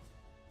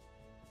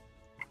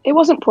 It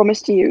wasn't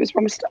promised to you, it was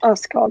promised to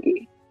us,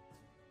 Kagi.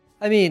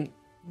 I mean,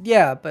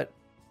 yeah, but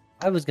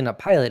I was going to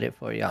pilot it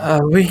for you.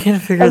 We can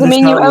figure Doesn't this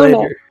mean you out own it.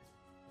 later.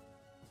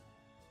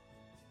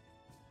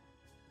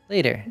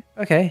 Later.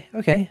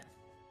 Okay.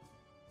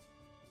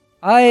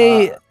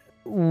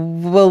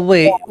 Well,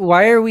 wait,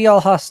 why are we all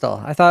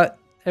hostile? I thought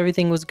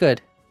everything was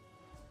good.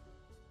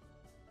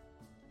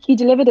 He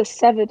delivered a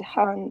severed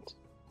hand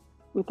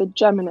with a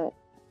gem in it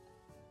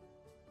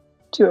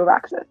to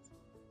Araxis.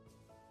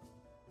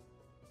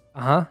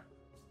 Uh-huh.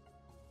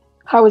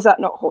 How is that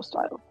not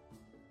hostile?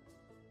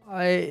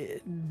 I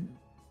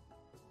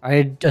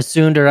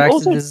assumed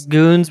Also- Araxis'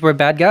 goons were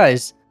bad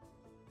guys.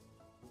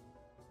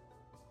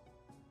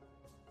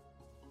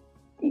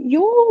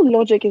 Your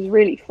logic is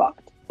really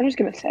fucked. I'm just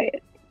gonna say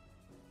it.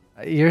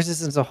 Yours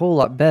is a whole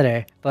lot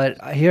better, but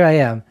here I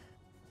am.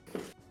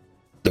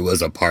 There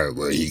was a part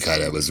where he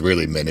kind of was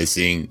really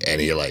menacing,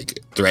 and he like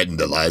threatened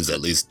the lives of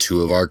at least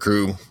 2 of our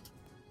crew.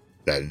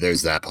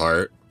 There's that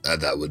part.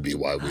 That would be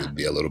why we'd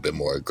be a little bit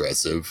more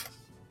aggressive.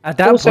 At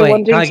that Also point,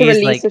 wanting to Kagi's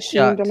release like a fiend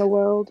shocked. on the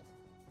world.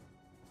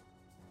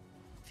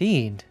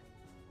 Fiend.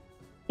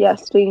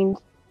 Yes, fiend.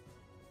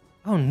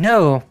 Oh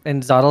no!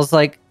 And Zoddle's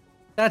like,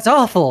 that's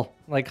awful.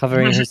 Like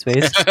covering his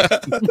face.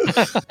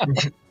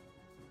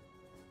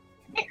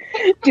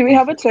 Do we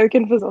have a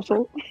token for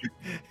Zottel?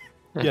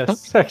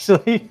 Yes,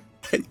 actually.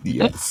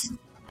 Yes.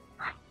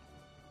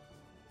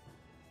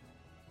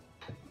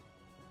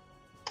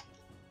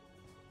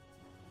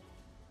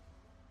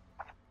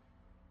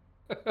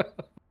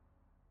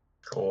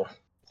 Cool.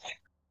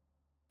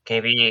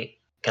 Can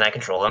I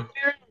control him?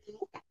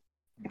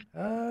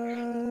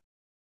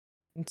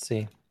 Let's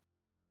see.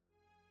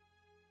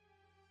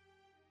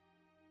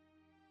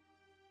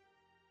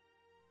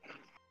 I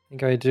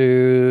think I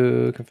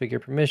do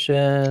configure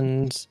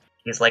permissions.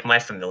 He's like my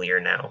familiar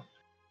now.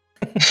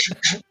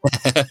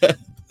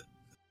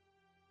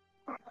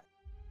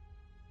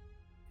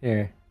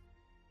 Here.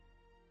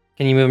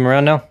 Can you move him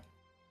around now?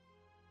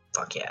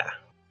 Fuck yeah.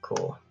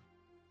 Cool.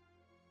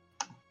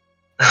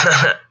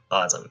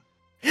 Awesome.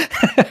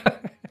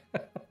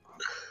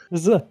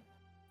 This is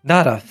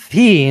not a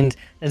fiend.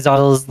 And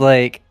Zoddle's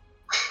like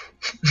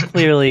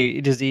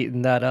clearly just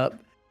eating that up.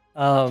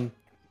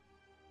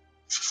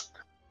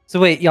 So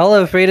wait, y'all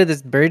are afraid of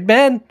this bird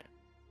man?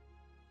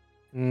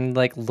 And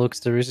like looks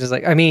to Rooster's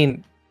like, I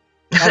mean,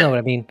 I know what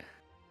I mean.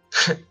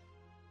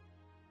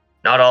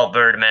 Not all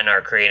birdmen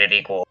are created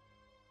equal.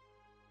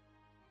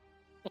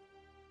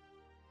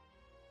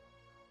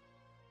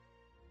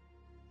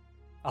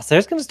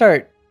 Alsair's gonna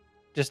start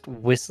just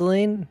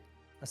whistling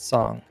a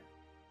song.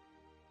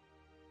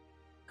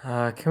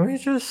 Can we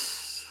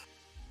just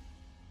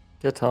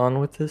get on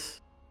with this?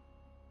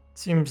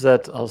 Seems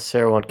that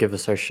Alsair won't give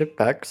us our ship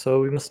back,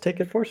 so we must take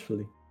it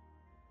forcefully.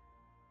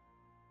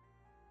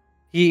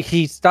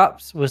 He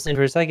stops whistling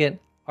for a second.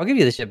 I'll give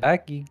you the ship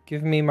back. You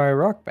give me my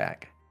rock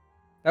back.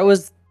 That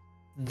was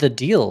the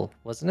deal,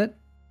 wasn't it?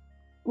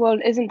 Well,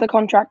 isn't the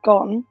contract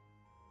gone?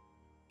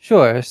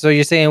 Sure. So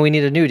you're saying we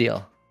need a new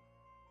deal?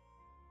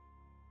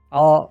 I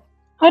don't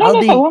I'll know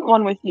if I be- want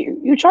one with you.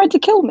 You tried to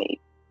kill me.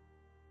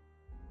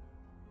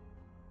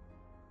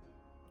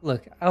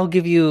 Look, I'll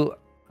give you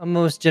a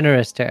most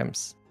generous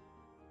terms.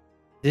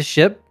 This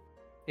ship,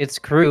 its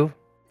crew,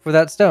 for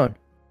that stone.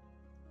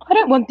 I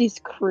don't want these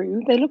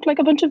crew. They look like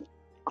a bunch of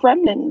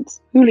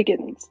gremlins,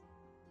 hooligans.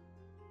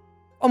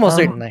 Almost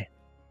Um, certainly.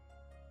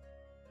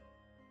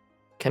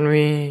 Can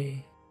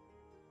we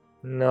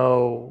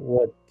know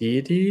what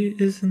deity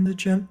is in the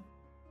gem?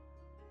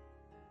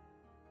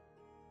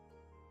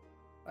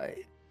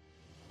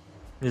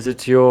 Is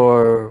it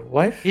your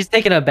wife? He's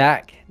taken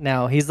aback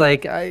now. He's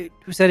like,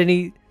 who said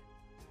any?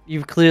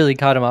 You've clearly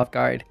caught him off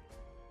guard.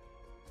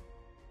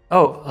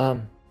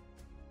 Oh,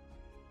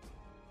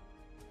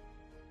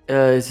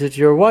 is it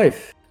your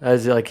wife?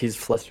 As like he's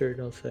flustered,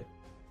 I'll say.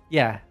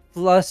 Yeah,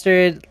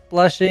 flustered,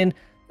 blushing.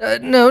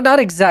 No, not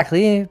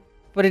exactly,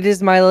 but it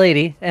is my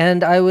lady,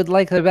 and I would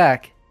like her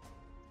back.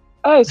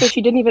 Oh, so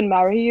she didn't even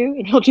marry you,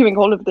 and you're doing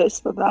all of this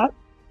for that?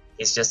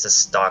 He's just a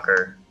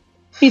stalker.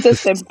 He's a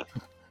simp.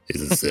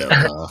 He's a sim,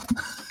 huh?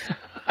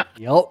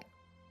 Yup.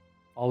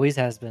 Always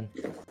has been.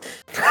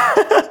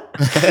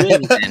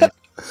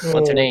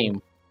 What's her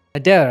name?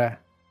 Adara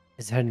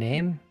is her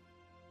name,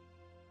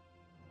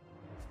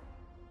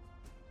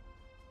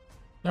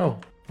 No.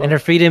 and her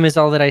freedom is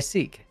all that I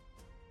seek.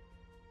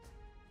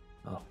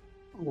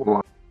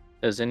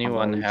 Does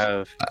anyone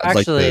have? I'd like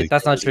Actually, to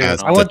that's not true.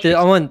 ask I want the-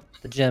 I want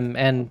the gym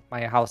and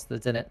my house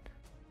that's in it.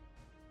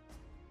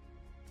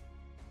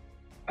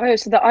 Oh,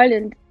 so the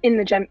island in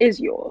the gem is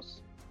yours.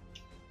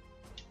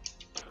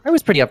 I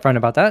was pretty upfront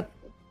about that.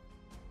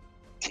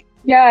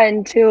 Yeah,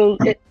 until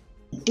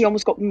he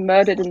almost got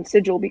murdered in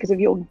Sigil because of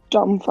your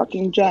dumb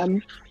fucking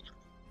gem.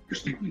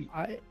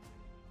 I,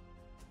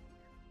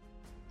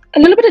 A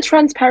little bit of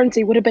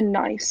transparency would have been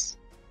nice.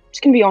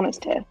 Just gonna be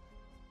honest here.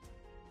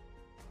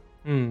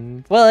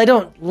 Well, I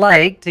don't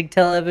like to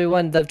tell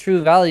everyone the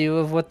true value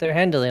of what they're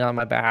handling on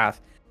my behalf.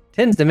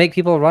 Tends to make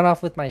people run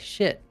off with my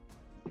shit.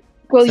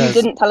 Well, you Says-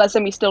 didn't tell us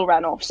and we still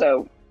ran off,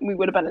 so we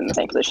would have been in the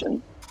same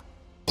position.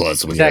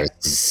 Plus, when Exact- you're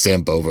a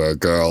simp over a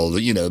girl,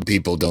 you know,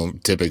 people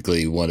don't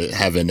typically want to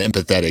have an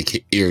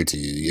empathetic ear to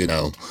you, you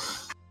know.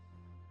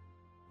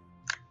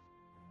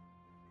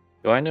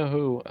 Do I know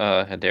who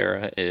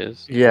Hedera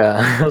is?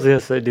 Yeah, I was gonna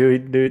say,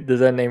 does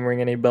that name ring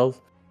any bells?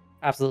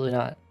 Absolutely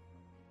not.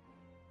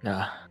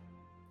 Nah.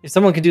 If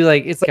someone could do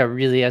like, it's like a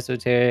really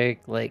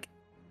esoteric, like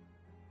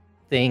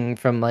thing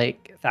from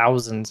like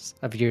thousands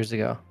of years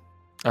ago.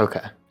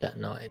 Okay. Yeah,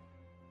 no idea.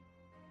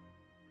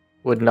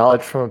 Would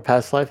knowledge from a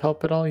past life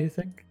help at all, you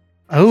think?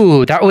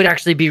 Oh, that would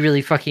actually be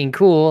really fucking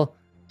cool.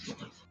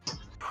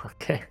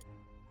 Okay.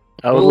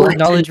 I would We'll like to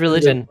acknowledge do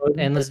religion, this one.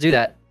 and let's do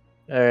that.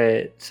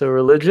 Alright, so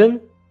religion?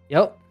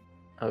 Yep.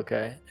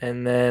 Okay.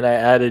 And then I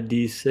add a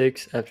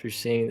d6 after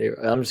seeing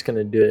I'm just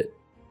gonna do it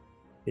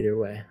either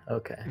way.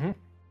 Okay. Mhm.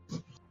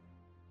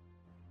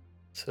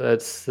 So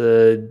that's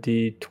the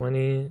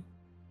d20.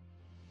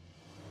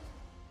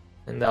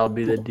 And that'll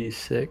be the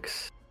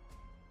d6.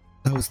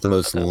 That was the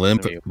most That's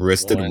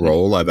limp-wristed 21.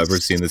 roll I've ever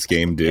seen this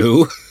game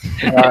do.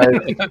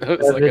 It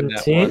was like a net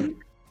 17?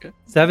 one.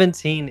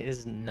 17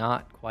 is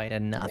not quite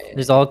enough.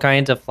 There's all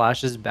kinds of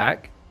flashes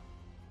back.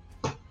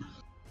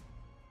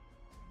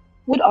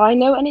 Would I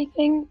know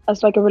anything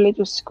as like a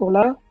religious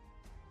scholar?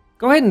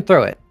 Go ahead and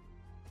throw it.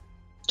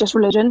 Just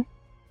religion?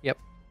 Yep.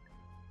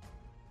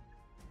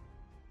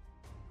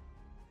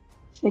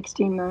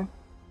 16 though.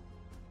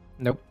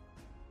 Nope.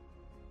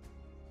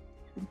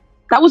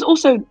 That was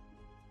also,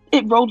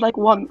 it rolled like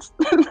once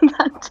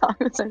that time.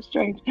 It's so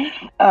strange.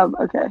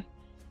 Okay.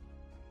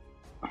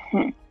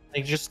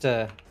 Like just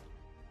to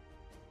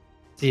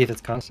see if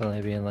it's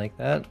constantly being like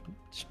that.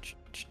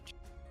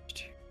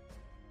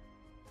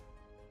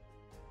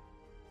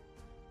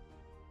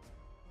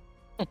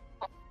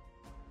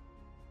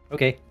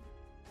 Okay.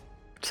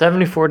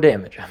 74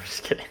 damage. I'm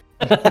just kidding.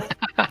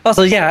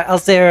 Also, yeah,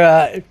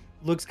 Alcera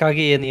looks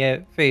Kagi in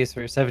the face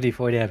for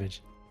 74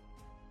 damage.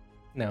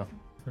 No,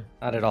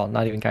 not at all.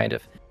 Not even kind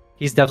of.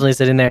 He's definitely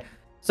sitting there.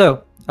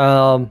 So,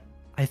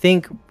 I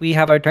think we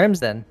have our terms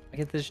then. I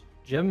get this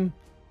gem.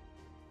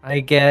 I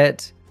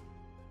get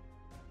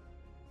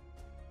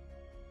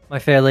my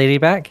fair lady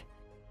back.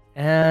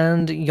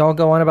 And y'all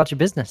go on about your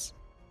business.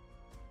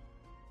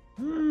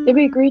 Did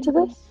we agree to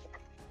this?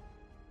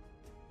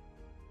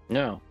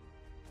 No.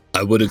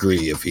 I would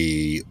agree if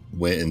he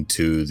went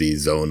into the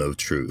zone of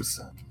truth.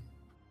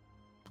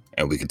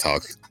 And we could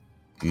talk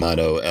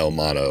mano el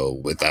mano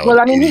without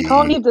Well, I mean, he any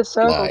can't leave the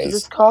circle to lies.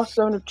 just cast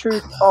Zone of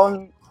Truth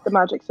on the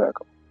magic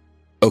circle.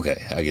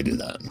 Okay, I can do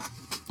that.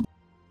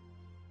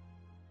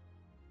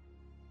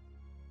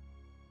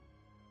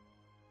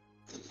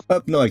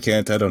 No, I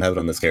can't. I don't have it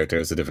on this character.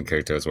 It's a different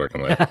character I was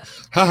working with. Ha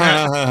ha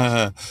ha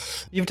ha.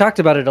 You've talked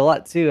about it a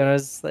lot too, and I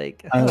was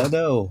like, I huh.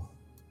 know.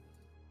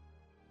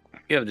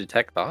 You have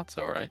detect thoughts,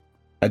 alright.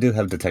 I do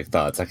have detect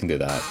thoughts. I can do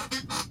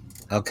that.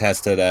 I'll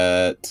cast it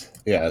at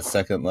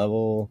second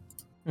level.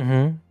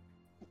 Mm-hmm.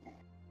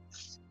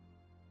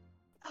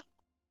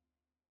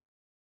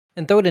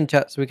 And throw it in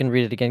chat so we can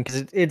read it again,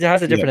 because it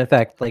has a different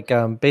effect. Like,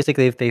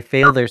 basically, if they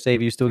fail their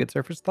save, you still get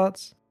surface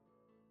thoughts.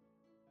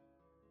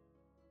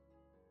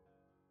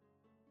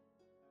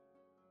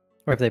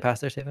 Or if they pass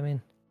their save, I mean.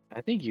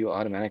 I think you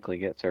automatically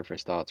get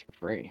surface thoughts for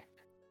free.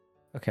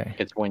 Okay.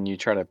 It's when you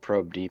try to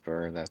probe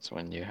deeper, that's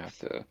when you have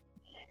to...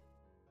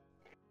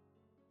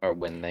 Or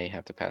when they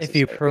have to pass If a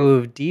you save.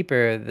 probe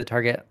deeper, the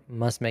target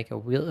must make a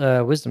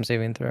wisdom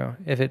saving throw.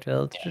 If it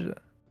fails,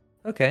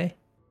 okay.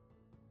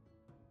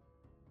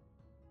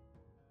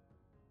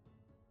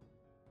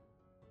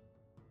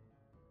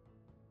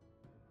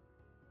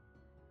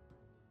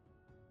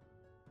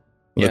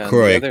 Yeah, and the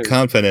LaCroix, other-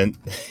 confident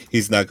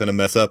he's not going to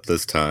mess up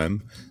this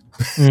time,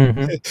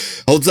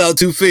 Mhm. holds out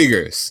two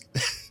fingers,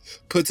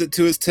 puts it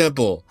to his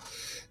temple,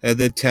 and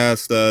then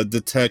casts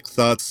detect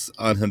thoughts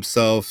on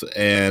himself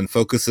and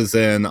focuses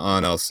in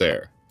on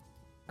Alcer.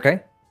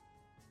 Okay.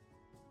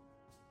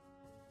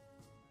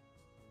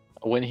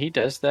 When he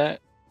does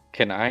that,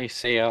 can I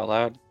say out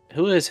loud,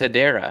 who is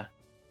Hedera?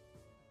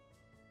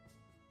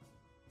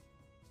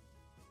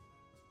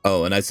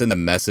 Oh, and I send a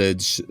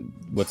message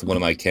with one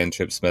of my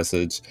cantrips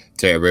message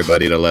to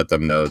everybody to let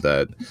them know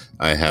that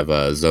I have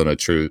a Zone of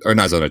Truth, or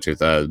not Zone of Truth,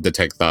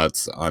 detect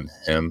thoughts on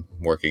him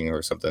working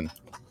or something.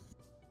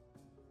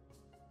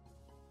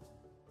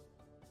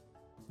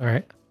 All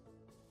right.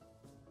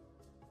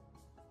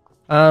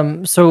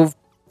 So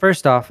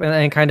first off,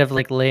 and kind of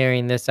like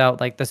layering this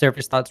out, like the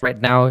surface thoughts right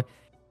now,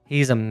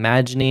 he's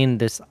imagining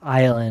this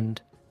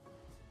island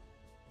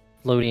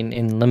floating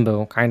in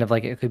limbo, kind of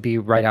like it could be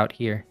right out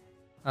here.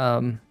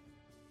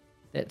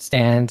 It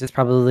stands, it's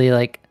probably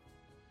like,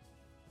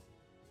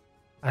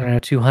 I don't know,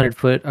 200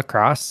 foot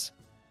across,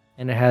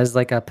 and it has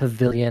like a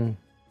pavilion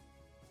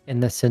in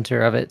the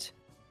center of it.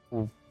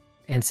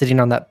 And sitting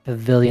on that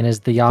pavilion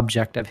is the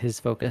object of his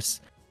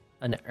focus,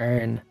 an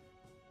urn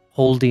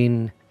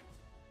holding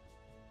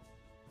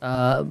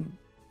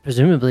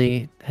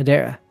presumably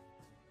Hedera.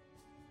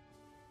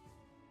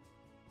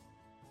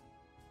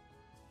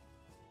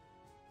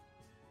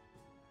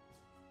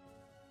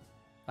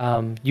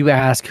 You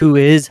ask, who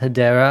is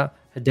Hedera?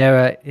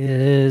 Hedera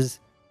is...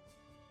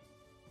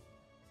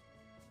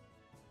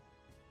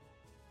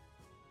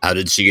 How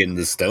did she get in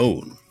the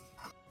stone?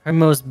 her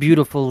most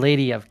beautiful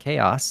lady of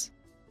chaos.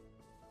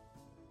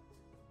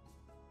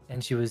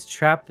 And she was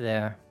trapped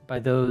there by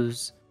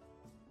those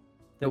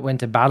that went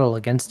to battle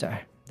against her.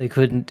 They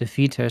couldn't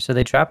defeat her, so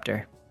they trapped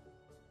her.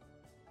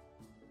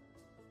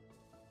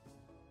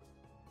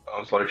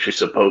 Sounds like she's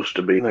supposed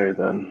to be there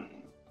then.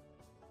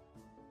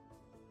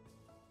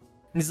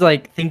 He's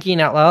like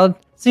thinking out loud.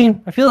 See,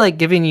 I feel like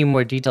giving you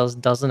more details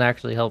doesn't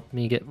actually help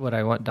me get what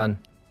I want done.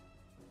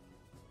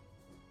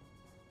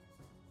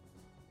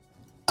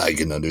 I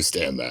can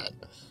understand that.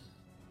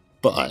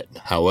 But,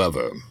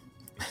 however...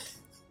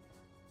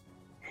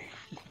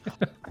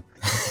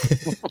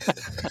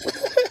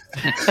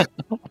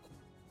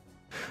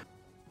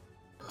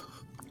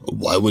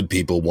 Why would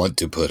people want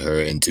to put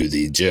her into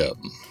the gym?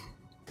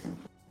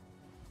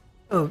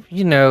 Oh,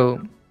 you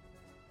know,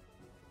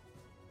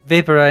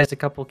 vaporized a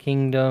couple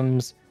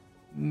kingdoms,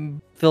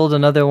 filled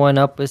another one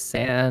up with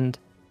sand.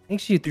 I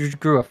think she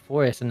grew a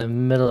forest in the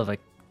middle of a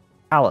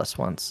palace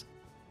once.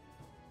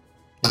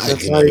 I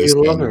That's can why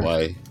you love understand her.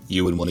 why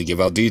you would want to give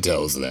out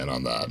details then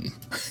on that.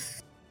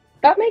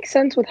 That makes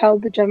sense with how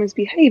the gem is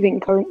behaving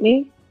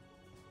currently.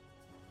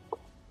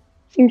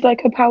 Seems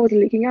like her powers are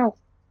leaking out.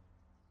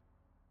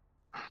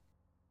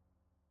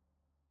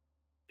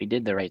 We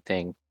did the right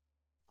thing.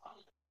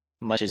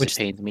 Much as Which- it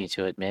pains me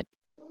to admit,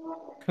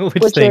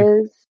 Which thing?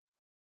 is,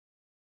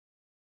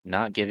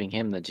 not giving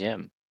him the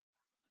gem.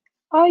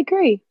 I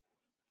agree.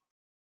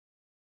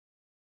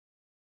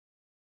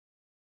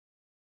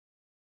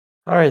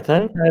 All right,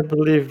 then. I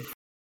believe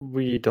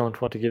we don't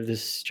want to give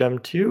this gem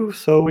to you,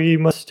 so we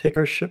must take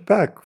our ship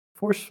back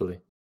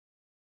forcefully.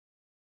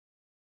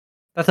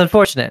 That's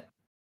unfortunate.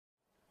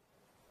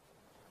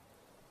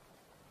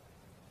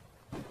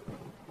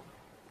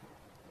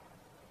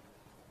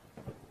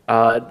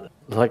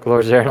 Like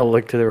Lord Zarin will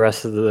look to the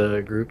rest of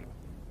the group.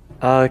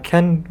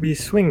 Can we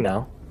swing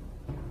now?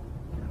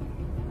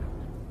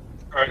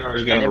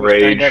 Ragnars's I gonna never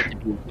signed rage. up to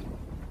be-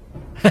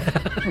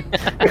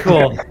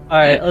 Cool. All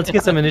right, let's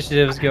get some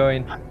initiatives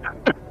going.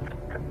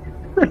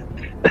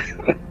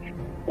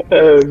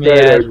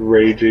 Ragnars's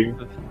raging.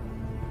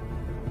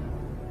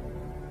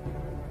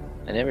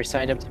 I never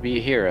signed up to be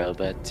a hero,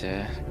 but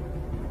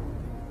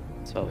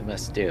that's what we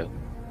must do.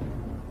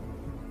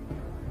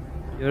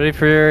 You ready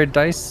for your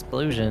dice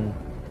explosion?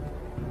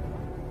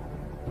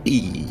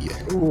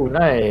 Ooh,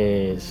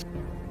 nice.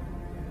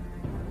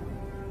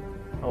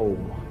 Oh,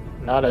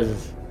 not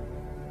as...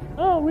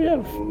 Oh, we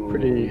have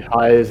pretty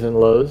highs and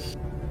lows.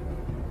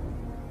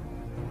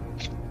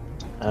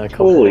 A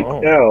couple- Holy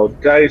oh. cow,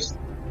 dice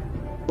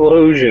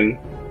explosion.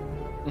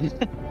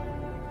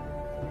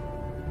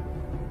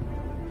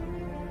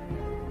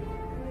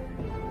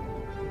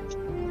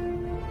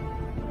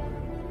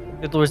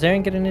 Did Lord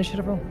Zarin get an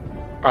initiative roll?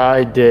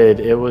 I did.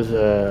 It was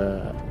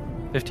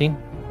 15?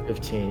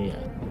 15, yeah.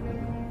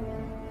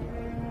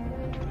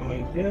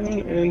 Going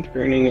down and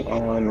turning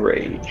on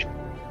rage.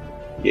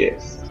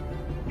 Yes.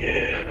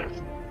 Yeah.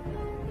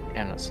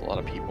 And that's a lot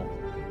of people.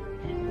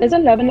 There's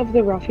 11 of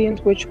the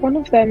ruffians. Which one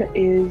of them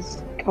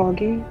is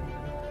Kagi?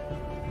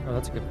 Oh,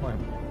 that's a good point.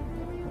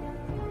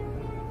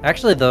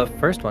 Actually, the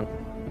first one.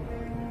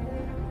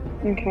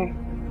 Okay.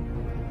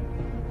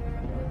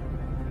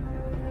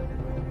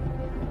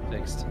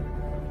 Fixed.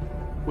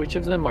 Which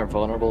of them are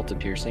vulnerable to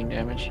piercing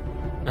damage?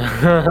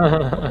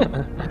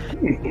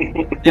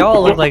 They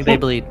all look like they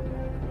bleed.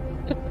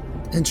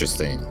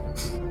 Interesting.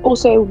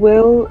 Also,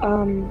 will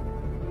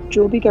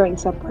Jewel be going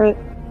separate?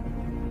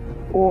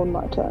 Or on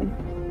my turn?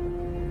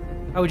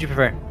 How would you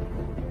prefer?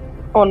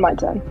 On my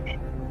turn.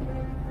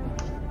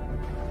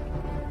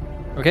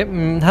 Okay,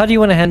 how do you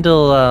want to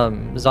handle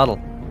Zottel?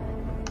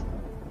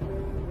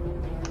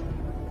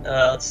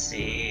 Let's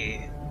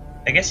see.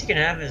 I guess he can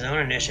have his own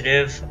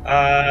initiative.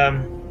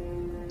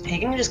 He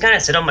can just kind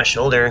of sit on my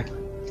shoulder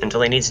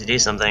until he needs to do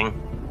something.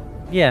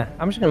 Yeah,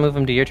 I'm just gonna move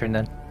him to your turn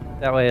then.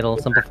 That way it'll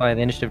simplify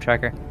the initiative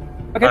tracker.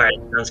 Okay. All right,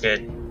 sounds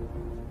good.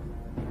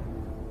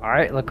 All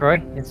right,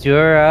 LaCroix, it's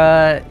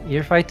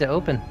your fight to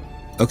open.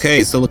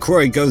 Okay, so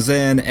LaCroix goes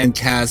in and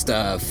casts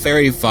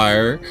Fairy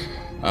Fire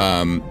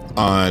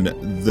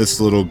on this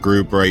little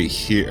group right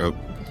here.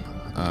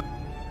 I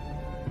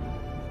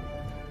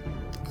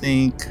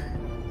think...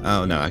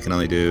 Oh, no, I can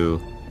only do...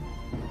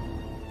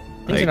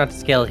 Things Like- are not to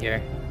scale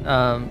here.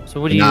 So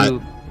what do Not-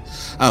 you...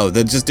 Oh,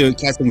 then just do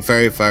casting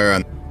Fairy Fire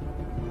on...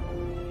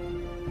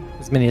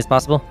 As many as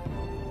possible?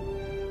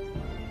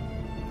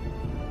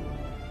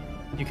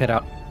 You cut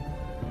out.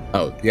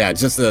 Oh, yeah,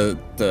 just the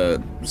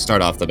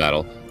start off the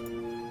battle.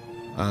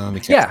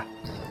 Yeah.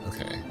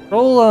 Okay.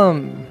 Roll a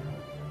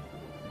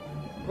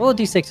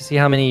d6 to see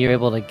how many you're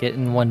able to get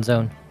in one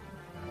zone.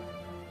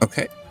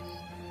 Okay.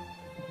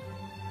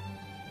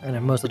 And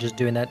I'm mostly just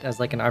doing that as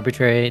like an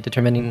arbitrary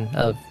determining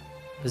of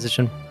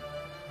position.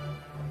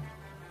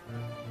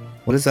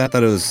 What is that? I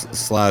thought it was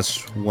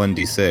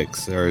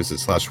 /1d6, or is it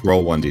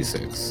 /roll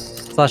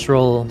 1d6? /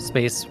 roll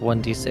space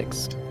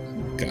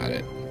 1d6. Got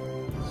it.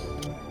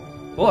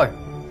 4.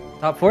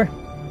 Top 4.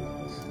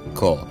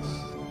 Cool.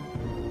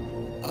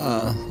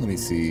 Let me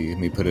see. Let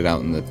me put it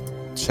out in the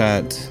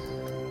chat.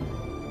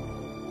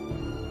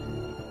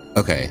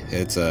 Okay,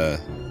 it's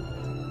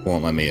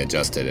won't let me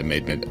adjust it. It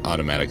made me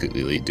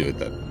automatically do it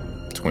that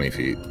 20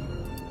 feet.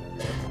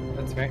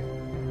 That's fair.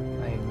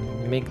 I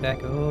make that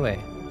go away.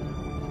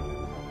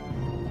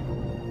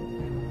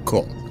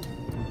 Cool.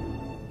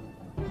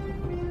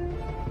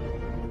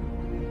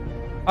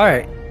 All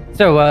right.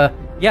 So,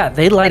 yeah,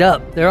 they light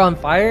up. They're on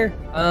fire,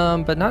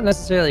 but not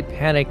necessarily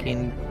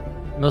panicking,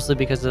 mostly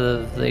because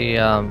of the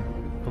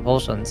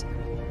propulsions.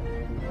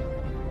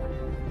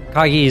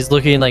 Kagi is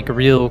looking like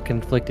real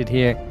conflicted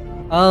here.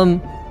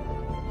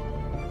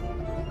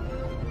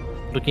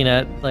 Looking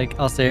at like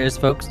Alcera's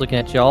folks, looking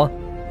at y'all.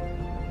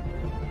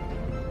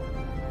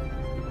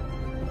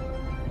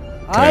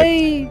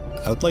 I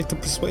would like to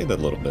persuade a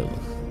little bit.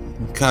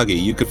 Kagi,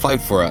 you could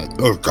fight for us.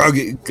 Or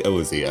Kagi, what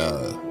was he?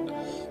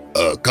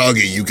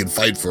 Kagi, you can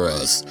fight for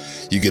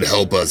us. You can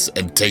help us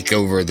and take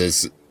over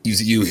this.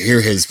 You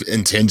hear his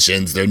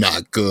intentions; they're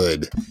not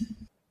good.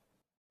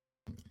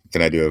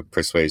 Can I do a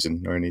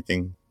persuasion or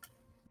anything?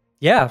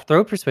 Yeah,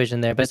 throw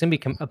persuasion there, but it's gonna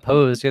be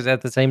opposed because at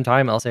the same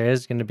time, Alcera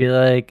is gonna be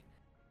like,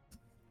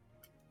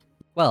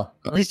 "Well,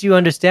 at least you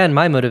understand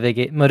my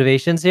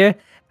motivations here.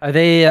 Are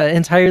they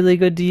entirely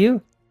good to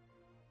you?"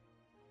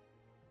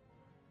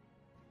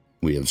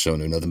 We have shown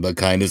her nothing but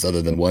kindness,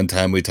 other than one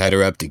time we tied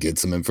her up to get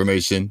some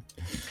information.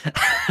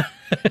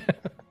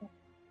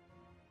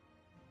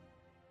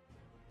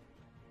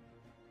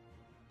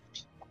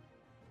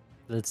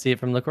 Let's see it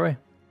from LaCroix.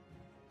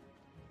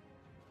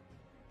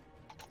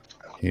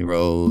 He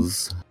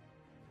rolls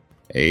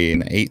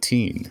an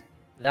 18.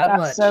 That much.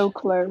 That's so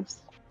close.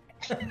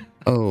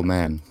 Oh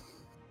man.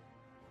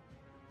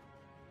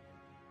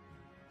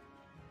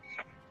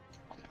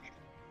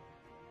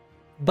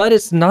 But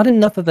it's not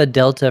enough of a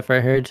delta for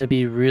her to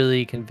be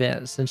really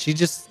convinced. And she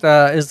just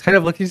is kind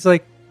of looking, she's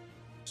like,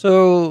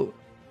 so,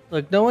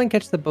 look, no one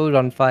catch the boat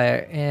on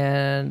fire,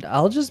 and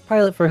I'll just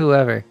pilot for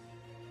whoever.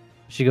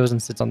 She goes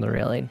and sits on the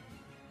railing.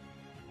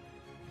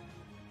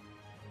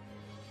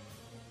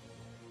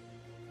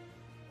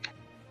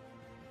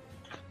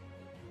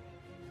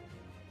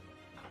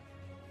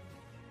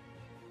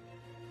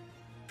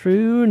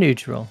 True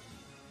neutral.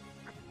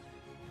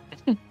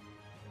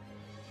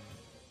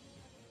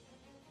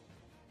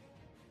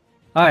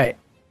 All right,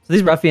 so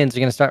these ruffians are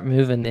going to start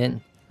moving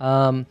in.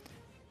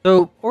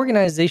 So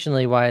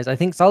organizationally wise, I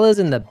think Sala's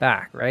in the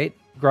back, right?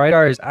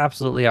 Grydar is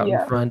absolutely out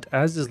in front,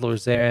 as is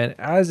Lorzarin,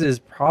 as is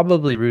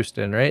probably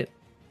Rooston, right?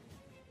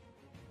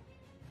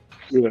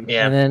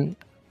 Yeah. And then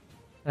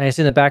I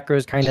assume the back row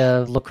is kind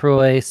of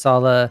LaCroix,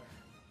 Sala,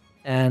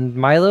 and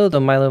Milo,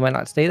 though Milo might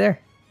not stay there.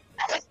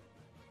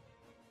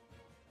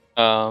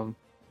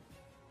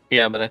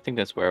 Yeah, but I think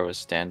that's where I was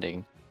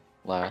standing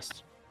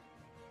last.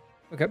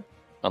 Okay.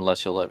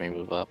 Unless you'll let me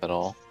move up at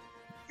all.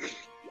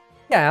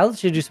 Yeah, I'll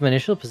let you do some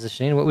initial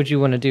positioning. What would you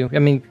want to do? I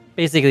mean,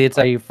 basically, it's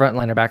are you front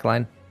line or back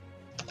line?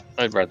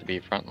 I'd rather be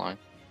front line.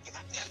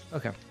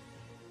 Okay.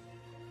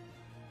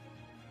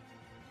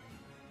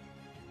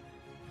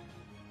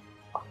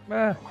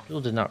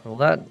 Jewel did not roll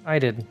that. I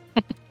did.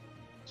 Right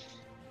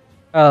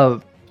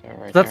So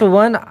that's the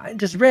one I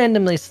just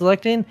randomly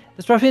selecting.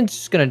 This ruffian's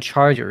just gonna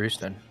charge at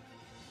Rooston.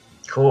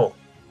 Cool.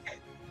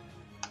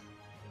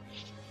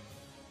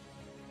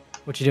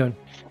 What you doing?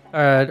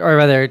 Or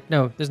rather,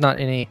 no, there's not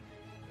any.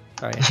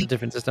 Sorry, it's a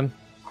different system.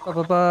 Blah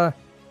blah blah.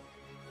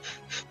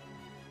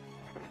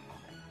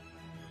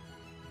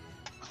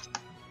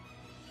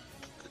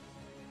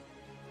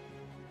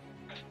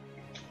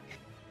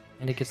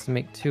 And it gets to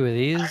make 2 of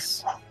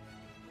these.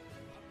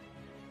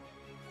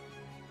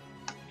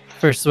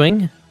 First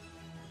swing.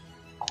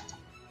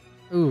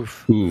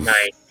 Oof.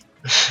 Nice.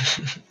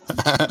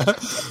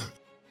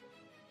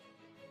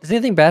 Does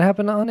anything bad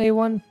happen on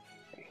A1?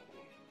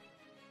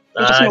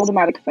 It's just an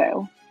automatic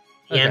fail.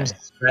 EM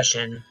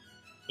suppression.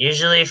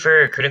 Usually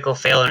for critical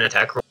fail and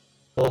attack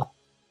roll,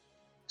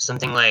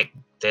 something like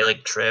they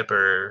like trip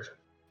or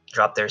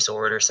drop their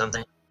sword or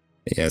something.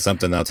 Yeah,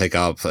 something that'll take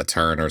off a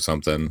turn or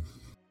something.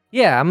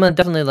 Yeah, I'm gonna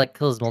definitely like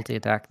kill his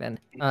multi-attack then.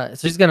 So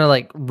he's gonna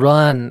like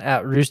run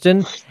at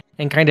Rooston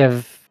and kind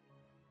of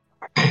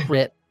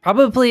crit.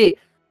 Probably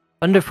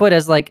underfoot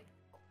as like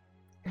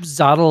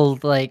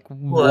Zottel like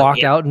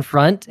walked out in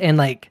front and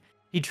like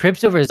he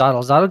trips over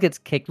Zottel. Zottel gets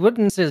kicked.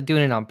 Wouldn't necessarily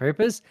doing it on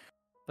purpose,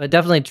 but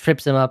definitely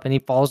trips him up and he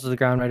falls to the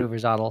ground right over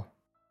Zottel.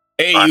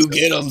 Hey, you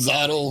get him,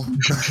 Zottel.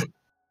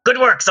 Good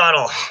work,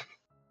 Zottel.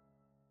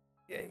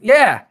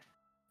 Yeah,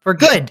 for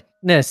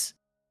goodness.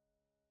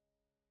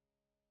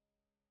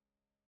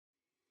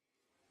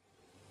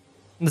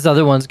 This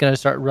other one's gonna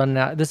start running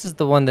out. This is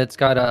the one that's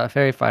got a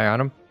fairy fire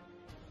on him.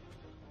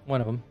 One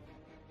of them.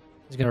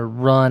 He's gonna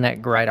run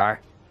at Grydar.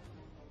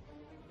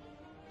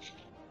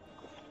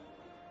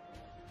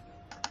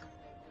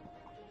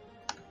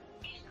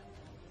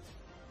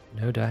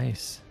 No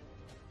dice.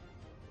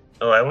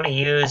 Oh, I want to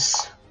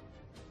use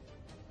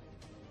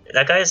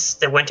that guy's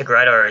that went to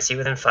Grydar. Is he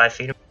within 5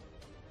 feet of me?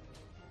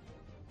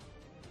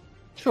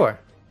 Sure.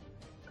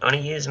 I want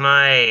to use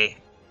my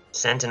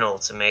Sentinel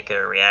to make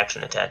a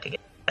reaction attack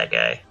against that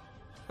guy.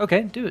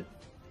 Okay, do it.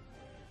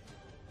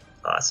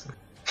 Awesome.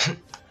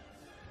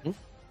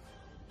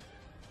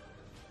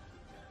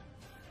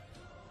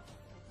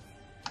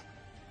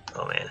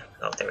 Oh man.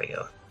 Oh, there we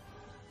go.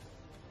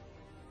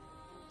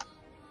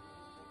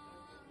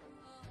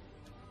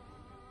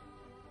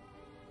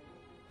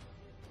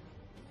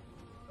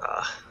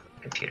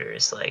 Computer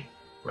is like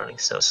running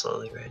so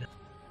slowly right now.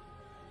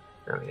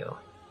 There we go.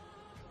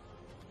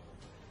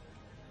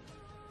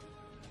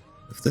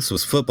 If this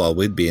was football,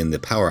 we'd be in the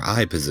power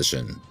I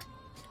position.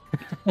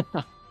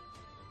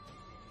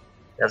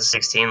 That's a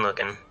 16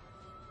 looking.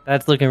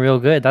 That's looking real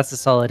good. That's a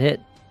solid hit.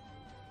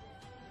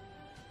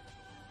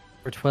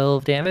 For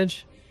 12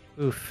 damage?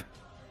 Oof.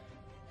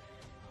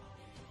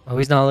 Oh,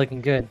 he's not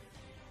looking good.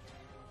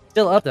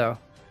 Still up, though,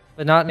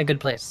 but not in a good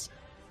place.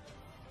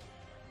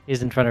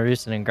 He's in front of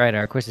Roostin and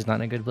Grydar. Of course he's not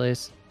in a good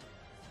place.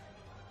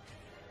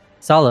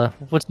 Sala,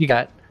 what you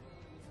got?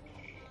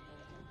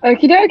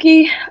 Okie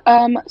dokie.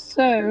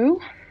 So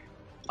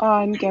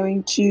I'm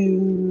going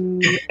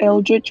to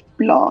Eldritch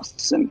Blast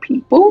some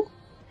people.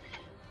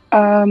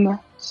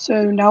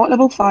 So now at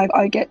level 5,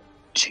 I get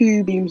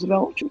 2 beams of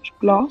Eldritch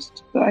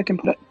Blast that I can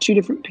put at 2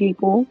 different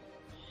people.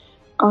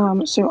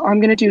 So I'm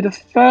gonna do the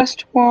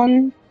first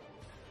one.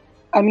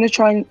 I'm gonna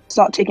try and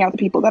start taking out the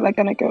people that are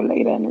gonna go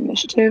later in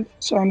initiative.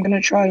 So I'm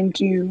gonna try and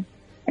do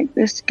like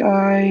this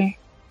guy,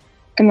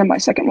 and then my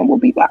second one will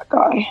be that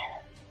guy.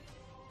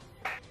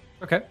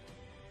 Okay.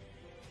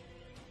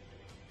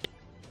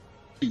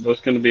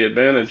 That's going to be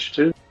advantage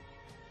too.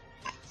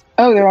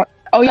 Oh, they're.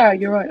 Oh yeah,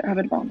 you're right. I have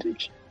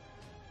advantage.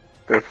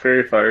 They're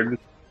fairy fired.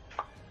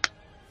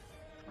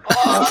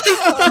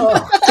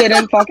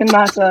 Didn't fucking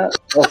matter.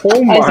 Oh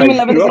I assume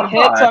 11 doesn't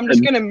hit, so I'm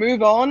just gonna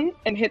move on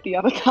and hit the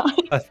other guy.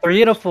 A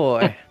 3 and a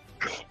 4.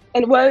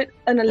 And what?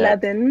 An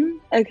 11.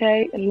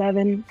 Okay,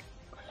 11.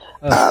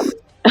 Oh.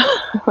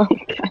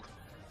 Okay.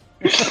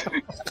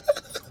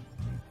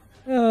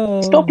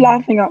 Oh. Stop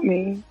laughing at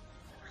me.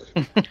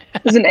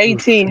 There's an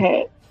 18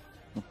 hit.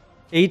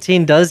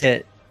 18 does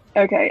hit.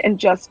 Okay, and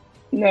just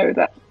know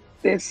that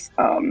this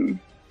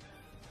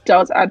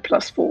does add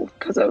 +4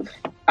 because of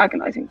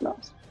agonizing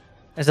blast.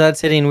 And so that's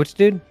hitting which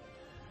dude?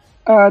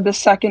 The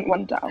second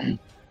one down.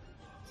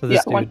 So this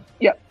Yeah, dude. one.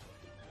 Yeah.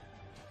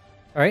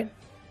 All right.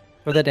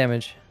 For that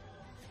damage.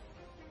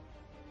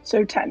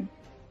 So 10.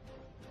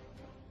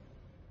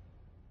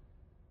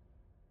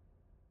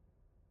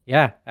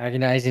 Yeah,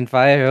 agonizing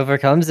fire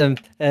overcomes him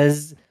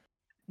as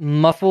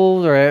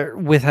muffled or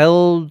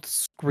withheld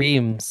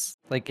screams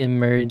like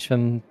emerge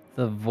from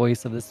the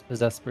voice of this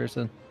possessed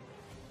person.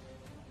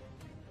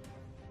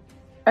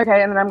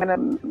 Okay, and then I'm gonna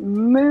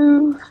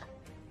move.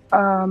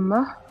 I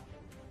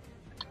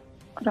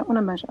don't want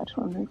to measure. I just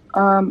want to move.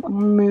 I'll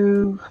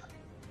move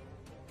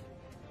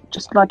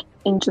just like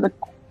into the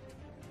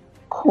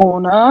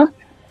corner,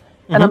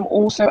 and I'm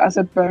also, as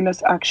a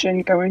bonus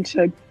action, going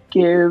to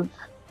give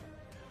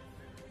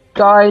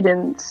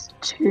guidance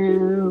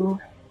to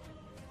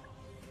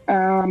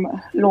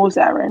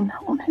Lorzarin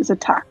on his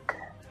attack,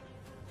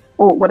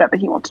 or whatever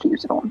he wants to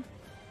use it on.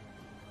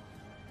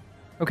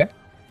 Okay.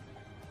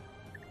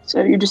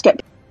 So you just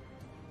get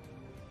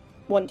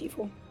 1d4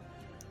 for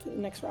the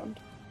next round.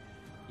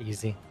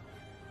 Easy.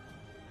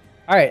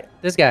 All right,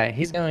 this guy,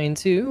 he's going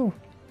to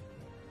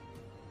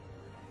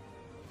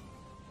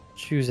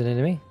choose an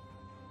enemy.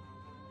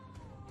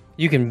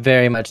 You can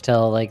very much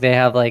tell, like, they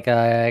have like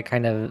a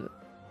kind of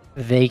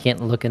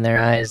vacant look in their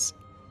eyes.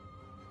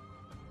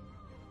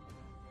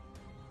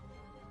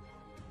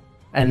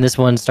 And this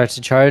one starts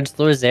to charge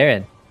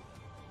Lorzarin.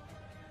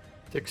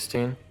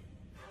 16.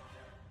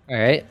 All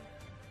right.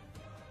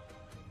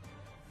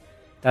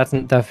 That's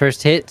the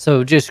first hit,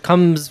 so just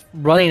comes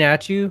running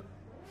at you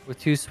with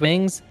 2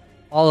 swings,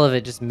 all of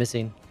it just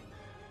missing.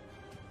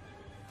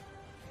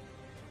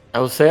 I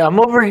will say, I'm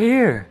over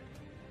here.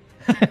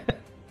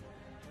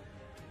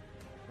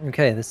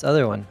 Okay, this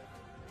other one.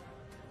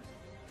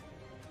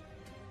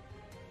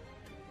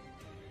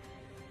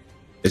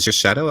 Is your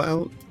shadow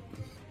out?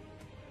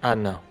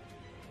 No.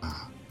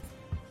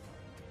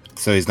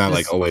 So he's not This-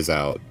 like always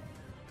out.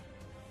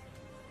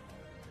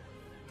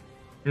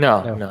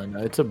 No. No.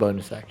 It's a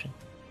bonus action.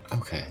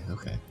 Okay.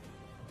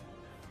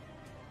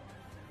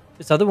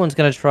 This other one's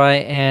gonna try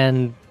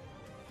and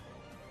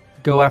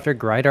go after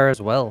Grydar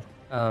as well.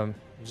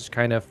 Just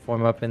kind of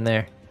form up in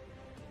there.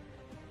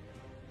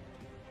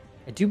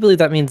 I do believe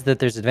that means that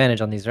there's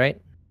advantage on these, right?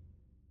 Is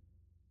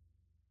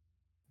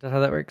that how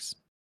that works?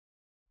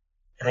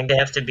 I think they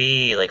have to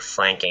be like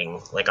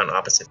flanking, like on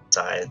opposite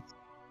sides.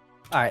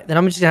 All right, then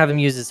I'm just gonna have him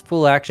use his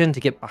full action to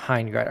get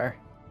behind Grydar.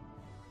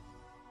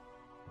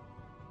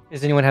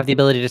 Does anyone have the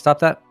ability to stop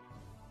that?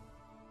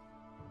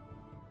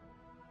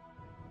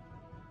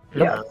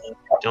 Yeah,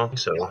 I don't think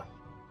so.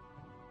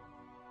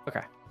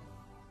 Okay.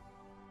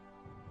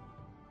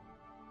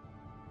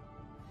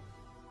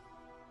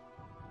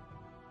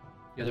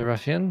 The other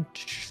ruffian.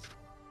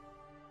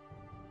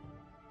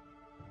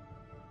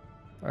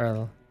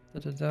 Or,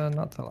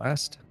 not the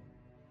last.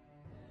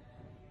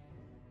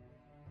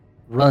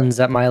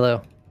 Runs at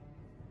Milo.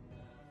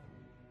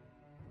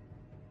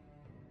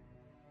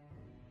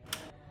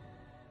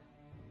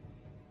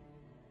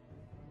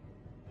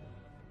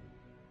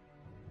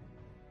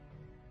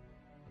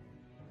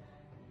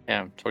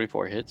 Yeah,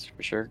 24 hits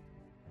for sure.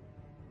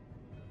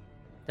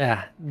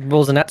 Yeah,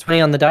 rolls a nat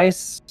 20 on the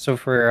dice. So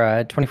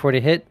for 24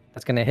 to hit,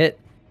 that's going to hit.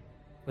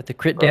 With the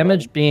crit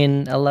damage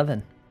being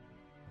 11.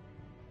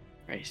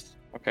 Nice.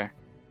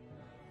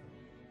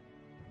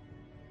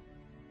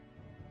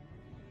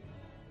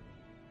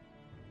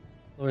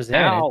 Lord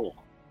Zarin. Ow!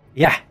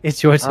 Yeah,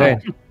 it's your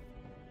turn.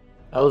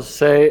 I'll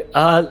say,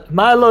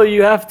 Milo,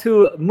 you have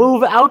to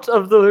move out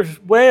of the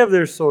way of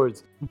their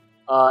swords.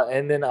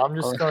 And then I'm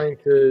just going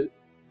to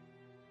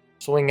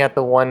swing at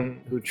the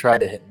one who tried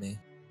to hit me.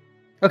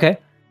 Okay.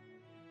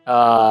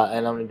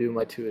 And I'm going to do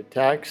my 2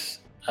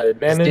 attacks at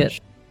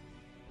advantage.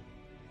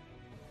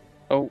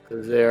 Oh.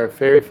 Because they are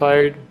fairy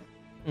fired.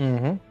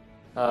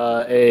 Mm-hmm.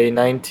 A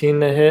 19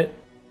 to hit.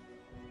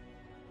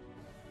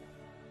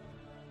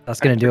 That's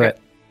gonna do it.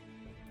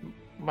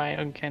 My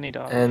uncanny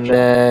dodge. And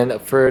then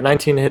for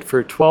 19 to hit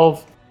for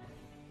 12.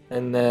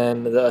 And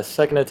then the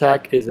second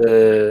attack is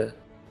a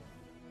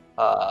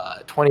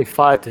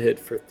 25 to hit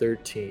for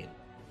 13.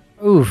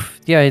 Oof.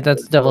 Yeah,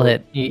 that's double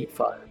hit. You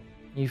 5.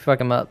 fuck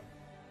him up.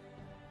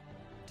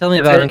 Tell me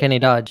about it. uncanny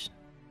dodge.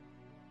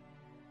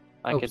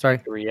 I Oh, could sorry.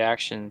 take a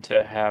reaction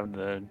to have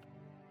the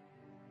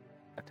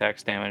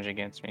attacks damage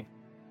against me.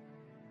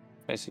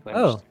 Basically,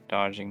 I'm just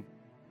dodging.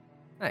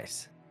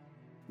 Nice.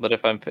 But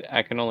if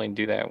I can only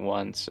do that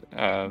once,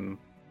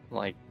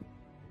 like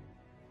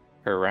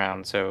per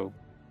round. So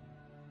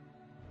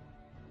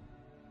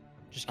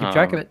Just keep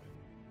track of it.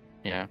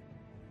 yeah.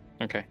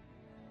 Okay.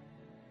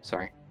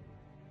 Sorry.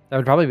 That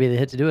would probably be the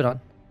hit to do it on.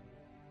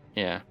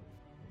 Yeah.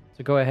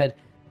 So go ahead.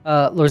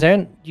 Lord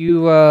Zarin,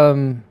 you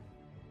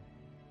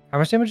how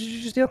much damage did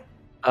you just deal?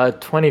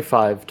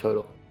 25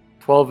 total.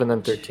 12 and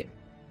then 13.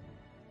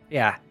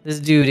 Yeah, this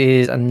dude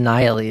is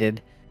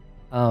annihilated.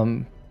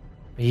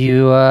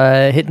 You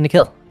hitting to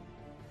kill.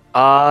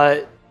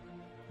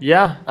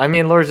 Yeah. I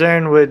mean, Lord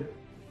Zarin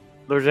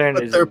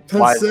But is they're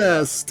wise.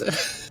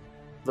 possessed.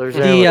 Lord The,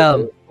 Zarin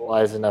would be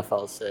wise enough,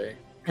 I'll say.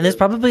 And there's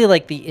probably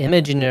like the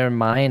image in your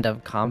mind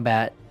of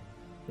combat,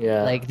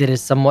 Yeah. like that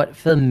is somewhat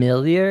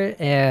familiar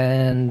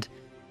and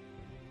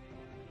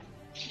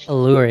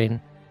alluring,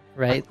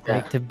 right? Yeah.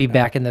 Like to be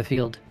back in the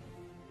field.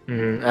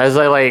 As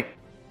I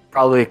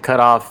probably cut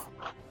off,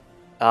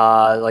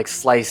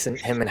 slice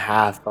him in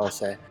half, I'll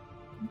say.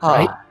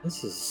 Right.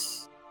 This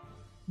is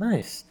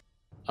nice.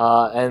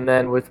 And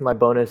then with my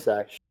bonus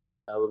action,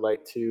 I would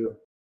like to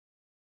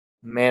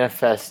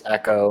manifest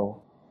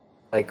Echo,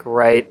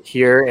 right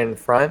here in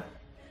front,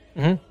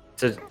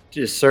 to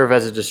just serve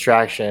as a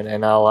distraction,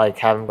 and I'll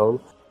have him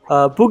go,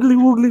 boogly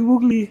woogly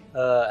woogly,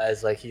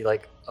 as he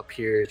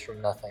appears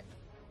from nothing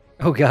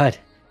Oh god.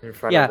 in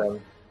front Yeah. of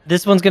them.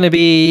 This one's gonna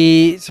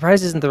be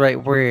surprise isn't the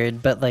right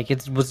word, but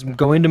it was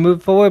going to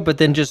move forward, but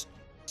then just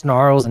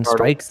snarls and Startle.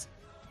 strikes.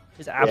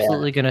 Is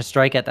absolutely gonna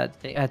strike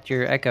at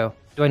your Echo.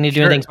 Do I need to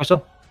do Sure. anything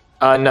special?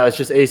 No, it's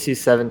just AC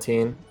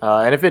 17,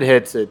 and if it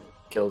hits, it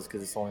kills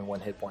because it's only 1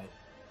 hit point.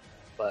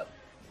 But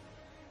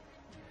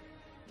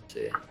let's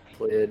see,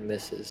 hopefully it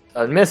misses.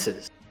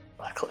 Misses,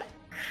 luckily.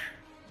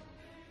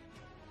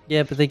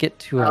 Yeah, but they get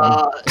 2 of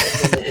them,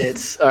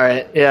 It's all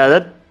right. Yeah,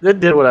 that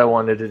did what I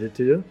wanted it to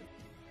do.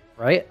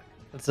 right?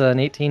 That's an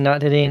 18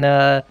 not hitting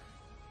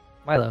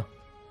Milo.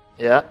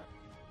 Yeah.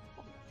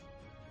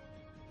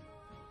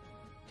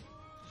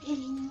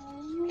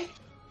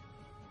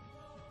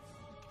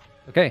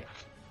 Okay.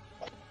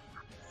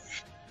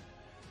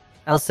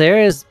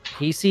 Alcera is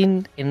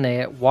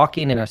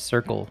walking in a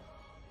circle.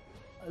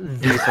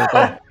 The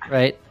circle,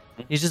 right?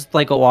 He's just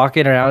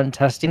walking around and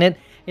testing it.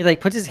 He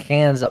puts his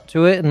hands up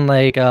to it, and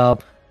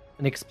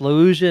an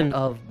explosion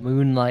of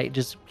moonlight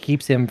just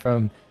keeps him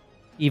from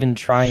even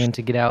trying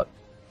to get out.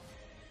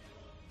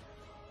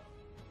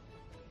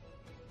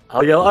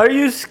 I'll yell, "Are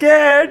you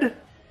scared?"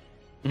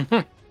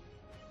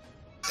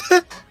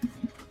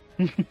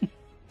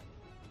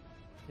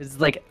 It's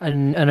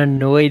an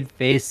annoyed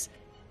face,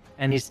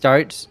 and he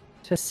starts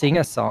to sing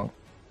a song.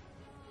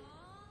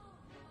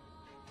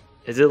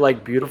 Is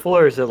it beautiful,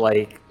 or is it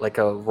like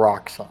a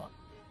rock song?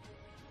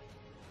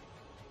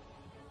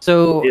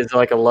 So Is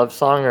it a love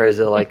song, or is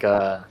it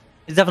a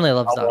it's definitely a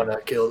love I song. want to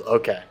kill?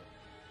 Okay,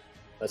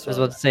 that's I was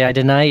what about to say, I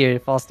deny your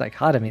false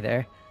dichotomy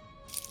there.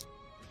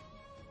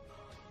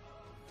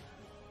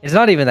 He's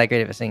not even that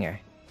great of a singer.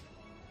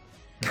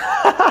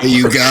 Hey,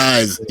 you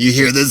guys, you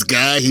hear this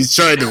guy? He's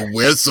trying to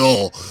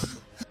whistle.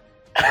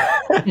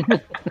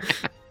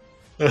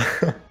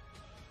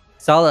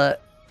 Sala,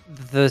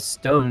 the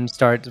stone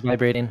starts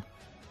vibrating.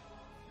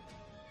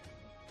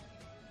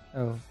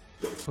 Oh.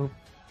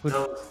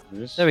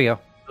 There we go.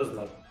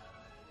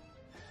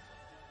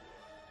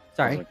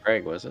 Sorry. Wasn't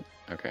Greg, was it?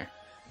 Okay.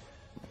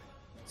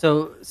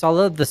 So,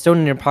 Sala, the stone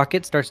in your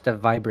pocket starts to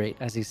vibrate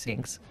as he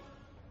sings.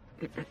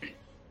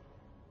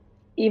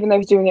 Even though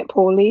he's doing it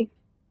poorly.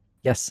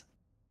 Yes.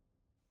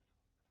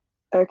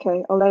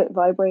 Okay, I'll let it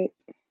vibrate.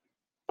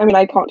 I mean,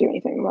 I can't do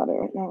anything about it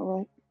right now,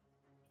 right?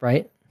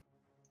 Right?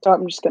 So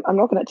I'm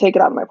not gonna take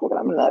it out of my pocket.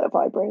 I'm gonna let it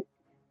vibrate.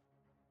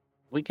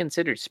 We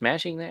considered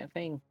smashing that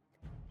thing.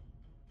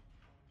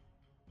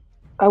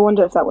 I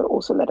wonder if that would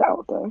also let it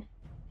out though.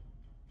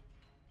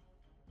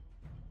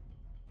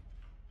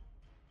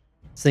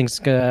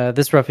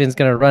 This ruffian's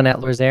gonna run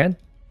at Lord Zarin.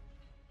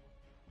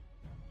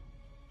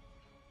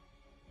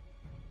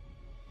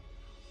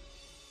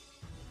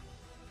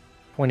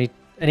 An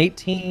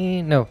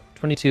 18, no,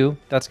 22.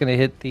 That's gonna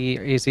hit the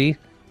AC.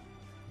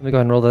 Let me go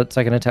ahead and roll that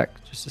second attack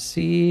just to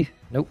see.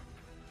 Nope.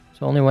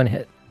 So only one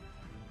hit.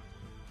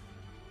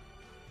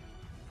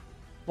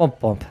 Womp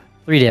womp.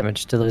 3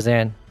 damage to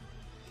Luzanne.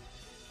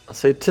 I'll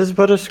say 'tis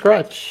but a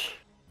scratch.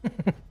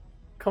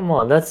 Come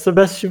on, that's the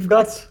best you've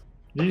got.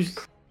 You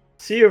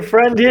see your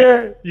friend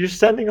here? You're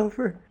standing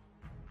over.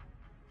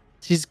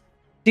 She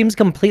seems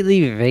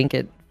completely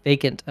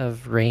vacant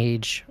of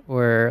rage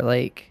or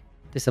like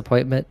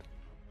disappointment.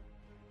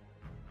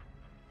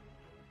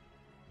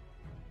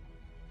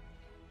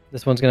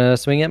 This one's gonna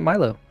swing at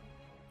Milo.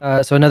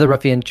 So another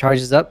ruffian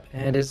charges up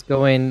and is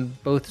going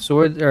both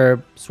sword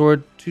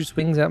 2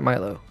 swings at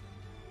Milo.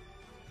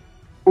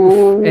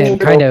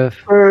 And kind of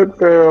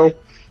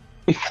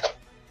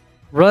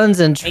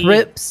runs and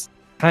trips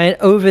kind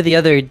of over the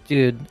other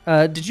dude.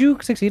 Did you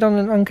succeed on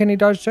an uncanny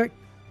dodge check?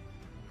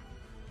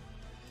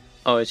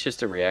 Oh, it's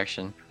just a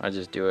reaction. I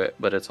just do it,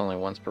 but it's only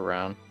once per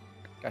round.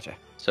 Gotcha.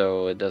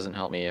 So it doesn't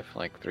help me if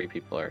like 3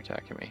 people are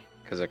attacking me,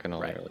 because I can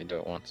only really do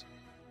it once.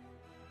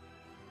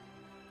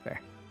 Fair.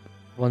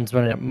 One's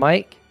running at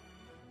Mike.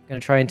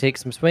 Gonna try and take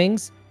some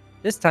swings.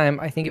 This time,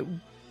 I think it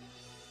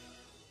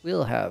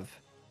will have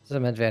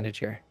some advantage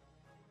here.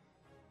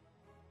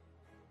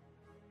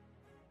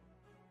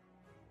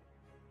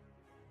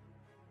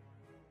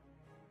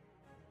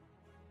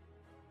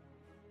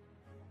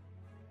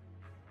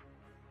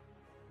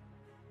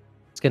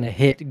 It's going to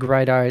hit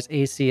Grydar's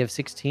AC of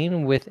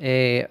 16 with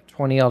a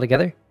 20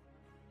 altogether.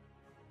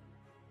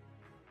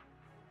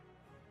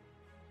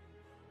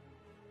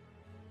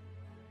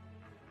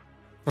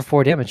 For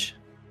 4 damage.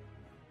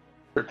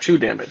 For 2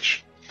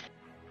 damage.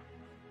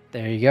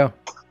 There you go.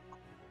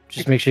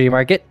 Just make sure you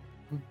mark it.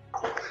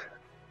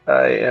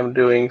 I am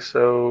doing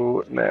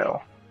so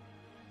now.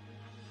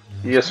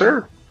 Yes,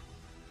 sir.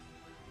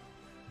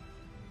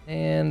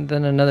 And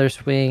then another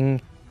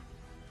swing.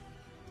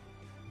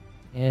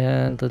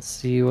 And let's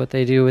see what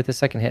they do with the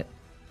second hit.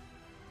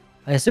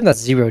 I assume that's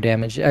 0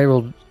 damage. I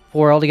rolled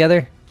 4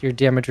 altogether. Did your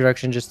damage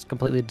reduction just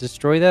completely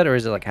destroy that, or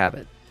is it like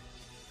habit?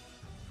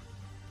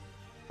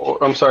 Oh,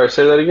 I'm sorry,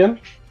 say that again?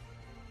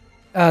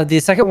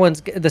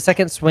 The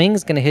second swing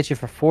is going to hit you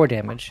for 4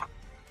 damage.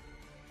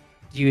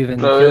 Do you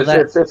even No, feel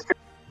that?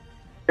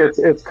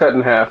 it's cut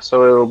in half,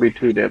 so it'll be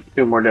 2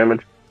 more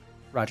damage.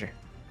 Roger.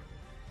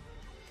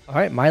 All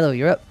right, Milo,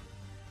 you're up.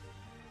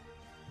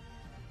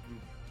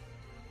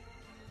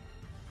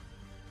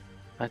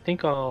 I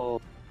think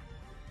I'll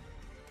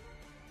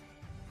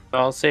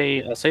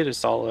say to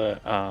Sala,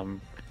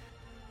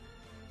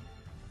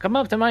 come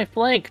up to my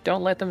flank.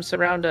 Don't let them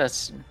surround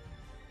us.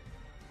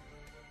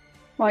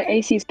 My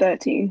AC's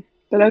 13,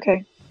 but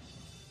okay.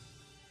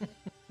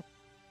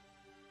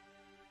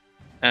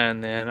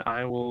 And then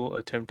I will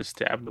attempt to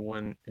stab the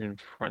one in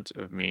front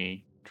of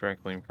me,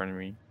 directly in front of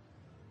me.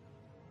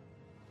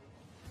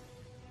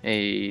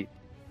 A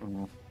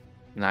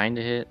 9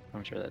 to hit.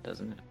 I'm sure that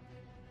doesn't hit.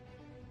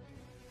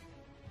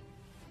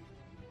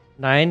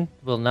 9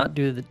 will not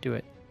do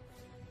it.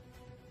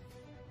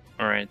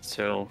 All right,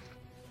 so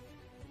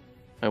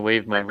I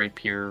wave my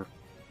rapier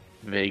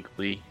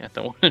vaguely at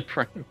the one in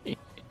front of me.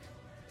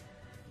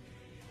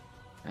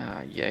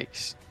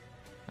 Yikes.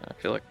 I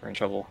feel like we're in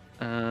trouble.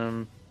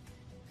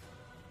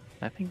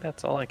 I think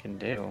that's all I can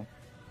do.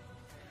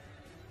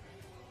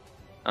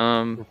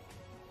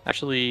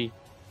 Actually,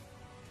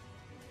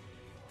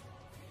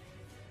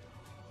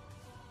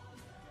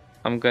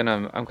 I'm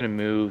gonna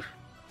move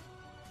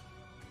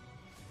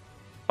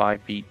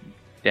 5 feet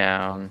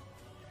down,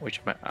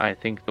 which I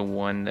think the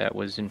one that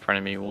was in front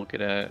of me will get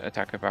a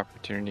attack of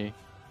opportunity.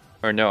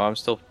 Or no, I'm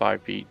still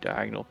 5 feet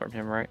diagonal from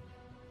him, right?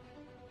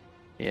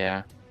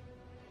 Yeah.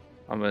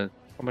 I'm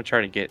gonna try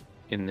to get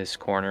in this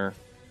corner.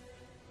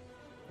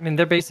 I mean,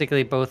 they're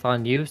basically both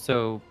on you,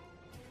 so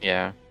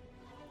Yeah.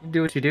 you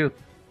do what you do.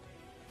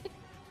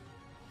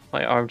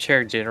 My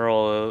armchair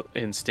general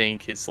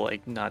instinct is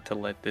like not to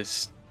let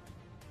this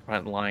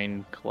front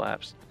line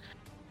collapse.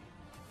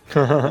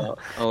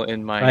 I'll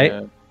end my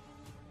Right.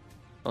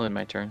 I'll end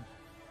my turn.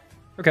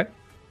 Okay.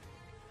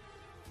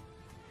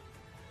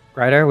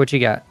 Grydar, what you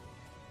got?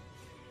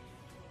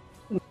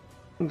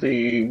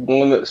 The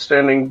one that's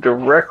standing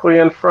directly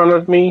in front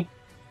of me,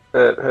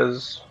 that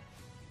has...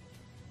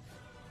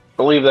 I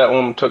believe that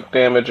one took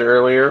damage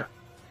earlier,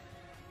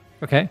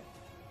 Okay.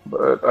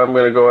 but I'm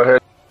going to go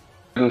ahead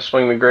and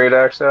swing the great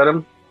axe at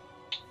him.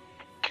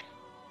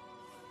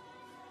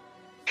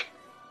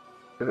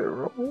 Did it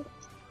roll?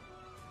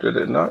 Did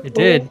it not? It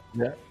did.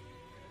 Yeah. It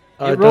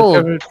don't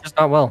rolled, you have just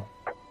not well.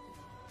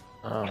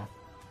 a-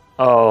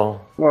 Oh.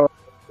 You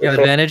have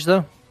advantage,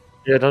 though?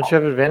 Yeah, don't you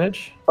have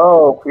advantage?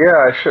 Oh, yeah,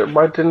 I should.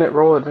 Why didn't it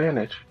roll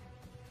advantage?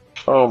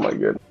 Oh my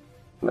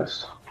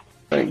goodness.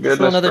 Thank Just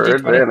roll goodness another for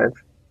D20. advantage.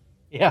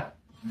 Yeah.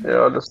 Yeah,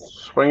 I'll just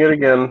swing it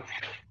again.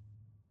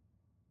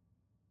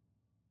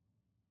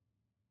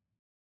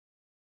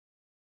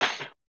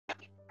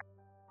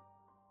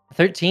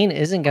 $13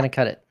 isn't going to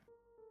cut it.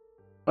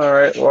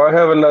 Alright, well, I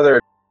have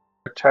another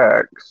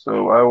attack,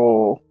 so I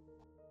will.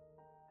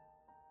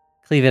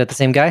 Cleave it at the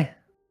same guy?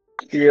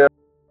 Yeah,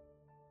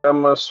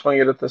 I'm gonna swing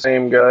it at the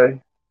same guy.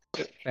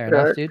 Fair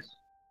enough, dude.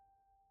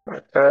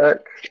 Attack,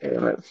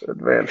 and it's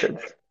advantage.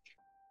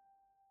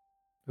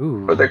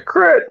 Ooh. For the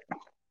crit!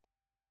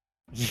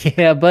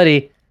 Yeah,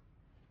 buddy.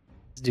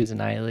 This dude's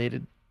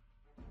annihilated.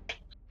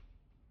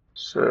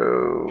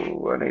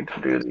 So I need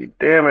to do the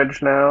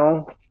damage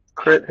now.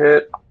 Crit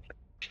hit.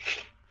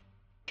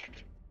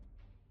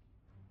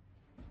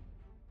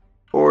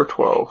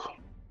 412.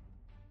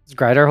 Is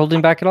Grydar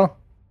holding back at all?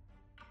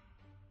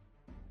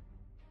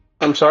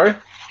 I'm sorry?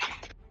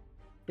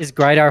 Is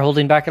Grydar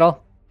holding back at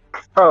all?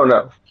 Oh,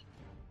 no.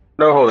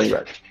 No holding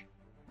back.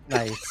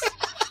 Nice.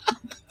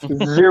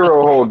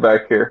 0 hold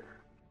back here.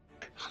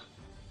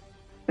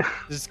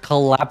 Just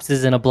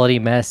collapses in a bloody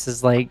mess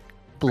as like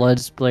blood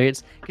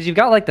splurts. Because you've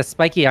got like the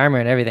spiky armor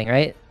and everything,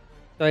 right?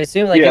 So I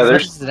assume like Yeah, as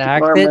much there's as an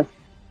axe armor. hit,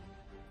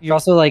 you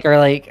also like are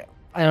like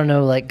I don't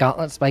know, like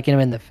gauntlet spiking him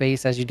in the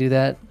face as you do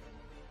that.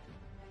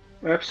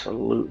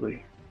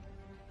 Absolutely.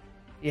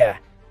 Yeah.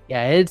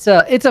 Yeah, it's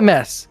a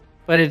mess.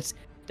 But it's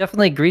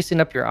definitely greasing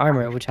up your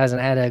armor, which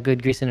hasn't had a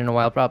good greasing in a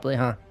while probably,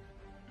 huh?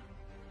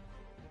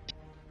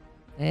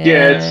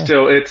 Yeah,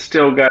 it's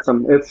still got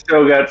some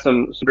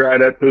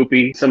dried up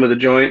poopy, some of the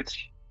joints.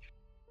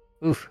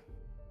 Oof.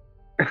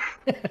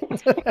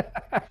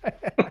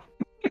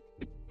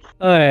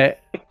 Alright.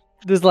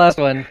 This last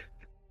one.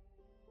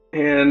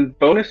 And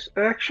bonus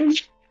action?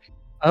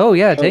 Oh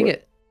yeah, take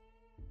it.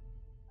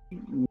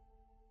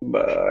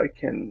 I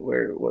can.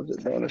 Where was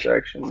it? Bonus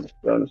action.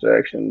 Bonus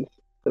actions.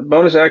 The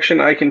bonus action,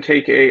 I can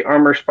take a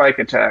armor spike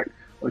attack,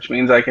 which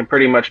means I can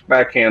pretty much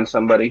backhand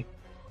somebody.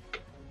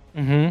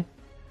 Mm-hmm.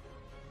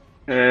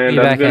 And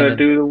You I'm gonna backhanded.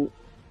 do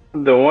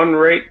the one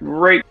right,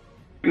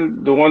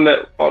 the one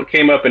that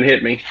came up and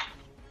hit me.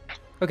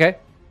 Okay.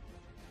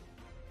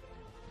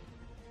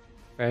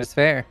 Fair is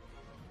fair.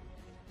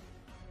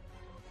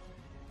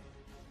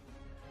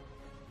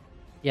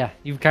 Yeah,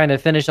 you kind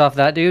of finish off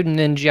that dude and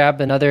then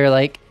jab another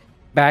like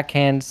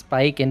backhand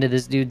spike into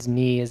this dude's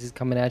knee as he's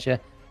coming at you.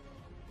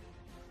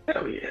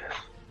 Hell yeah!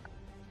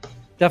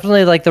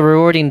 Definitely like the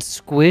rewarding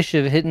squish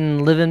of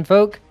hitting living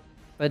folk,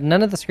 but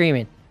none of the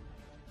screaming.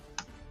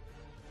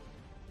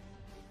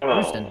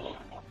 Houston.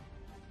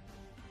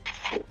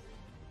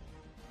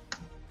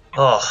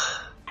 Oh,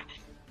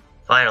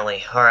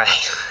 finally. All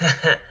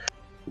right.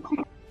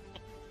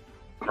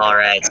 All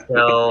right.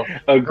 So,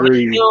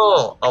 Agreed.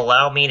 you'll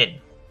allow me to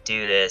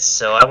do this.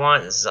 So I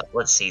want.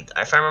 Let's see.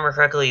 If I remember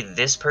correctly,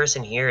 this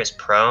person here is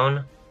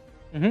prone.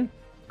 Mm-hmm.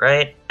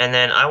 Right, and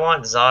then I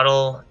want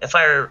Zottle. If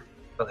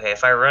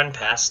I run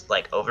past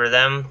like over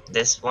them,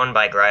 this one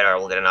by Grydar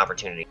will get an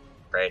opportunity.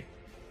 Right.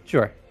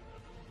 Sure.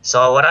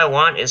 So what I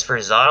want is for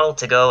Zottle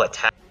to go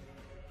attack,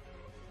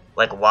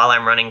 like while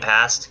I'm running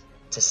past,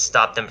 to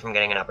stop them from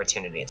getting an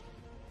opportunity.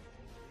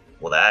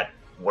 Will that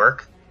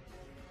work?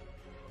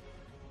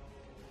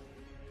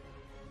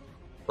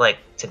 Like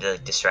to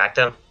distract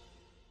them?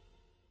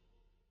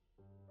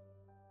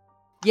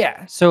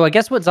 Yeah, so I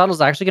guess what Zottle's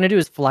actually going to do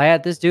is fly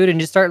at this dude and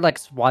just start like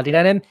swatting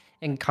at him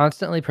and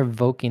constantly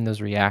provoking those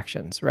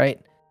reactions,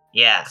 right?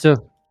 Yeah. So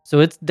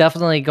it's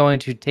definitely going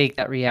to take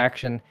that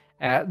reaction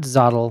at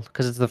Zottle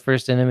because it's the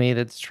first enemy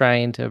that's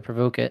trying to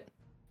provoke it.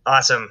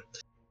 Awesome.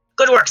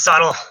 Good work,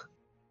 Zottle.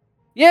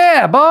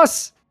 Yeah,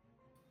 boss!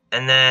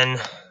 And then,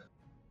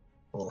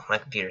 oh, my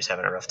computer's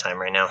having a rough time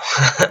right now.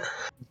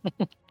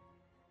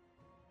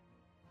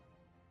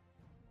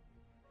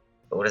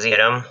 What does he hit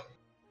him?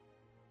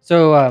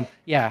 So,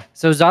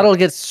 so Zottle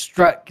gets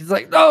struck. He's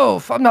like,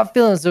 no, I'm not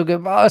feeling so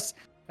good, boss.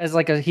 As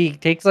like he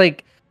takes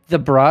like the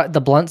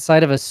blunt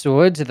side of a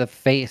sword to the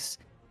face,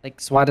 like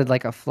swatted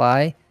like a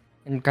fly,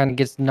 and kind of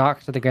gets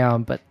knocked to the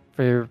ground, but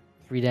for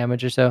 3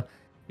 damage or so.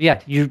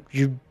 Yeah, you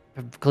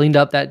have cleaned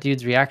up that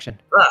dude's reaction.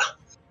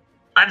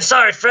 I'm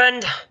sorry,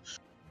 friend.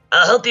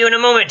 I'll help you in a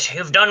moment.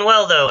 You've done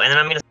well, though. And then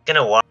I'm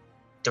gonna walk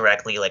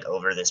directly like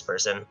over this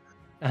person.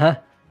 Uh-huh.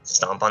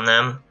 Stomp on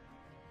them.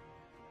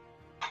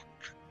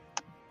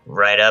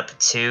 Right up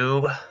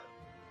to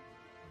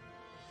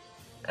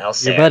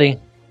Alsair. Your buddy.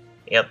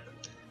 Yep.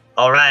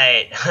 All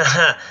right.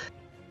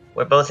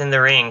 We're both in the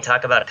ring.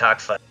 Talk about a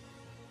cockfight.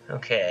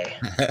 Okay.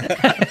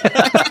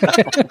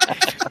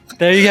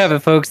 There you have it,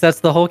 folks. That's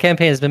the whole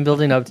campaign has been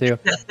building up to.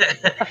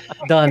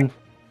 Done.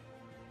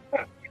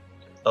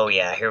 Oh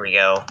yeah, here we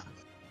go.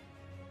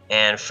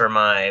 And for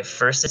my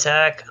first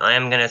attack, I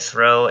am gonna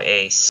throw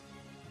a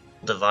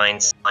divine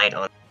smite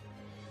on.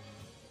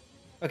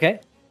 Okay.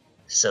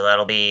 So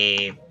that'll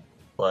be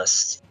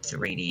plus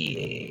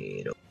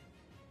 3d8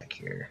 back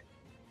here.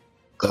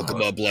 Hook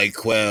him up like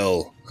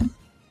Quell.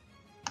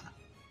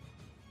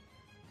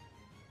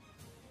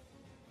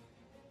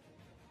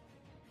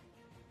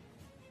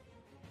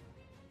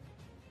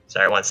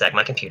 Sorry, one sec.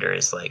 My computer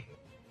is like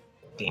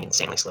being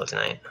insanely slow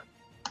tonight.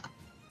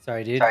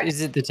 Sorry, dude.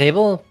 Is it the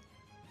table?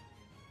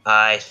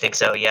 I think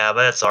so, yeah,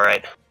 but that's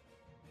alright.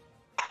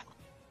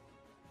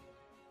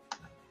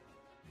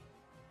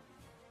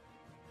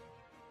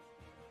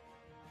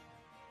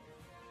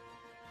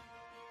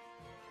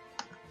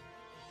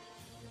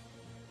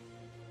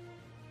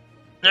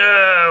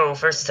 No!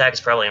 First attack is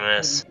probably a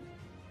miss.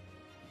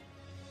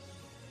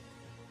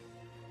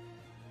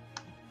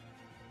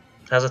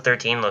 How's a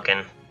 13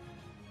 looking?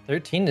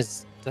 13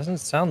 doesn't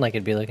sound like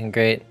it'd be looking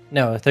great.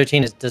 No,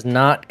 13 does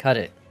not cut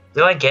it.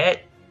 Do I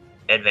get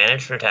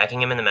advantage for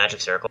attacking him in the magic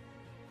circle?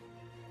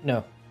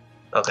 No.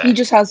 Okay. He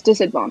just has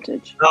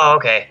disadvantage. Oh,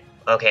 okay.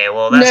 Okay,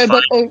 well, that's No,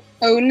 fine.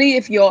 but only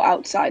if you're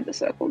outside the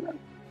circle, then.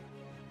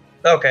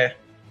 Okay.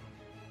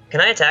 Can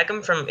I attack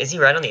him from... Is he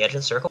right on the edge of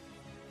the circle?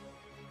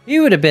 He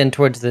would have been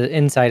towards the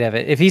inside of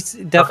it. If he's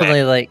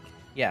definitely like,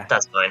 yeah.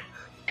 That's fine.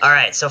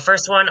 Alright, so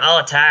first one,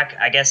 I'll attack.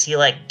 I guess he,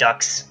 like,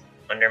 ducks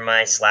under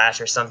my slash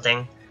or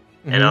something.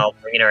 And Mhm. I'll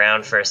bring it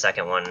around for a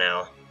second one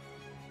now.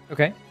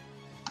 Okay.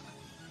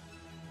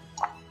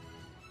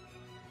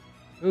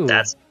 Ooh,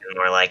 That's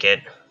more like it.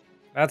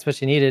 that's what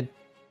you needed.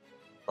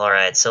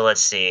 Alright, so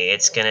let's see.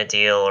 It's gonna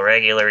deal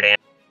regular damage.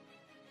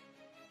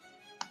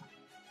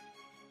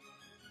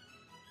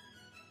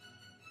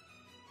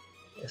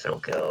 If it'll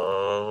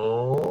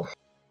go...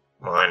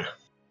 Come on.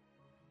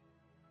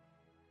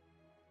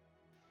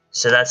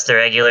 So that's the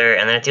regular,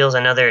 and then it deals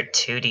another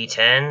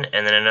 2d10,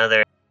 and then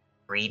another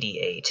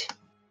 3d8.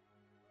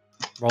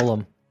 Roll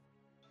them.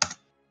 Oh,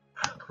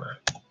 come on.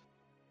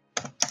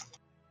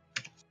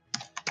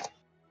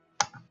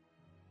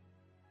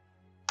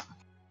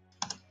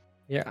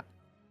 Yeah.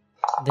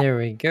 There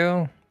we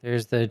go.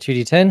 There's the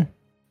 2d10.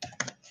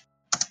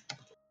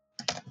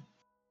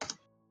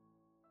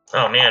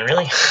 Oh man,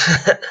 really?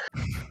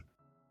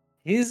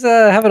 He's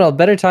having a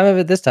better time of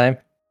it this time.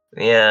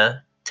 Yeah,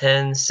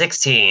 10,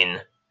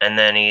 16. And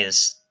then he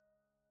was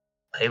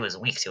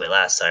weak to it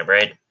last time,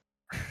 right?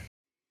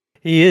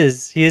 He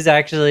is. He is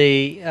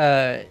actually.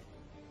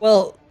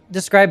 Well,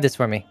 describe this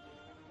for me.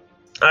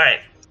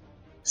 Alright.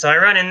 So I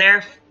run in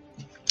there,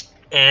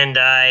 and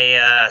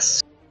I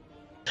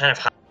kind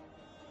of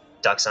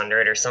ducks under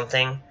it or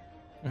something.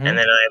 Mhm. And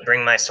then I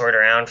bring my sword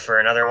around for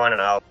another one,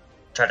 and I'll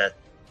try to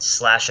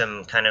slash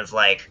him kind of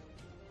like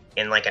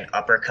in like an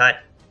uppercut,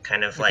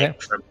 kind of Okay.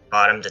 like from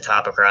bottom to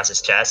top across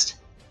his chest.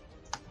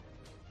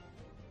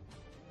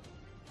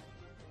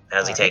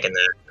 How's he Alright. taking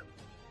that?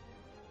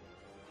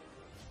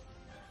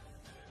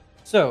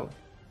 So,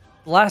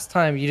 last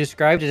time you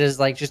described it as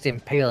like just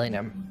impaling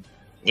him.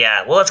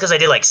 Yeah, well, it's because I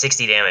did like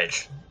 60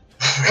 damage.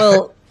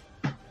 Well,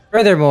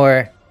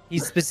 furthermore,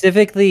 he's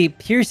specifically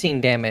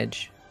piercing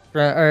damage,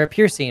 or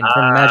piercing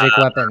from magic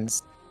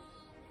weapons,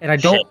 and I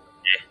don't. Shit.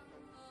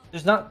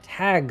 There's not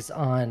tags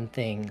on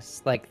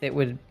things like that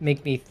would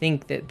make me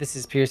think that this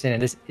is piercing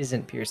and this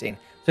isn't piercing.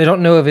 So I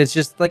don't know if it's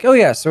just like, oh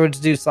yeah, swords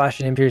do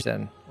slashing and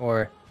piercing,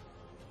 or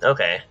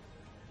Okay.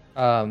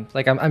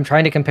 like I'm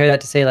trying to compare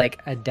that to say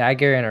like a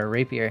dagger and a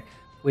rapier,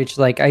 which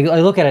like I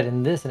look at it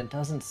in this and it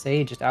doesn't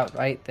say just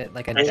outright that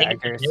like a I think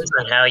it dagger. depends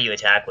on how you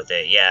attack with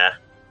it, yeah.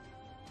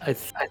 I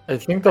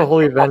think the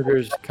Holy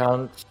Avengers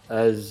counts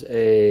as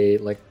a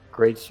like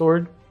great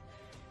sword,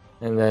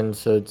 and then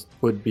so it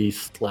would be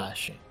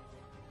slashing.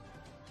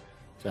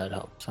 If that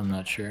helps. I'm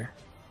not sure.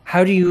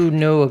 How do you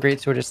know a great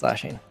sword is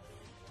slashing?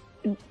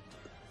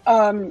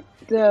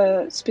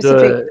 The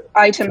specific The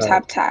items tag.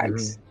 have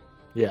tags.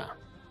 Yeah.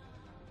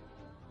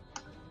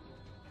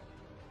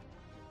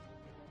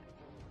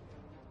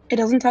 It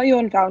doesn't tell you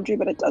on Foundry,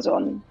 but it does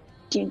on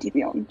D&D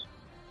Beyond.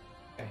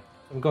 Okay.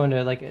 I'm going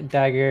to like a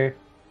dagger.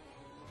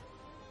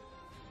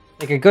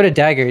 Like I go to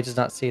dagger, it does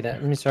not say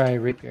that. Let me try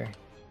rapier.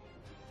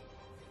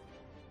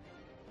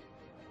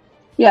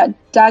 Yeah,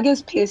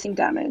 dagger's piercing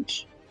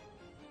damage.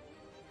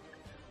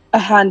 A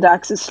hand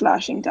axe is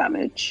slashing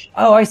damage.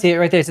 Oh, I see it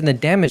right there. It's in the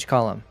damage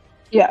column.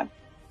 Yeah.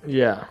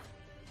 Yeah.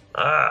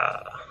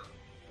 Ah.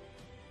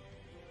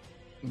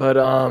 But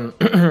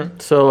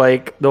so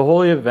like the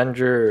Holy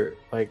Avenger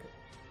like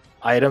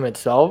item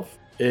itself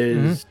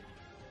is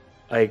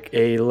like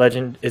a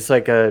legend. It's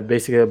like a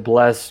basically a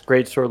blessed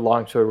greatsword,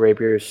 longsword,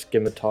 rapier,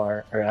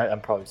 scimitar, or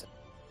I'm probably saying,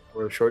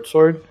 or a short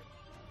sword.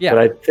 Yeah. But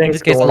I think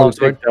this case, the a one we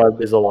longsword. picked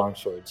up is a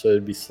longsword, so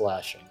it'd be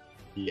slashing.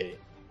 D8.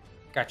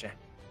 Gotcha.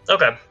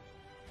 Okay.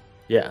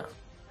 Yeah.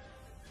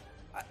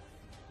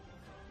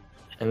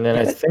 And then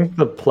I think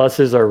the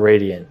pluses are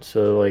radiant.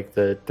 So like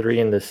the 3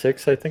 and the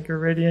 6, I think are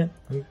radiant.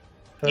 if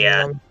I'm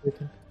Yeah. not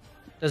mistaken.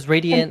 Does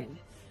radiant?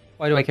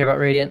 Why do I care about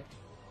radiant?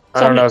 I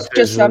don't know if Just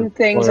there's some a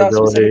things are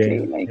vulnerability,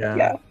 specifically like yeah.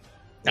 Yeah.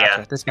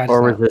 Gotcha. This guy does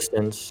or not.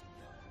 resistance.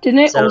 Didn't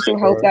it So- also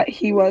help that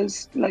he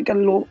was like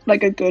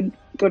a good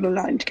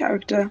aligned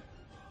character?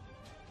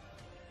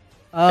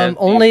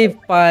 Only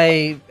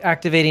by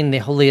activating the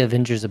Holy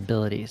Avengers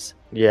abilities.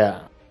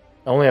 Yeah.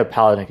 Only a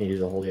paladin can use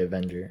a Holy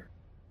Avenger.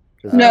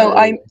 'Cause No,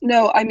 I-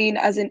 I mean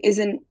as in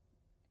isn't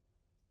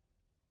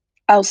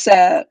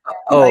Alcer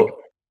Oh,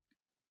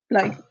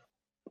 like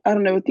I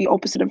don't know what the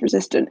opposite of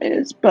resistant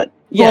is, but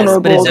Yes,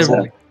 but vulnerable it's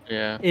to-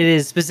 Yeah. It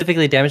is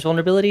specifically damage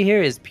vulnerability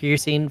here is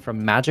piercing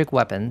from magic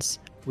weapons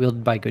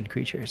wielded by good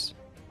creatures.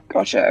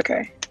 Gotcha,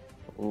 okay.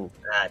 Ooh.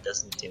 It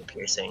doesn't do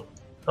piercing.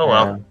 Oh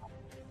well.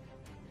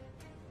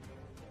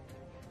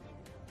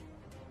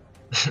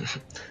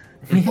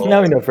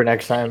 Now we know for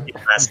next time.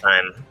 Last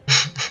time.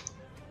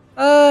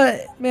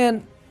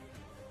 Man,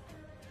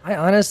 I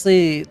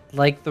honestly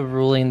like the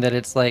ruling that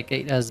it's like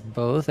it does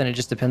both, and it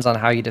just depends on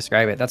how you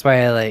describe it. That's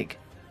why I like.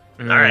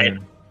 Alright.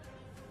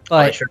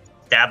 Probably But should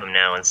stab him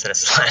now instead of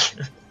slash.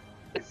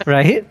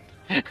 right?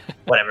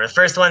 Whatever. The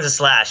first one's a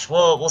slash.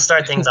 We'll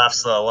start things off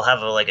slow. We'll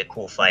have a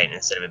cool fight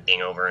instead of it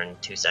being over in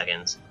 2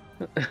 seconds.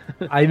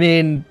 I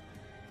mean,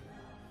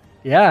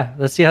 yeah.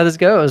 Let's see how this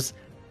goes.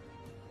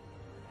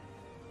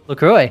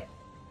 LaCroix.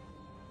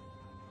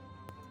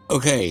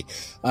 Okay,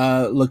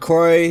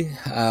 LaCroix,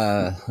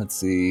 let's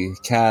see,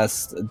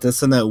 cast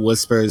Dissonant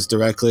Whispers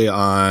directly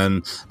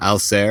on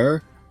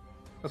Alcer.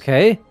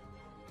 Okay.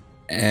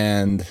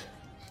 And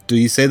do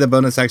you say the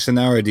bonus action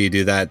now, or do you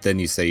do that, then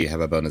you say you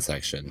have a bonus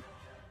action?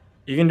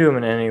 You can do them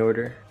in any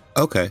order.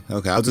 Okay,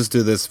 I'll just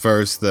do this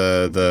first,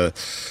 and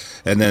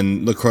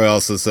then LaCroix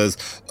also says,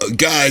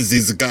 guys,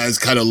 these guys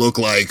kind of look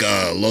like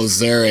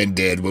Lozarin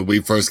did when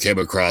we first came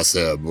across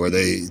him, were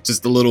they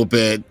just a little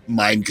bit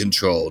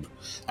mind-controlled?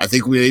 I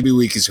think maybe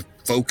we could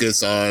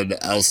focus on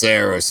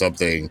Alcer or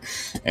something.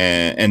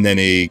 And then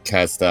he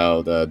cast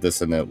out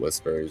Dissonant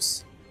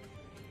Whispers.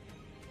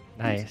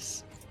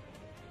 Nice.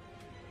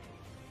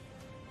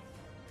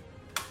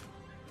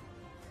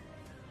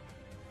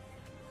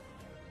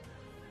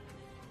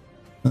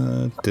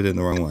 Did it in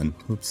the wrong one.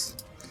 Oops.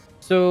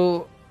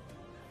 So,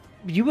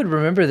 you would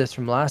remember this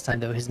from last time,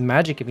 though. His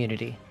magic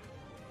immunity.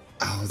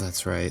 Oh,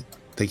 that's right.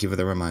 Thank you for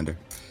the reminder.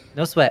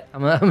 No sweat.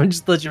 I'm gonna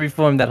just let you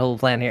reform that whole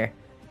plan here.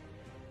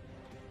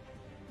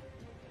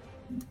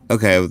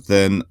 Okay,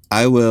 then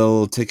I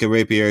will take a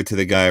rapier to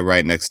the guy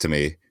right next to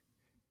me.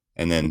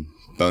 And then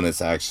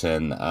bonus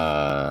action,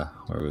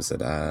 where was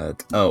it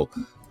at? Oh,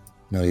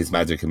 no, he's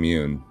magic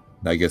immune.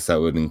 I guess that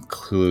would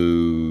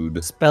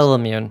include... Spell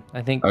immune.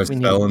 I think Oh,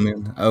 spell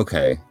immune?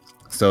 Okay.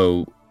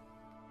 So,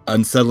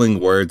 Unsettling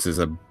Words is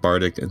a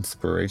bardic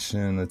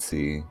inspiration. Let's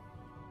see.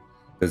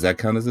 Does that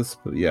count as a...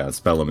 yeah,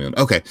 spell immune.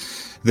 Okay.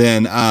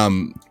 Then,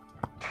 no,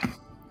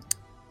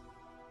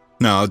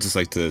 I'll just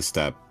like to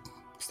stab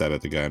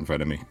at the guy in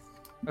front of me.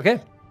 Okay.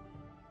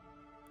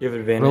 You have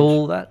advantage.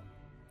 Roll that.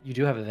 You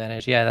do have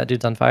advantage. Yeah, that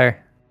dude's on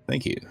fire.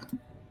 Thank you.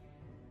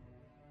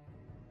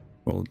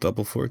 Roll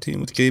double 14,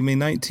 which gave me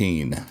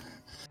 19.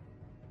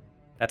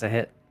 That's a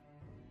hit.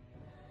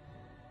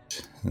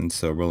 And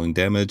so rolling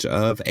damage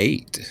of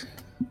 8.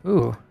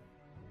 Ooh.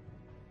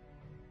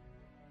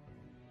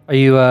 Are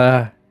you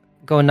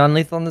going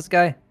non-lethal on this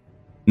guy?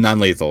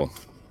 Non-lethal.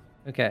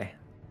 Okay.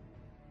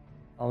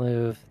 I'll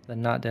move the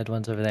not dead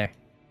ones over there.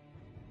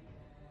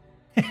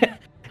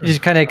 He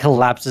just kind of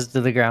collapses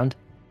to the ground.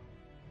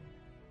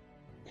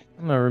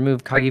 I'm going to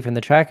remove Kagi from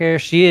the tracker.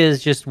 She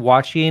is just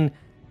watching,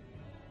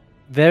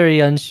 very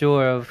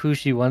unsure of who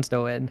she wants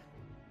to win.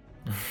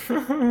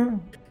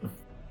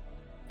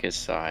 Good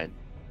side.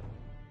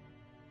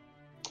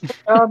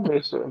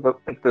 Obviously,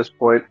 at this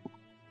point.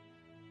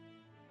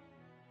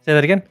 Say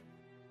that again?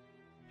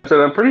 I said,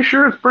 I'm pretty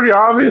sure it's pretty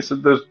obvious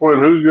at this point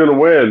who's going to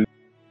win.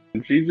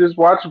 She's just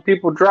watching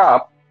people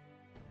drop.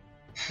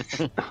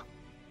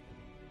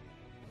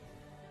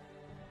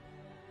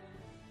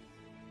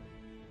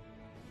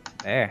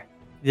 There.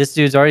 This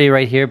dude's already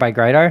right here by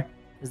Grydar.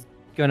 Is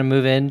going to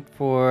move in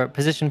for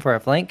position for a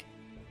flank.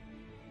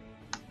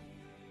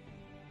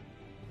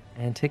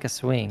 And take a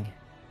swing.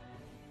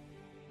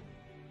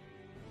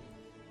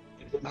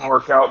 Didn't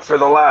work out for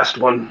the last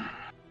one.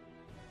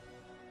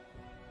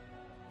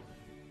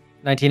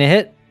 19 a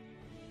hit.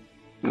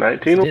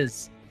 19 It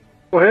is.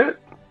 will hit.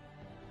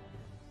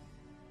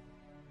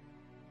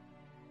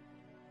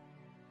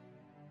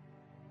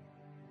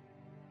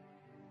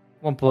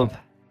 Womp womp.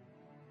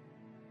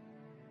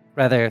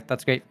 Rather,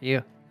 that's great for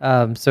you.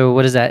 So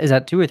what is that? Is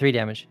that 2 or 3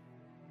 damage?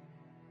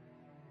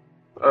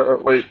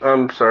 Wait,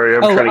 I'm sorry.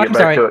 I'm Oh, trying to I'm get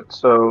sorry. back to it.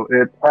 So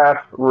it's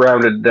half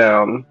rounded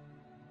down.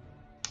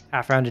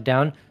 Half rounded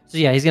down. So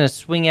yeah, he's gonna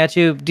swing at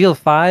you, deal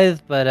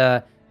 5,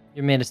 but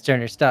you're made of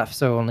sterner stuff,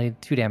 so only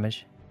 2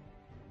 damage.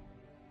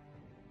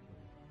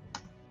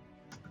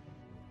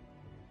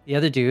 The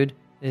other dude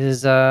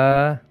is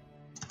dead.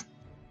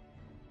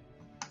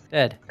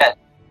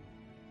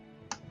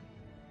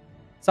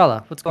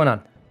 Sala, what's going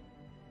on?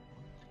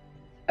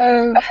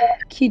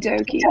 Okie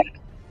dokie.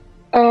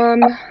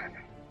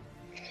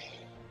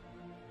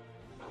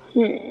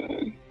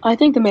 I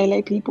think the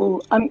melee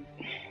people.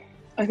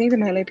 I think the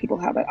melee people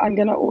have it. I'm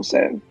gonna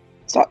also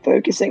start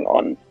focusing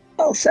on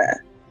Alcer.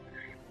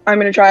 I'm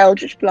gonna try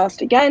Eldritch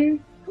Blast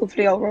again.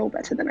 Hopefully, I'll roll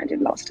better than I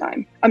did last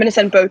time. I'm gonna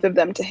send both of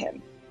them to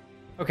him.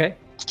 Okay.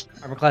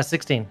 Armor class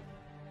 16.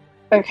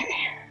 Okay.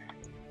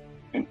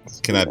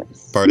 Can I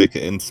bardic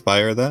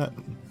inspire that?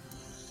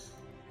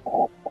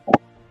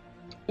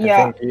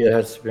 Yeah. I think it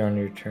has to be on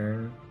your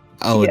turn.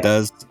 Oh, Yeah. it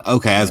does?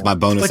 Okay, as my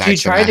bonus But you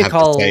action, tried I to have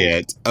call- to say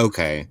it.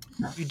 Okay.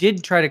 You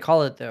did try to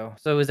call it though.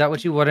 So is that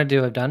what you wanted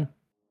to have done?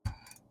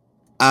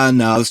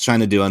 No, I was trying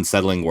to do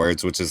Unsettling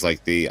Words, which is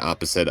like the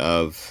opposite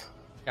of...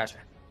 Gotcha.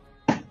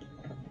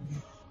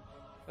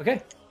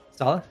 Okay.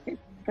 Sala?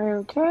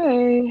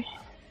 Okay.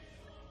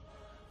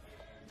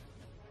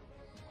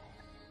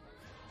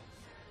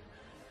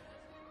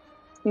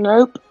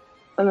 Nope.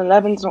 An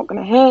 11's not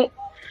gonna hit.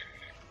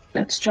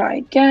 Let's try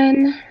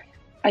again.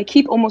 I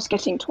keep almost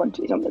getting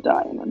 20s on the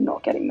die and I'm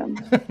not getting them.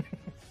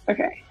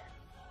 Okay.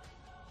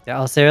 Yeah,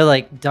 Alcera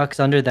like ducks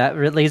under that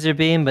laser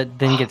beam, but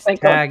then gets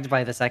Thank God. tagged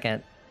by the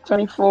second.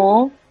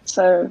 24.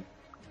 So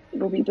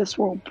it'll be this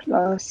roll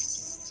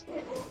plus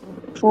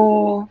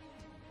 4.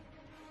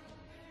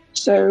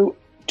 So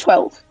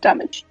 12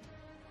 damage.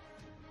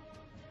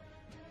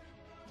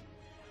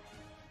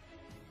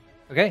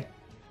 Okay.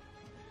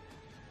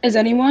 Is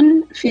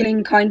anyone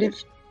feeling kind of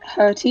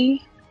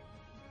hurty?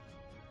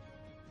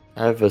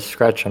 I have a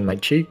scratch on my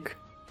cheek.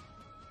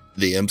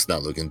 The imp's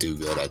not looking too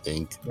good, I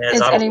think. Yeah, it's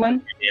Is all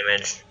anyone?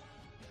 damage.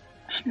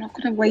 I'm not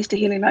going to waste a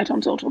healing light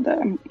on Zoltal though.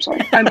 I'm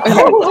sorry. Okay.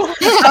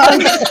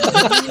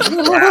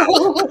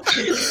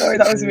 Sorry,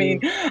 that was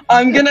mean.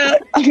 I'm gonna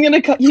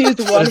use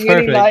one That's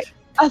healing perfect. light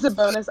as a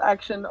bonus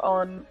action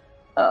on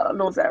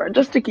Lord Zara,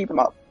 just to keep him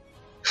up.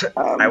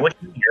 I would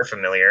you're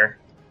familiar.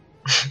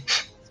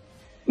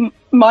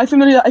 My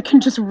familiar, I can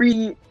just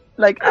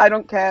I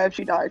don't care if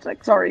she dies.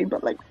 Like, sorry,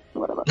 but like,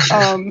 whatever.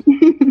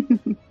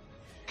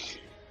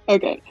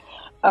 Okay.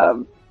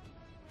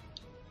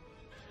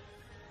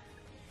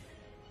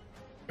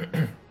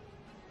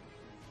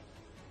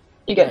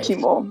 You get Nice. 2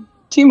 more.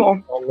 2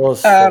 more.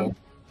 Almost.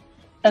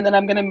 And then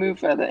I'm gonna move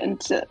further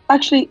into.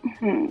 Actually,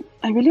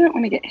 I really don't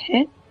want to get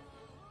hit.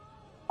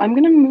 I'm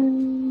gonna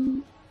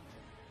move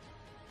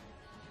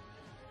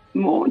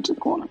more into the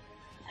corner,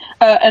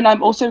 and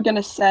I'm also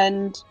gonna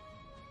send.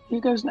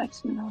 Who goes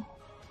next? No.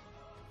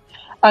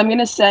 I'm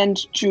gonna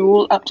send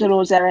Jewel up to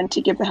Lord Zeren to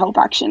give the help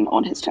action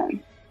on his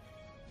turn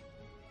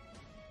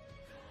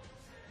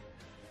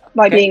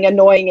by Okay. being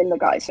annoying in the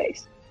guy's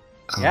face,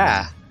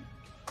 Yeah.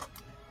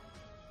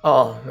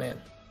 Oh man.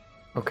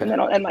 Okay. and then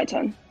I'll end my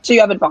turn. So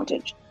you have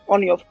advantage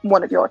on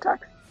one of your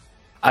attacks.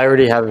 I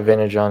already have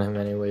advantage on him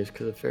anyways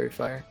because of Fairy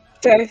Fire.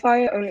 Fairy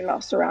Fire only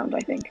lasts a round, I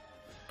think,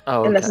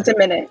 Oh, unless okay. it's a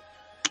minute,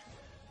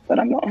 but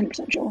I'm not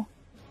 100% sure.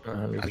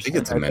 100%. I think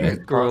it's a minute.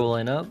 it's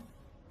Scrolling up.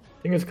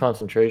 I think it's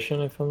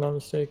concentration if I'm not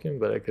mistaken,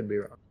 but I could be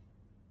wrong.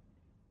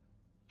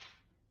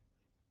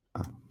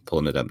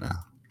 Pulling it up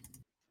now.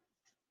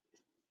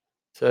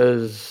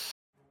 Says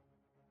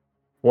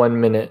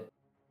 1 minute.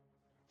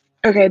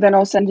 Okay, then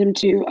I'll send him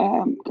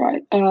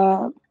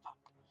to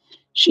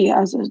she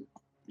has a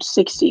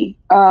 60.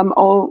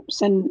 I'll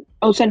send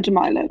to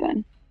Milo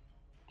then.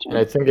 And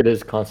I think it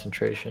is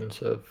concentration,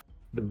 so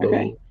the bow.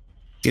 Okay.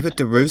 Give it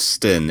to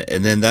Roostin,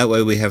 and then that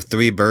way we have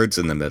 3 birds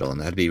in the middle, and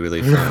that'd be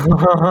really fun.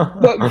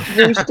 But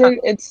Rooston,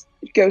 it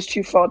goes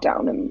too far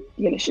down in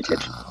the initiative.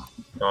 Oh,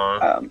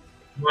 Aw. Um,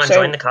 Come on, so-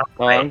 join the cop.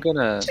 Well, I'm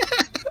gonna.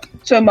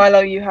 so Milo,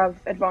 you have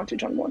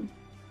advantage on 1.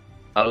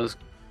 I was.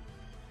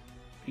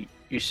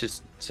 You should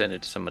send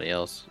it to somebody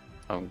else.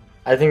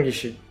 I think you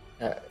should.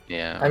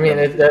 Yeah. I mean,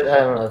 I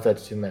don't know if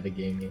that's too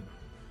metagaming.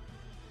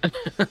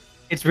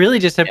 It's really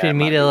just up Yeah, to it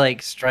me might to be.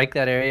 like strike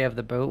that area of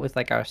the boat with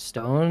like our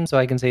stone, so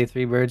I can say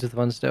 3 birds with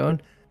 1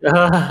 stone.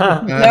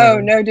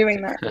 No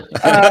doing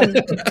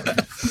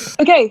that.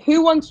 Okay,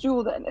 who wants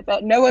Jewel then? If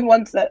no one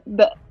wants that,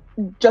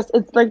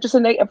 it's like just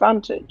innate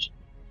advantage.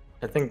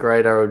 I think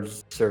Grydar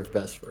would serve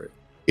best for it.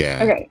 yeah.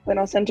 Okay, then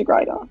I'll send to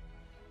Grydar.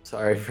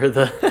 Sorry for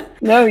the.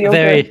 No, you're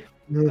good.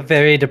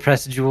 Very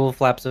depressed Jewel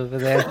flaps over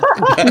there.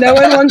 No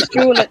one wants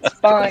Jewel, it's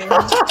fine.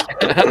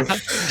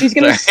 She's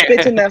gonna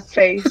spit in their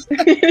face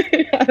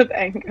out of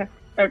anger.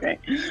 Okay,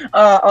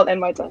 I'll end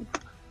my turn.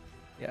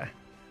 Yeah.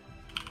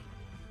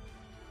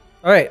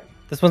 All right.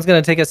 This one's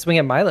going to take a swing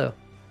at Milo.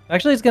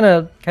 Actually, it's going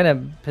to kind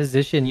of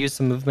use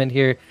some movement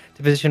here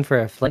to position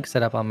for a flank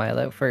setup on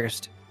Milo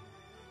first.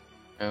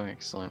 Oh,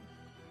 excellent.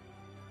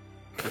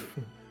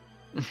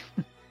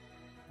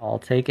 I'll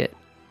take it.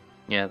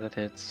 Yeah, that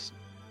hits.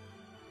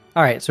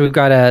 All right. So we've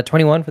got a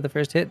 21 for the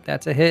first hit.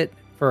 That's a hit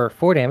for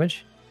 4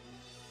 damage.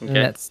 And Okay.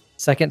 that's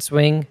second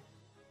swing.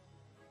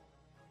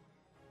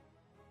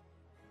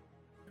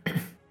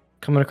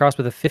 Coming across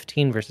with a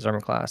 15 versus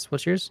armor class.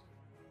 What's yours?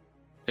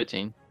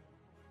 15.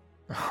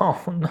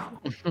 Oh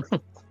no.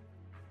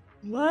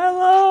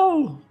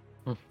 Milo!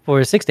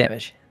 For 6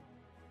 damage.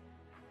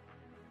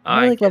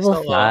 I like guess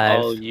level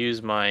I'll 5.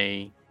 use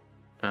my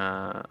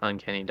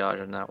uncanny dodge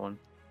on that one.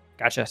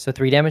 Gotcha. So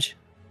 3 damage.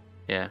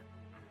 Yeah.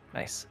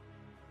 Nice.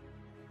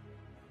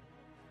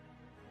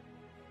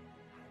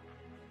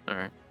 All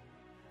right.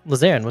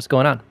 Lazarin, what's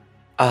going on?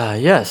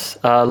 Yes.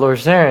 Lord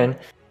Zarin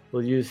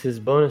will use his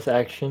bonus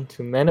action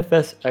to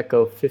manifest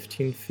Echo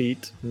 15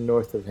 feet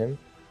north of him.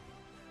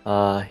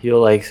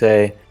 He'll like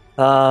say,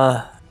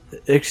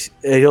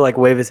 he'll like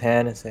wave his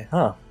hand and say,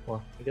 "Huh,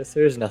 well, I guess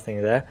there is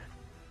nothing there,"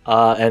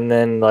 and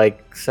then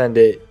like send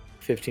it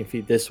 15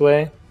 feet this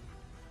way.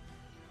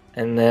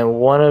 And then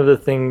one of the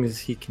things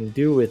he can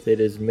do with it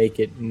is make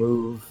it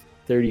move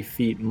 30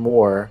 feet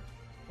more,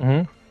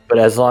 Mm-hmm. but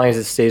as long as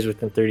it stays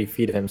within 30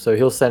 feet of him. So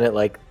he'll send it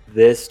like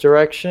this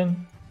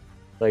direction,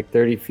 like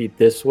 30 feet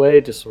this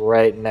way, just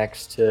right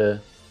next to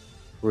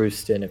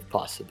Roostin if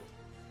possible.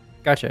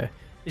 Gotcha.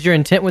 Is your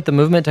intent with the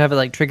movement to have it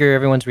like trigger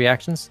everyone's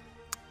reactions?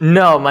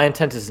 No, my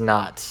intent is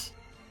not.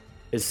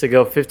 It's to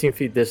go 15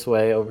 feet this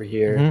way over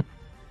here, Mhm.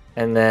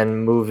 and then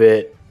move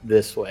it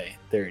this way,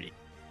 30.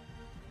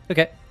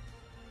 Okay.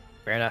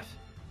 Fair enough.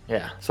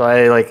 Yeah. So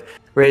I like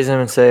raise him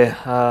and say,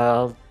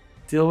 "I'll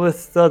deal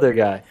with the other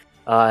guy.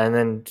 And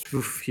then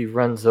he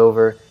runs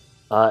over,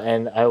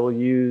 and I will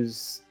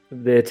use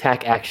the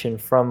attack action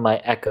from my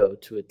Echo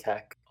to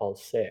attack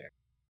Alsair.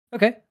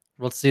 Okay,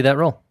 let's see that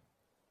roll.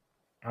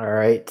 All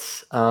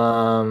right.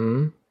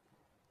 I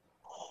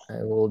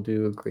will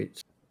do a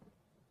great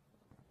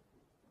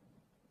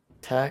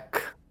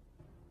attack.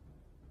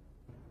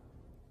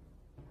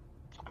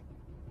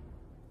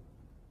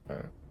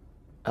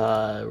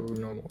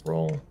 Normal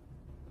roll.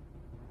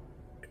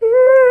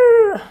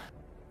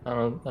 I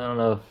don't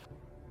know if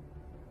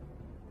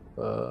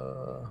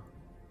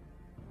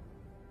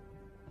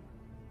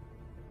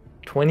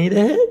 20 to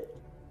hit.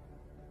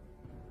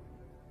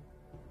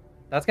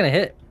 That's gonna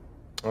hit.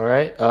 All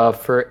right.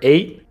 For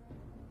 8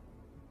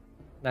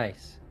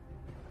 Nice.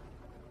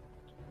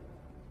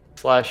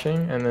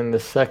 slashing, and then the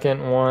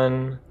second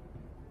one,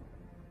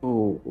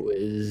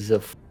 is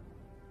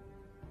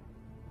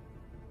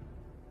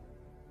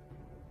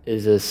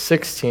a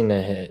 16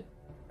 to hit,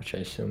 which I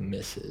assume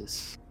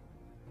misses.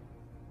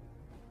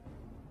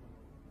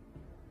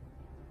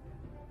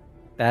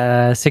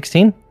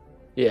 16.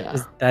 Yeah.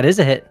 That is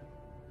a hit.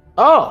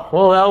 Oh,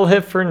 well, that'll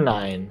hit for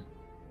 9.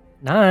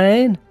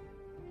 9.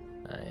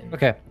 9.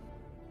 Okay.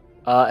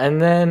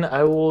 And then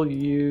I will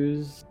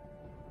use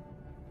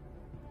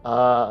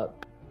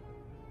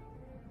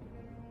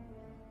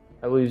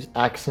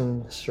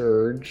Action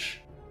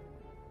Surge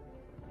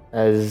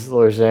as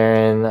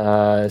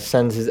Lorzarin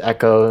sends his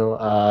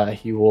Echo.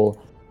 He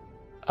will,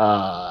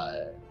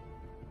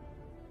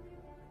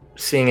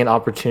 seeing an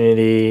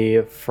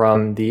opportunity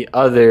from the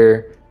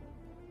other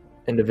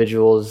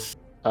individuals,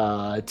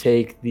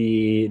 take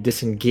the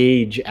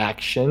disengage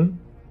action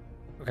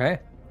Okay.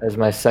 as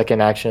my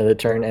second action of the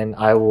turn, and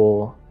I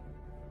will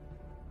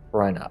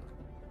run up.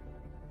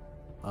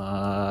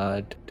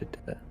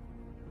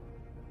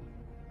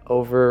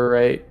 Over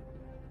right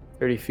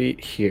 30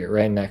 feet here,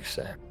 right next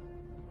to him.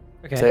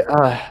 Okay. Say,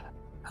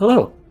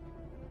 hello.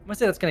 I'm gonna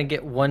say that's gonna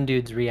get one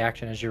dude's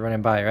reaction as you're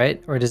running by,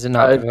 right? Or does it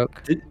not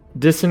provoke?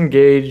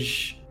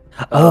 Disengage.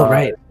 Oh,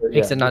 right. Yeah.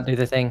 Makes it not do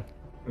the thing.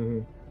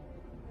 Mhm.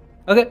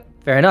 Okay,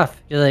 fair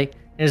enough. You're like,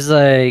 there's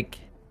like,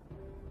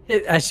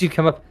 as you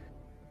come up,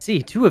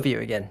 see 2 of you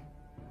again.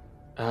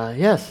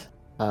 Yes.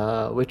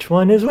 Which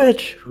one is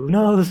which? Who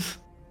knows?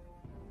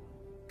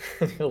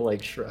 He'll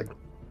like shrug.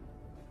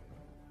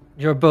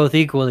 You're both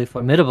equally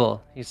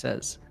formidable, he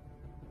says.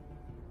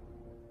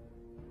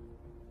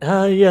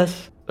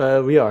 Yes,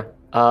 we are.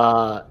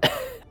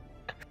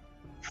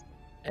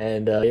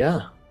 And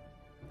yeah.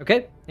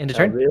 Okay, end of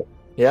turn.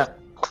 Yeah.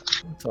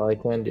 That's all I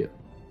can do.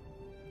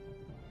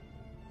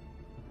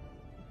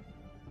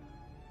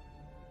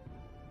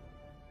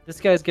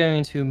 This guy's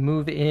going to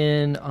move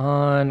in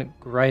on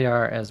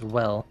Grydar as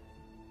well.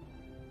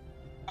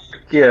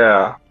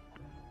 Yeah.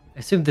 I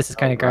assume this is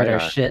kind of Grydar.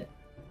 Grydar's shit.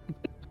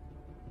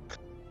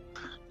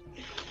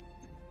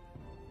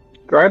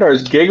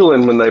 Grydar's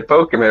giggling when they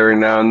poke him every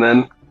now and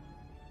then.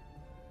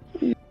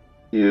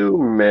 You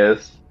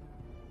miss.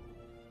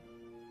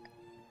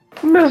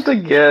 Missed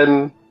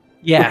again.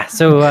 Yeah,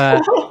 so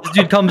this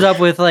dude comes up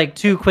with like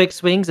 2 quick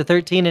swings, a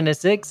 13 and a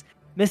 6,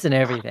 missing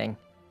everything.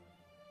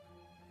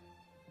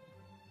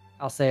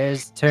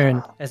 Alsair's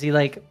turn as he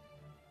like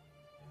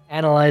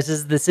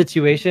analyzes the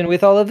situation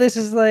with all of this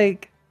is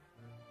like,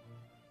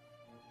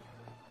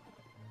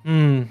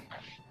 the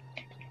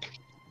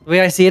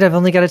way I see it, I've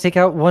only got to take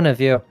out one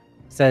of you,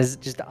 says,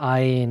 just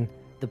eyeing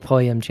the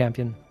Poyam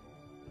champion.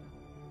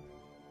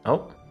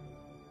 Oh.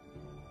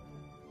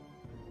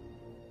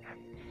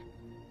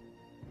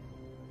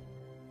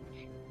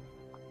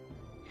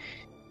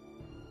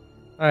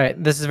 All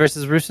right, this is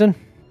versus Rooston.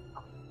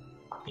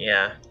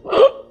 Yeah.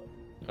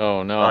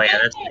 Oh no. Oh yeah,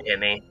 that's gonna hit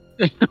me.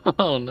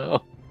 Oh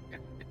no.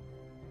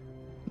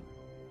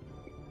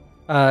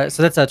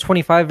 So that's a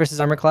 25 versus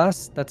armor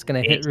class. That's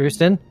gonna hit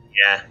Rooston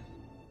Yeah.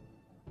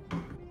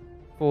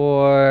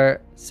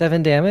 for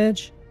 7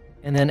 damage,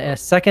 and then a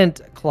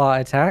second claw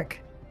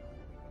attack.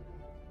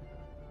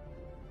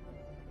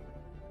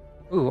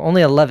 Ooh,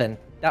 only 11.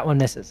 That one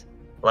misses.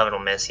 11 will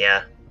miss.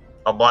 Yeah.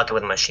 I'll block it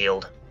with my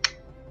shield.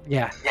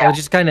 Yeah, so it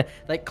just kind of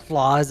like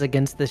claws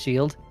against the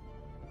shield.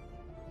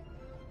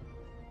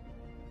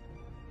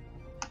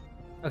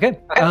 Okay.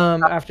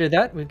 After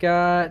that, we've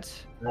got.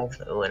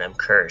 Oh, and I'm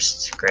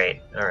cursed.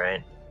 Great. All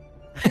right.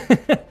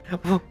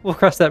 we'll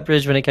cross that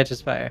bridge when it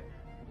catches fire.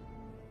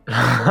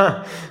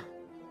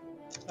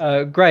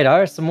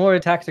 Grydar, some more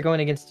attacks are going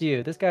against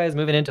you. This guy is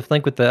moving into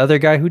flank with the other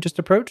guy who just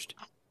approached.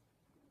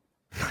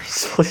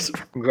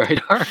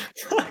 Grydar?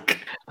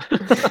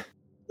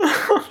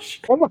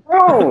 Come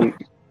on.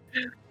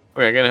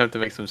 Wait, I'm gonna have to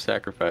make some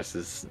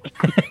sacrifices.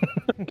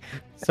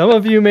 Some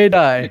of you may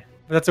die.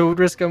 That's a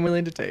risk I'm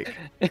willing to take.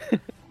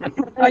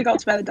 I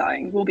got spare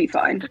dying. We'll be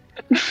fine.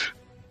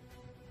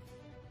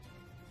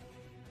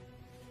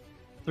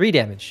 3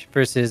 damage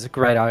versus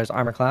Grydar's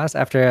armor class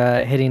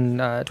after hitting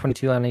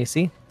 22 on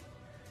AC.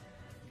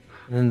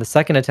 And then the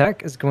second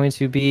attack is going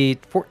to be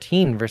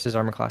 14 versus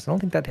armor class. I don't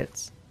think that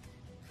hits.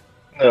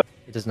 No.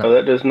 It does not. No,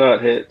 that does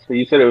not hit. So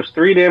you said it was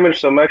 3 damage,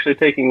 so I'm actually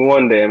taking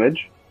 1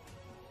 damage.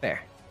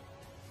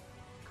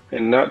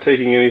 and not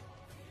taking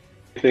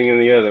anything in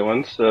the other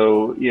one.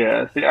 So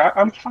yeah, see,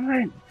 I'm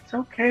fine. It's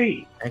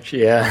okay.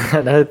 Actually,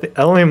 yeah.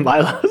 Only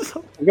Milo's.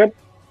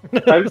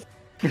 I've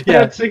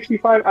Yeah. got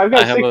 65. I've I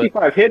got have a-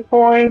 65 hit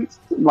points.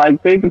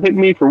 Like they can hit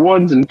me for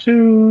 1s and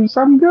 2s.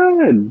 I'm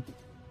good.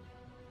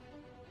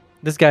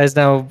 This guy is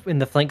now in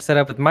the flank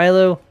setup with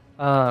Milo.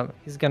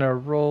 He's gonna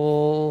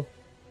roll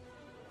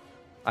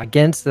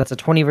against. That's a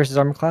 20 versus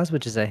armor class,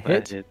 which is a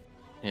That hit. hit.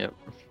 Yep.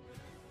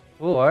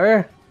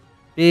 For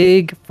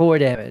big 4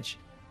 damage.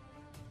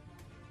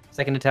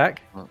 Second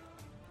attack.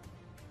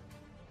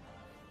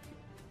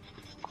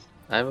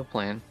 I have a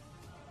plan.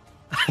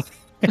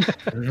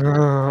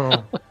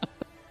 No.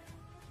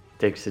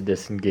 Takes a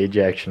disengage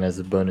action as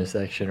a bonus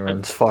action.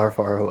 Runs far,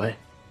 far away.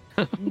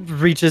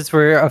 Reaches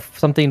for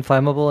something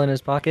flammable in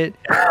his pocket.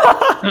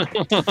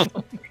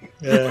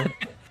 Yeah.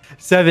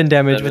 7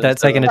 damage with that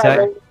second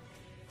attack.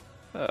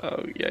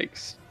 Oh,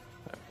 yikes.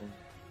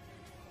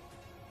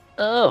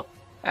 Oh,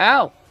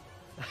 ow.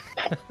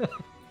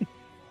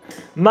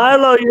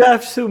 Milo, you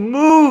have to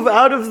move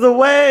out of the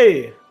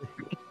way.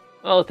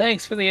 Oh,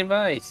 thanks for the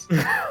advice. All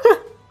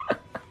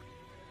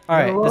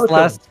right, You're this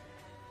welcome.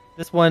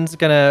 this one's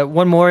gonna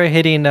one more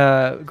hitting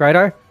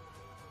Grydar.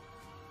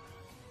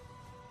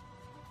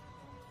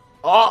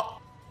 Oh.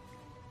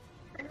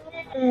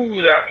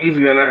 Ooh, that one's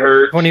gonna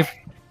hurt.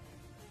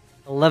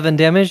 11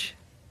 damage.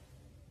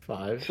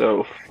 5.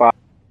 So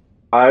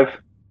 5.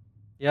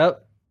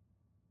 Yep.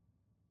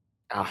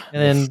 Ah,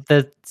 And then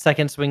the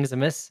second swing is a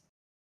miss.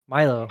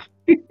 Milo,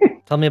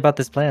 tell me about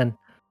this plan.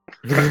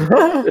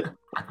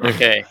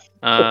 Okay.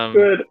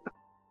 Good.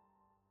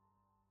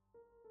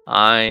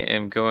 I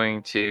am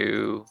going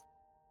to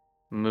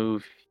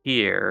move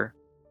here,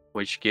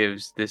 which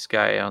gives this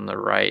guy on the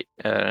right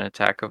an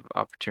attack of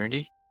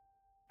opportunity.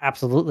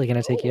 Absolutely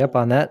gonna take you up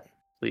on that.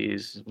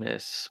 Please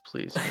miss.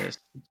 Please miss.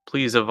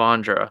 Please,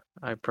 Avandra.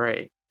 I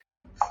pray.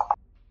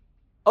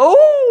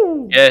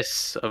 Oh.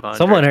 Yes, Avandra.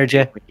 Someone heard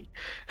ya.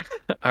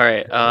 All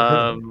right.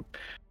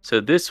 So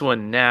this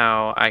one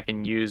now I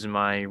can use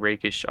my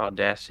rakish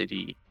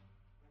audacity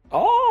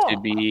Oh. to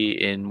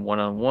be in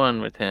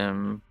one-on-one with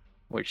him,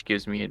 which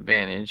gives me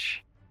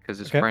advantage because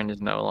his Okay. friend is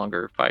no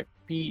longer 5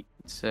 feet.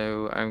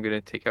 So I'm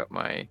gonna take out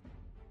my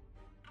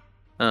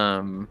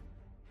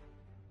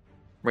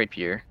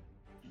rapier.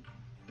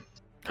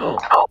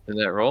 Oh, did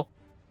that roll?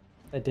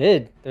 I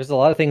did. There's a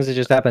lot of things that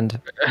just happened.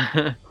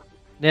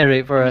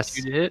 Narrate for us.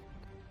 22 to hit,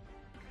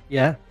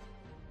 Yeah.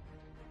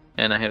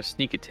 and I have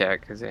sneak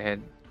attack because I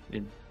had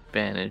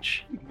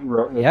advantage.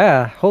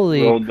 Yeah.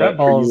 Holy Rolled crap that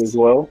for you balls. as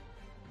well.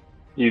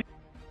 You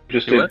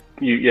just Do did. what?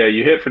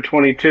 You hit for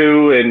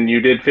 22 and you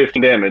did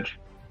 15 damage.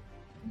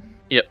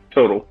 Yep.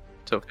 Total.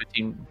 So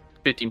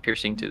 15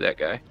 piercing to that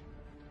guy.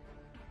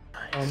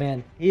 Oh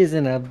man, he is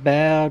in a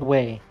bad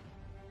way.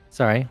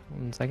 Sorry,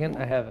 1 second.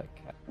 I have a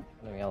cat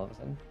under me all of a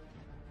sudden.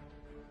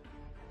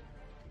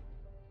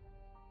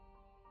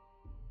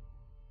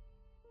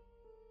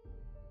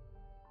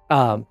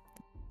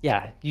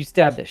 Yeah, you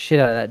stabbed the shit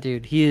out of that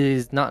dude. He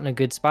is not in a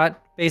good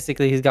spot.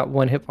 Basically, he's got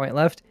 1 hit point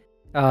left.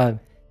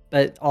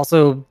 But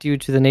also due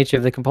to the nature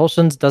of the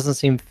compulsions, doesn't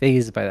seem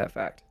phased by that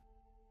fact.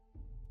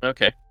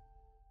 Okay.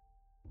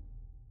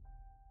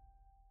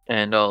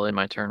 And I'll end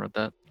my turn with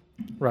that.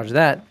 Roger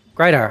that.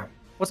 Grydar,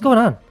 what's going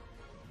on?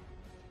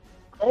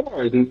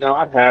 Is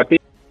not happy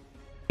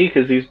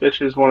because these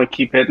bitches want to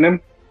keep hitting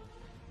him.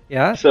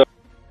 Yeah. So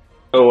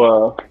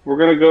we're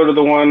gonna go to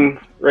the one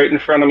right in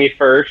front of me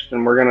first,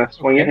 and we're gonna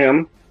swing at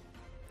him.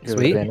 You have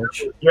Sweet.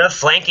 advantage. You have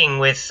flanking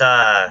with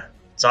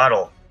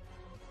Zottle.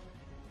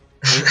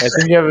 I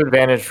think you have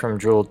advantage from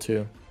Jewel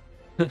too.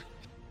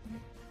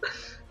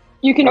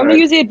 You can only Alright.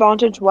 use the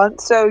advantage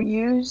once, so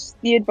use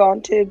the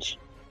advantage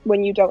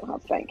when you don't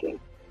have flanking.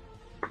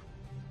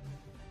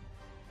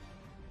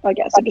 I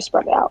guess I just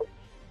spread it out.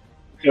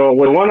 So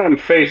the one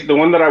the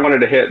one that I wanted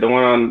to hit, the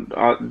one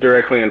on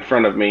directly in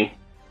front of me,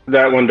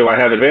 that one, do I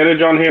have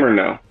advantage on him or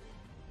no?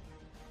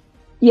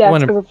 Yes,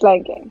 One- because of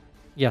flanking.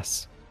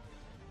 Yes.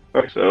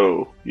 Okay,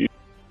 so use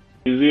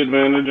the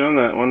advantage on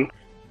that one.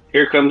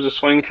 Here comes the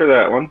swing for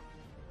that one.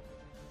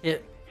 Yeah.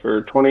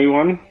 For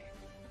 21.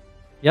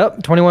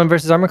 Yep. 21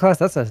 versus armor class.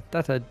 That's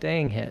a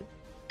dang hit.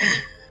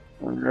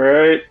 All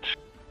right.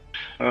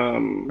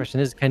 Question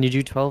is, can you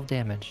do 12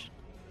 damage?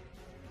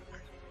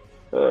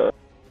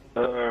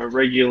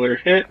 Regular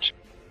hit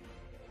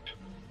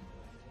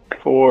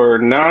for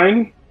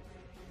 9.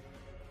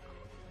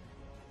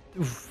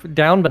 Oof,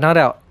 down but not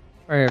out,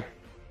 or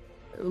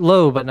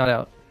low but not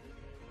out.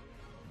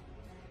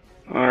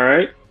 All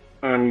right.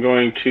 I'm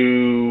going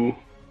to.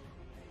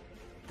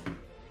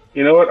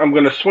 You know what? I'm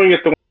going to swing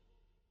at the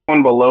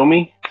one below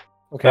me.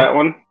 Okay. That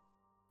one.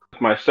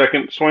 My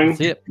second swing.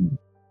 See it.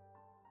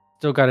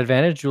 Still got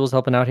advantage. Jules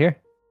helping out here.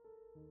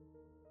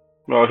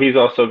 Well, he's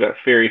also got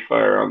Fairy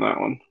Fire on that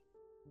one.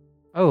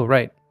 Oh,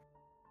 right.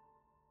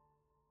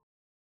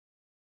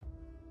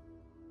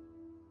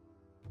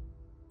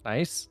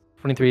 Nice.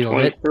 23 to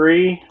hit.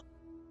 23.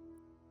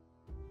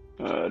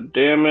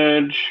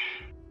 Damage.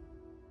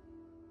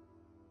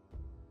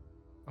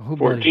 Oh, buddy.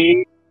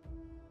 14.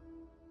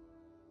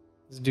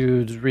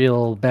 dude's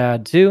real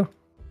bad too.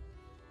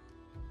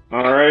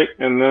 All right,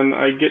 and then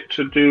I get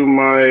to do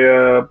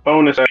my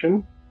bonus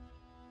action,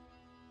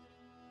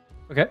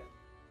 Okay.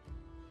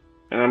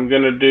 and I'm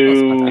gonna That's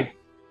do. not bad.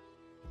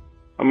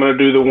 I'm gonna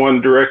do the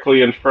one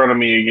directly in front of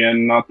me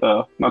again, not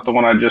the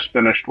one I just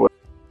finished with.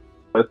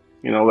 Let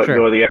Sure.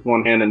 go of the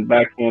one hand and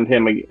backhand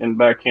him and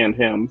backhand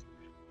him.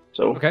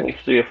 So Okay. we'll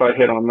see if I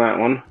hit on that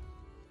one.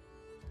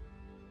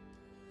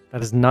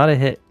 That is not a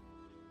hit.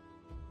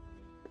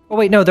 Oh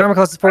wait, no, the armor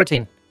class is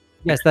 14.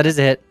 Yes, that is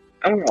a hit.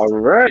 All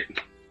right.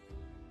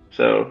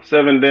 So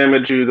 7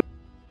 damage to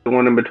the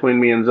one in between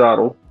me and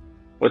Zottle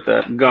with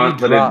that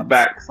gauntleted drops.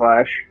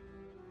 backslash.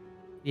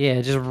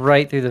 Yeah, just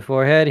right through the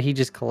forehead. He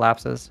just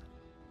collapses.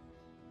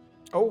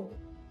 Oh.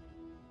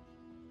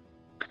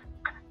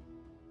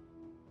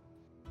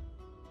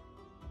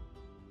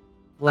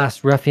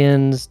 Last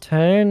ruffian's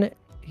turn.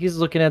 He's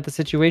looking at the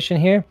situation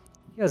here.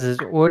 He has his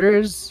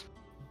orders.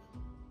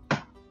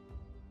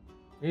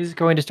 He's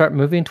going to start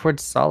moving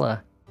towards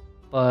Sala,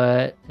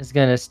 but is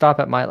going to stop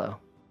at Milo.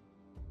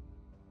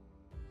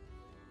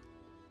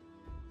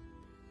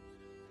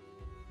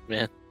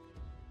 Man.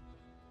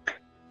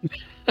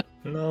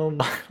 No.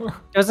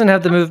 Doesn't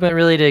have the movement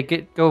really to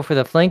go for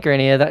the flank or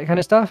any of that kind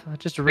of stuff.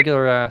 Just a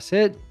regular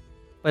hit,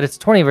 but it's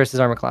 20 versus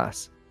armor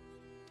class.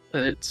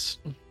 It's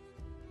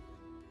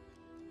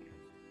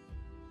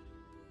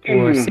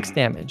For 6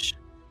 damage.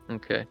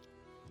 okay.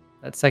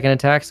 That second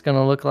attack's going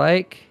to look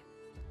like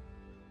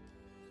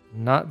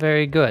not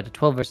very good.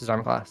 12 versus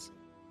armor class.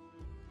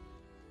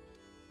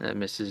 That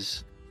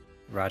misses.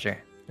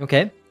 Roger.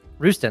 Okay.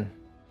 Rooston,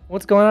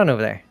 what's going on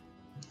over there?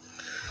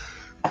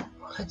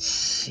 Let's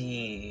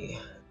see.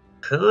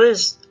 Who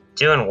is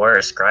doing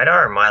worse,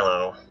 Grydar or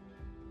Milo?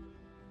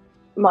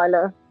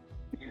 Milo.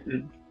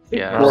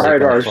 Yeah,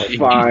 Rydar's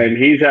fine.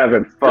 He's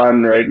having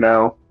fun right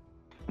now.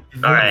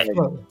 All right.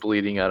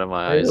 bleeding out of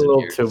my I had eyes. a and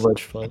little ears. too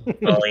much fun.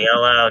 I'll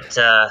yell out,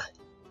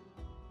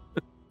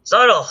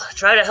 Zottle,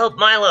 try to help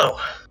Milo.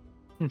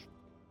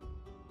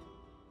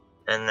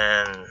 And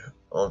then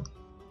we'll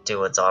do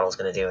what Zottle's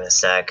gonna do in a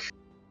sec.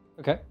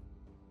 Okay.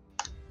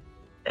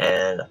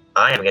 And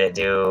I'm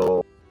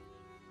gonna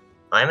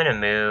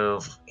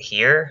move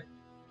here.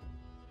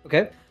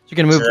 Okay. So you're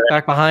going to move So-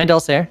 back behind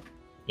Elsair.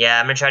 Yeah,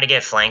 I'm gonna try to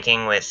get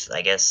flanking with,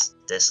 I guess,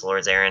 this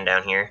Lord's Errand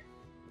down here.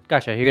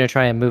 Gotcha. You're going to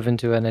try and move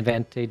into an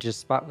advantageous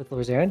spot with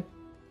Lord Zarin.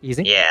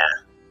 Easy. Yeah.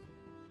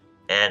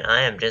 And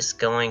I am just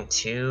going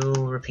to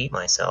repeat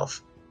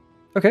myself.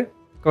 Okay.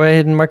 Go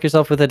ahead and mark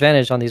yourself with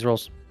advantage on these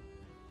rolls.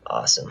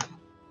 Awesome.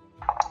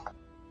 What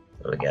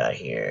do we got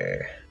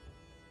here?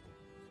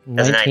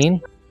 That's a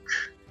 19.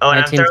 Oh, and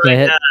I'm 19's gonna throwing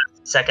hit.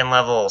 second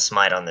level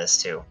smite on this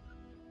too.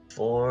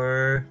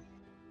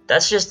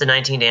 That's just the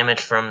 19 damage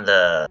from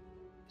the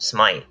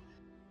smite.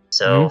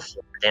 So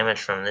 4 damage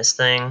from this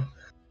thing,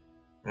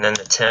 and then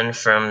the 10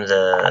 from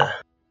the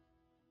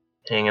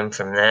hitting him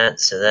from that.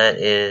 So that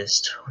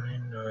is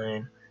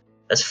 29.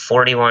 That's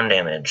 41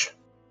 damage.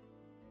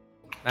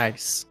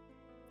 Nice.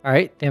 All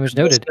right. Damage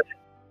noted.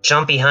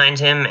 Jump behind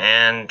him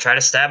and try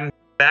to stab him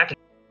back,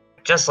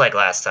 just like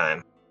last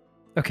time.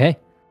 Okay.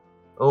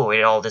 Oh,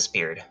 it all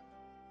disappeared.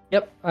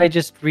 Yep. I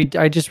just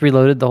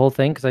reloaded the whole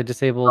thing because I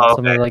disabled Oh,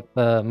 some of okay. like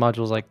the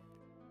modules, like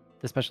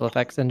the special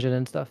effects engine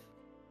and stuff.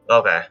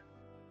 Okay.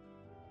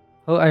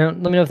 Oh, let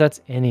me know if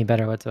that's any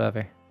better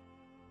whatsoever.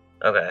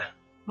 Okay.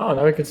 Oh,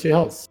 now we can see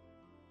health.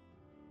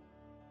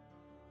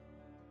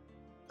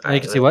 Now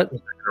you can see what?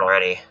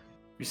 Already.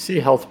 You see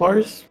health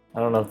bars? I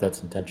don't know if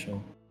that's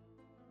intentional.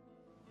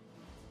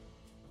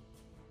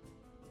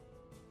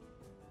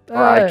 Or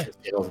I can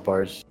see health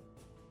bars.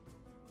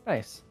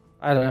 Nice.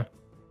 I don't know.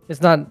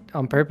 It's not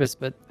on purpose,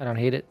 but I don't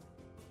hate it.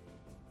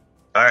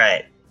 All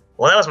right.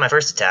 Well, that was my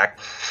first attack.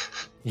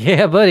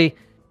 Yeah, buddy.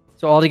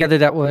 So altogether,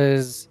 that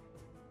was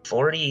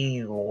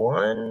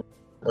 41.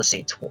 Let's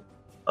see.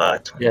 Yeah,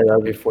 that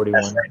would be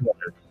 41.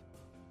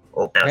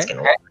 Oh, now it's Okay.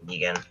 gonna look me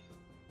again.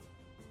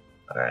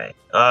 All right.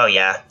 Oh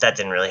yeah, that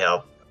didn't really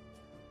help.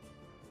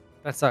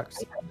 that sucks.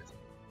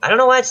 I don't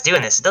know why it's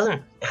doing this.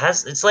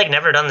 It's like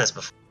never done this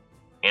before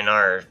in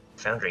our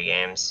Foundry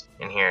games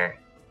in here.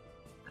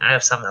 I don't know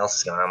if something else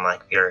is going on my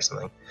computer or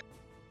something.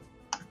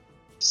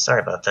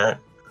 Sorry about that.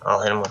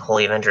 I'll hit him with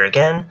Holy Avenger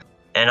again,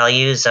 and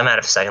I'm out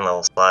of second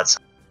level slots.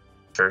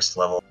 First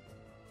level.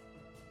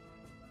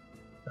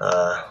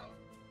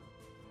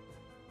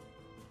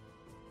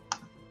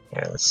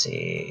 Here, let's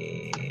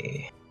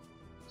see.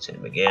 Let's hit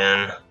him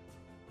again.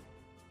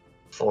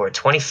 For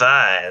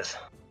 25.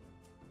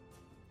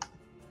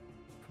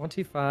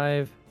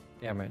 25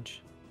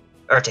 damage.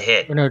 Or to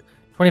hit. Or no,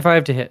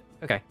 25 to hit.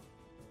 Okay.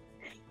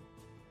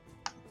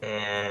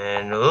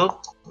 And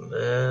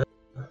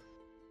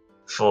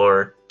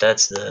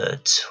that's the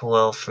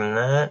 12 from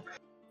that.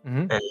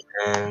 Mm-hmm.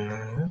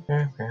 And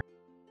then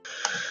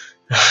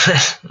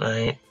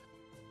my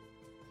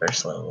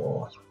first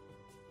level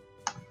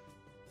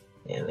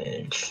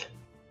damage.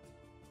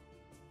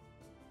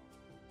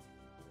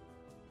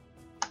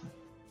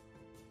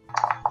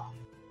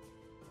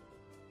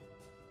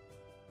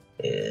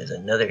 Is is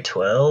another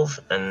 12,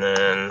 and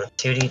then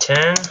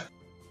 2d10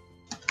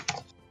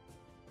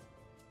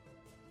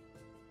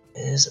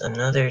 is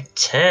another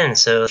 10,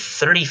 so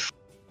 30.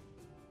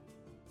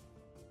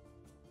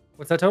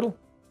 What's that total?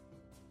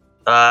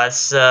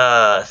 It's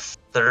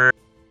 30.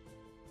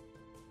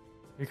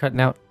 You're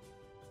cutting out.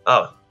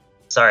 Oh,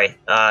 sorry.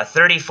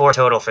 34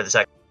 total for the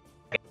second.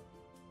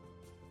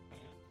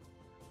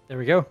 There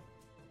we go.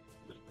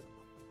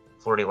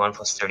 41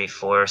 plus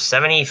 34,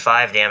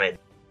 75 damage.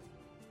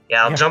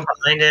 Yeah, I'll Yeah. jump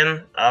behind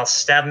him. I'll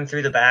stab him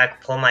through the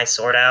back, pull my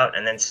sword out,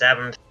 and then stab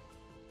him through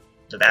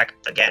the back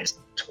again,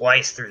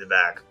 twice through the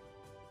back.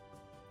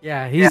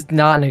 Yeah, he's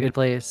not in a good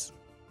place.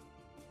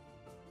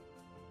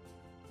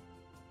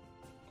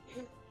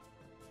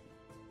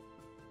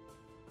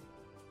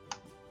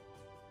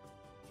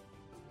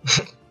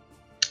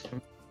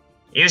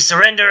 You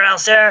surrender,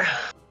 Alcer?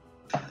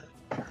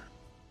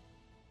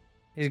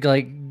 He's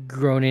like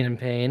groaning in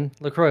pain.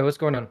 LaCroix, what's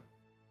going on?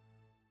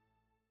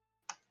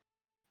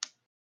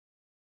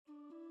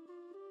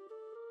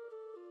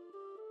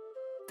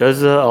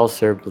 Does the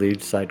ulcer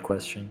bleed? Side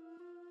question.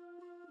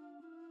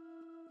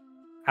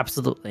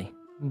 Absolutely.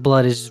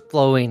 Blood is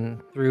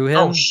flowing through him.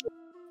 Oh, shit.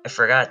 I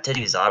forgot to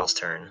do Zoddle's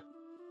turn.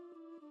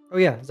 Oh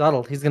yeah,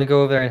 Zottle. He's gonna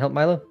go over there and help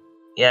Milo.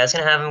 Yeah, I was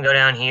gonna have him go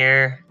down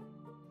here,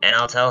 and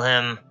I'll tell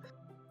him,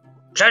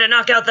 try to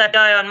knock out that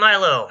guy on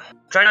Milo.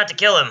 Try not to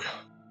kill him.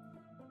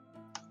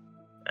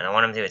 And I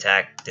want him to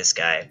attack this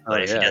guy, but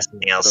Oh, if he yeah. does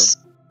something else,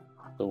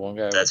 The one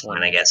guy. that's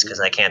fine, I guess, because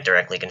I can't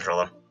directly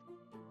control him.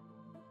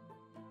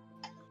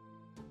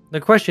 The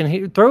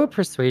question: throw a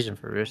persuasion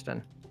for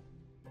Rustin.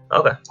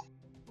 Okay.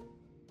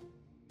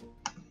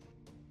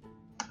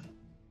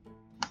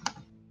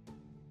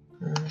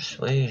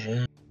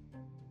 Persuasion.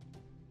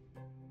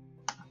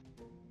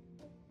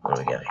 What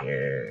do we got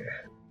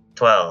here?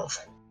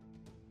 12.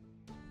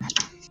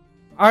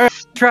 All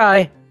right,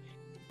 try.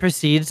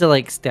 Proceeds to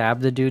like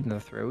stab the dude in the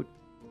throat,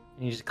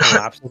 and he just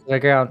collapses to the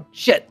ground.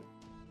 Shit.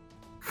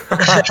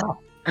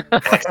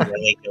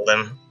 Accidentally killed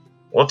him.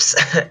 Whoops.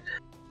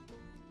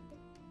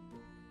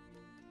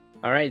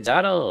 All right,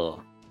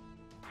 Zottle.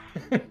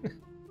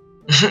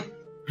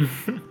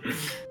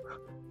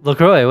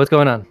 LaCroix, what's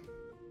going on?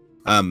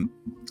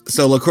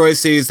 So LaCroix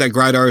sees that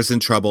Grydar is in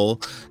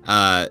trouble.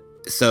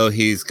 So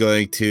he's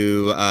going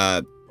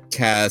to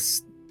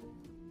cast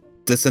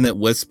Dissonant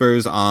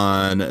Whispers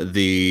on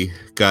the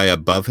guy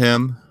above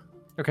him.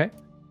 Okay.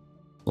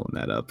 Pulling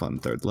that up on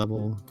 3rd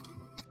level.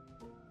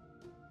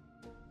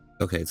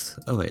 Okay,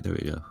 oh wait, there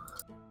we go.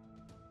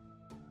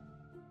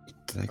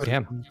 Did I click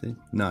damn. something?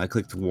 No, I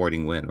clicked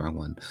Warding Wind, wrong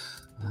one.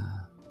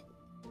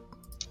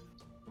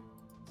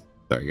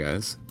 Sorry,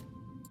 guys.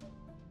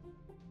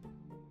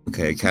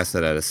 Okay, cast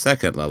it at a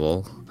 2nd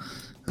level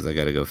because I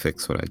got to go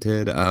fix what I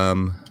did.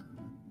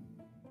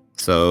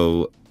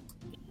 So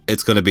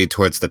it's going to be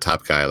towards the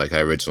top guy, like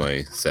I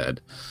originally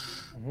said.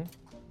 Mhm.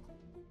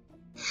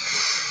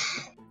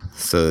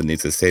 So it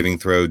needs a saving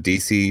throw,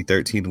 DC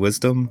 13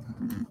 Wisdom.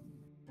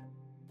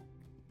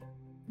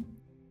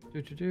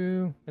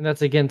 And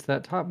that's against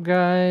that top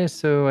guy.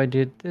 So I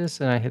did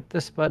this, and I hit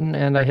this button,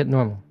 and I hit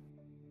normal.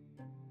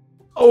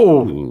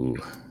 Oh, Ooh.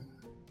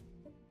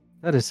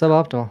 That is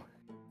suboptimal.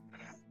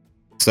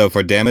 So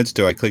for damage,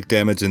 do I click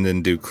damage and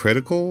then do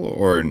critical,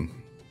 or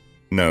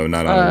no?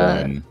 Not on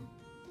a one.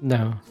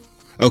 No.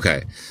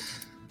 Okay.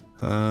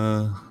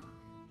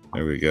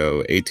 There we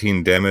go.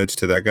 18 damage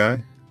to that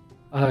guy.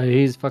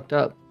 He's fucked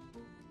up.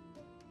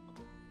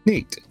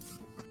 Neat.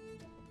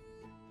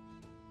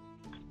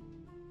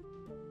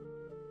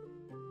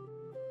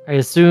 I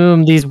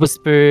assume these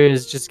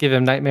whispers just give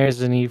him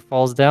nightmares and he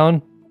falls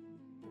down.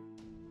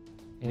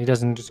 And he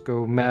doesn't just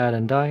go mad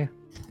and die.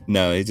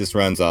 No, he just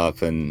runs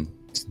off and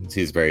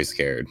he's very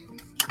scared.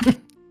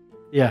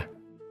 Yeah.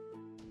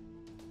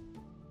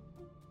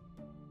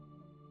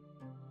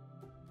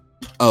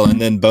 Oh,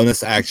 and then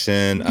bonus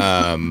action.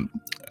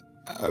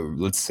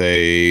 Let's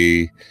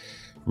say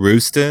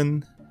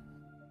Roostin.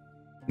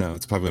 No,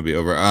 it's probably gonna be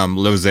over.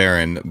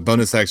 Lozarin.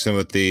 Bonus action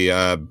with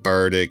the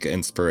bardic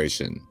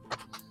inspiration.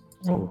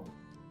 oh.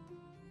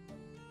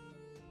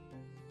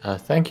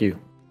 Thank you.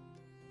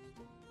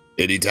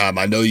 Anytime.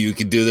 I know you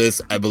can do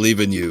this. I believe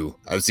in you.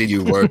 I've seen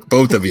you work,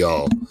 both of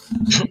y'all.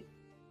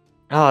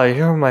 Oh,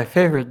 you're my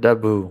favorite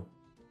Dabu.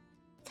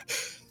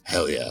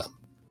 Hell yeah.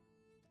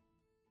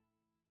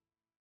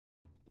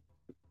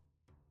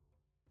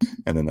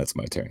 And then that's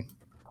my turn.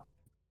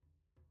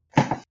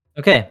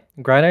 Okay,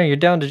 Griner, you're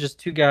down to just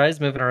 2 guys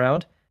moving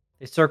around.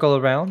 They circle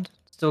around,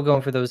 still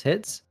going for those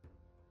hits.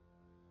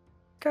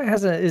 Guy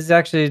is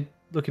actually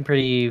looking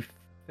pretty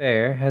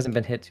fair. Hasn't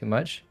been hit too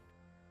much.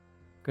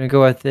 Gonna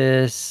go with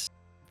this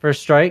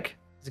first strike.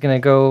 He's gonna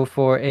go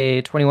for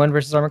a 21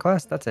 versus armor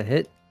class. That's a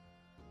hit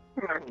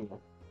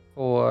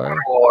for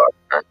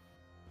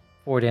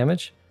 4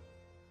 damage.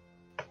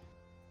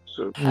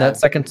 So And that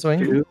second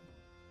swing.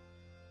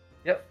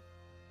 Yep.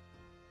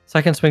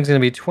 Second swing's gonna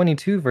be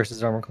 22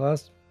 versus armor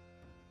class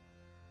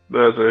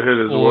that's a hit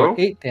as for well.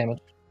 8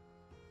 damage.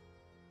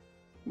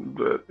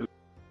 That is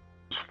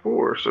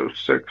 4, so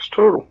 6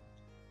 total.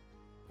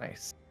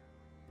 Nice.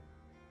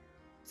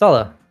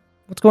 Sala,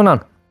 what's going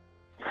on?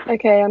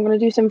 Okay, I'm gonna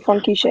do some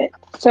funky shit.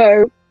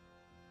 So,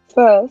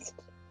 first,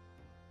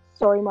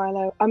 sorry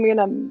Milo, I'm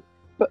gonna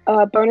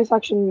bonus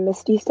action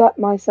Misty Step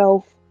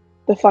myself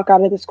the fuck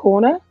out of this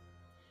corner.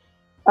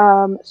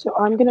 So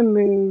I'm gonna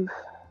move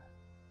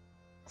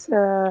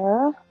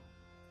to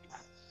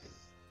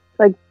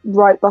like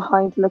right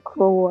behind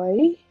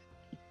LaCroix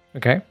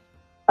Okay.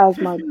 as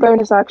my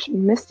bonus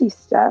action Misty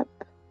Step.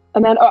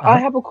 And then I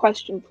have a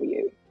question for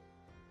you.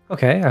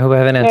 Okay, I hope I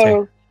have an answer.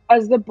 So,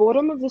 as the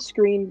bottom of the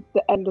screen,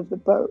 the end of the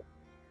boat.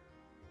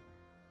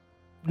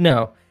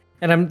 No.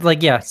 And I'm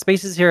like, yeah,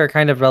 spaces here are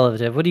kind of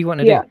relative. What do you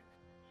want to Yeah. do?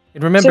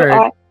 And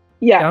remember,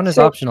 down is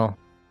optional.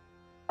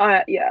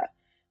 Yeah.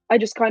 I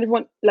just kind of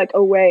want like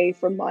away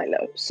from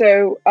Milo.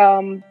 So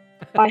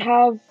I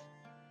have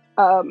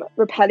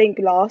repelling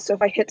blast. So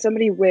if I hit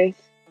somebody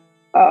with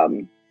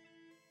an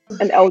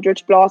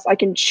Eldritch Blast, I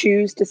can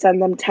choose to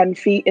send them 10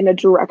 feet in a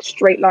direct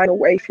straight line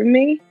away from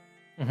me.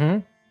 Mm-hmm.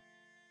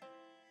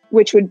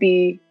 Which would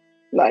be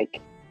like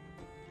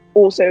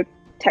also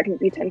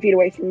technically 10 feet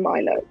away from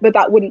Milo, but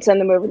that wouldn't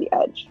send them over the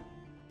edge.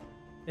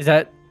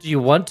 Do you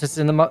want to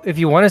send them up? If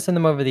you want to send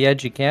them over the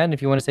edge, you can.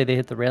 If you want to say they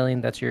hit the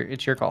railing, it's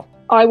your call.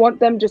 I want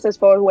them just as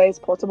far away as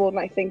possible, and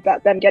I think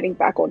that them getting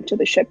back onto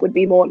the ship would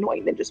be more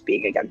annoying than just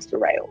being against the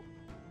rail.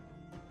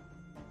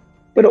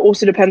 But it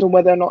also depends on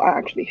whether or not I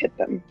actually hit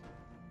them.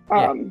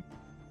 Yeah.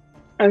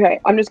 Okay,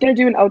 I'm just going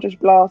to do an Eldritch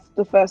Blast.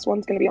 The first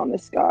one's going to be on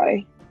this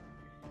guy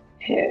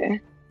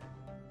here.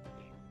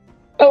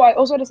 Oh, I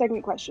also had a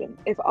second question.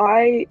 If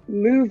I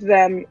move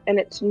them and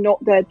it's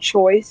not their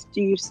choice,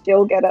 do you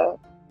still get a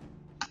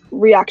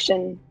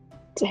reaction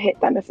to hit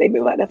them if they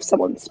move out of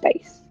someone's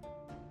space?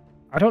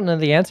 I don't know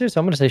the answer, so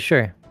I'm going to say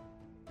sure.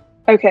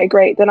 Okay,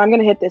 great. Then I'm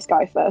going to hit this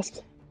guy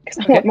first,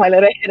 because I want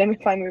Milo to hit him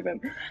if I move him.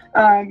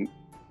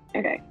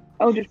 Okay,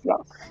 Eldritch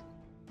Blast.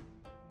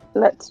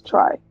 Let's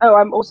try. Oh,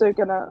 I'm also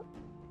gonna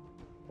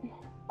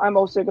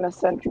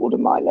send Jewel to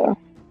Milo,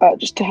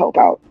 just to help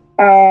out.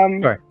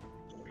 Sure.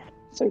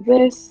 So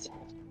this,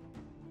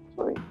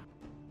 sorry,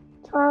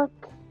 attack,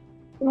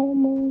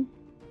 normal,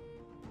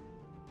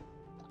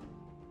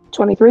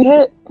 23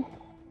 hit,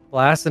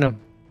 Blasting him.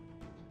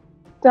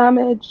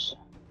 damage,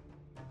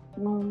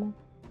 normal.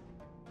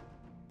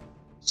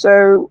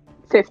 So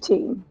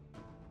 15.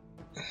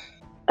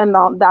 And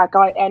that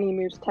guy, and he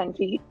moves 10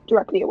 feet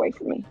directly away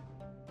from me.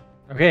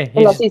 Okay.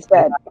 Unless he's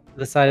dead. To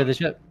the side of the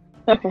ship.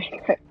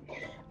 Okay, great.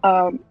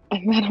 And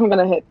then I'm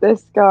gonna hit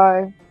this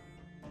guy.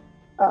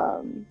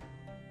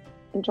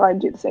 And try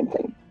and do the same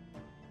thing.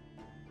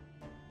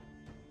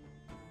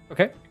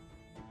 Okay.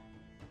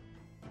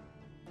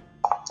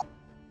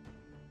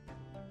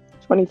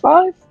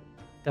 25.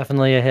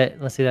 Definitely a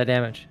hit. Let's see that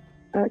damage.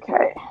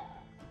 Okay.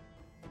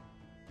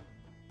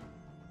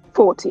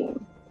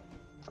 14.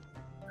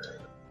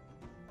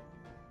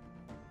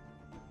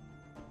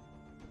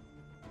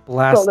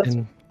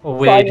 Blasting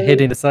away, finally-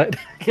 hitting the side.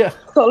 Yeah.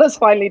 Sola's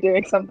finally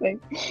doing something.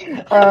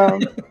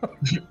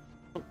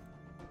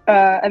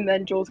 And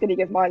then Jules gonna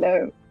give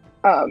Milo.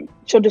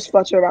 She'll just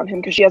flutter around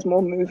him because she has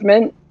more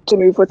movement to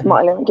move with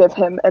Milo and give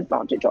him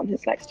advantage on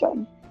his next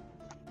turn.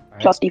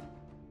 Right. Plus D.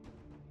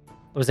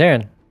 What was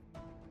Aaron?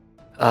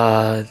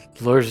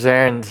 Lord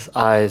Zaren's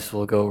eyes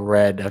will go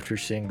red after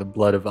seeing the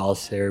blood of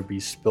Alsair be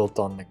spilt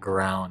on the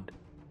ground.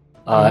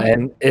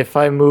 And if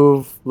I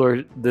move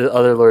the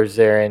other Lord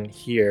Zaren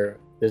here,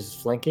 this is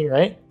flanking,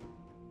 right?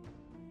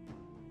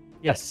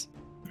 Yes.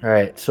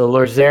 Alright, so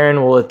Lord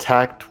Zaren will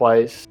attack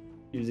twice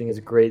using his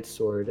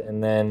greatsword,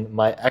 and then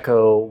my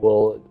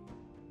echo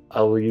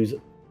I will use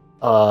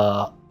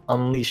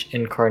Unleash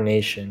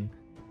Incarnation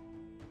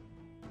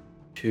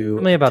to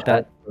Tell me about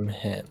attack that. from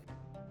him.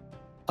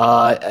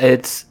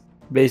 It's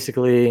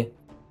basically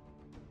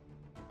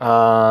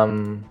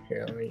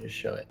here, let me just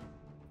show it.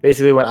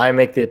 Basically, when I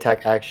make the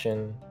attack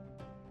action,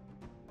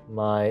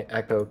 my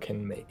echo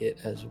can make it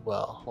as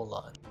well. Hold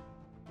on.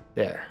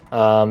 There.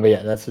 But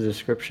yeah, that's the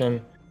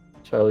description.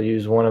 So I'll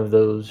use one of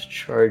those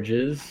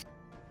charges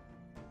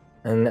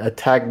and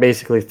attack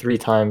basically 3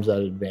 times at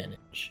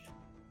advantage.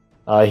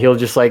 He'll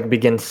just like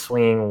begin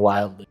swinging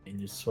wildly and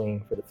just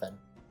swinging for the fence.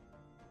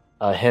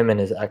 Him and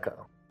his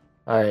echo.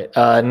 Alright,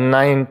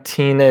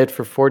 19 to hit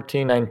for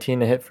 14, 19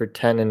 to hit for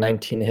 10, and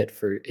 19 to hit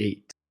for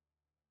 8.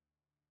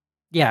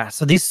 Yeah,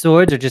 so these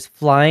swords are just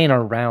flying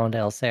around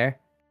Elsair.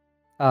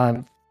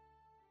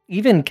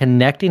 Even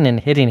connecting and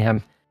hitting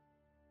him.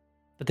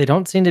 But they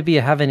don't seem to be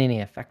having any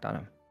effect on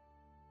him.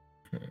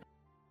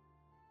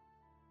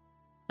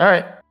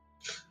 Alright,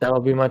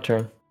 that'll be my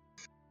turn.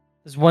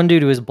 This one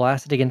dude who is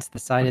blasted against the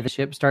side of the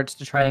ship starts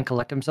to try and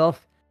collect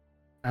himself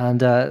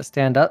and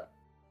stand up.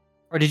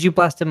 Or did you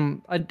blast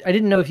him? I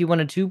didn't know if you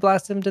wanted to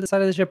blast him to the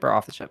side of the ship or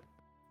off the ship.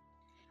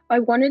 I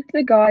wanted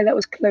the guy that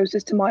was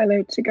closest to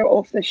Milo to go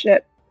off the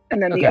ship,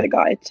 and then the Okay. other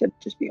guy to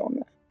just be on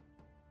there.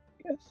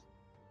 Yes.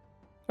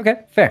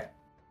 Okay, fair.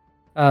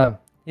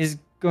 He's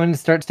going to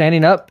start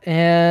standing up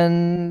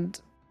and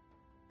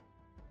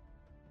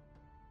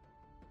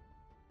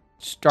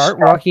start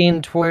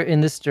walking toward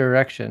in this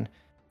direction.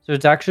 So So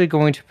it's actually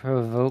going to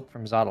provoke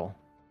from Zottle.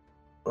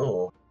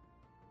 Ooh.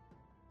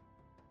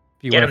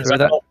 Do you Get want him, to throw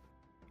that? Zottle.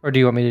 Or do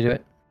you want me to do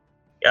it?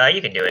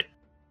 You can do it.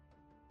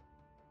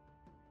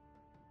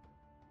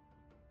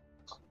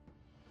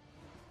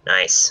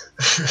 Nice.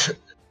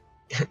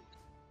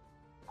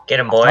 Get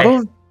him, boy.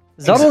 Zottle's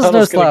no Zottle's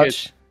gonna get-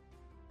 slouch.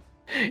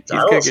 He's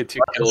gonna Zottle's get 2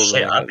 fucking kills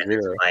shit and up I'm at in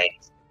this 0.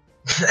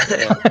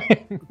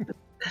 fight.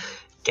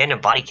 Getting a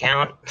body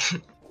count.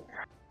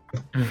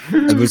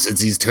 Ever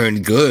since he's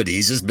turned good,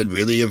 he's just been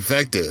really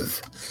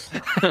effective.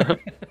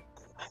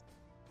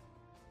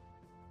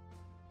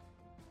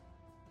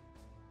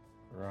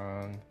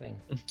 Wrong thing.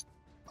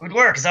 Good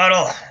work,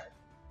 Zottle.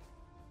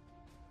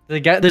 The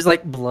guy, there's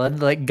like blood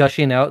like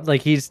gushing out.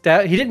 Like he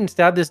didn't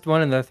stab this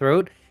one in the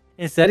throat.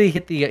 Instead, he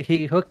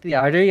hooked the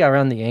artery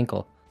around the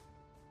ankle.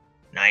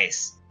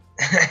 Nice.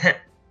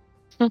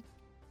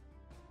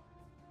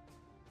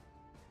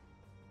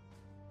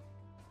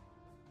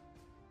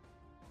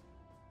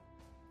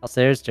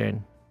 Alsair's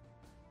turn.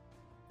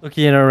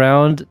 Looking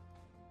around,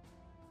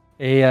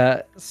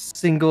 a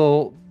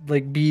single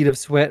like bead of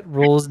sweat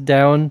rolls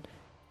down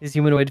his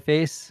humanoid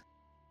face.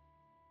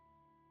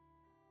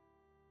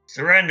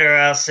 Surrender,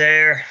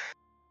 Alsair.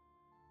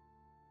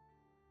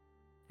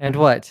 And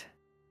what?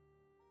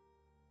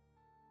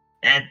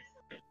 And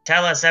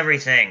tell us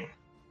everything.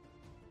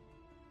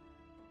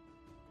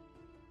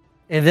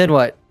 And then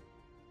what?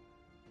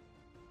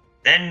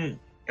 Then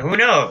who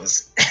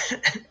knows?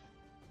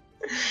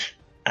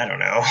 I don't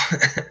know.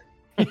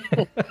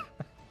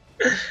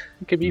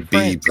 We could be Be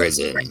friends.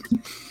 prison.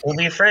 We'll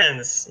be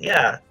friends.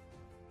 Yeah.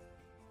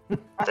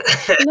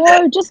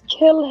 No, just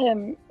kill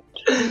him,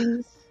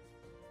 please.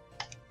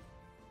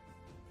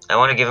 I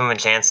want to give him a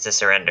chance to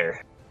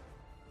surrender.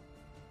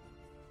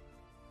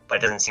 But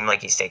it doesn't seem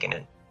like he's taking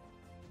it.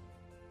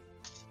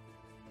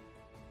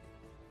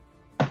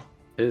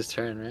 His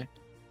turn, right?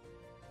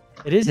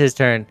 It is his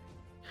turn.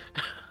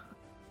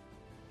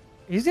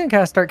 He's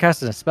gonna start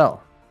casting a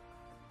spell.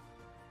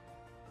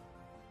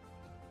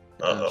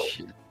 Uh-oh.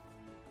 shit.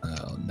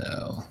 Oh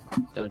no.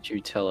 Don't you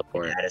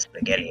teleport. Add a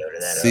spaghetti out of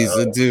that.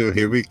 Season 2,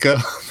 here we go.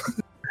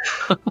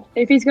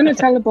 If he's gonna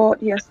teleport,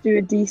 he has to do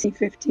a DC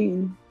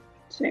 15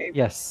 save.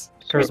 Yes,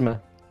 charisma.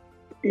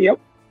 Yep.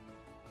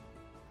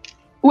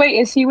 Wait,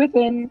 is he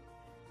within?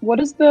 What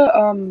does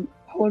the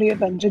Holy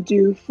Avenger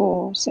do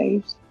for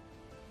saves?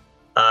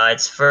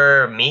 It's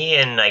for me,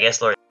 and I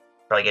guess Lord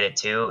probably get it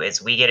too.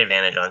 It's we get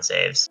advantage on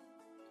saves.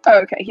 Oh,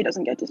 okay, he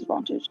doesn't get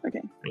disadvantage.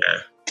 Okay, Yeah.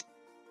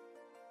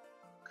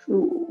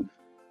 cool.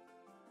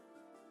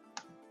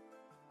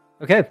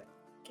 Okay.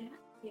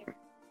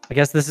 I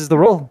guess this is the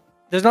roll.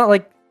 There's not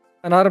like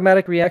an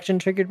automatic reaction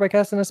triggered by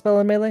casting a spell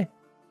in melee.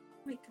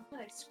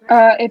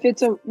 If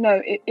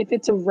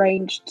it's a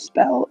ranged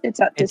spell, it's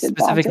at It's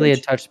disadvantage. specifically a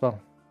touch spell.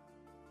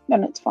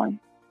 Then it's fine.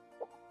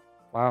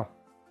 Wow.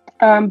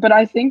 But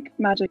I think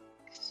magic.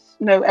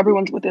 No,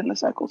 everyone's within the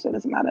circle, so it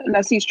doesn't matter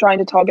unless he's trying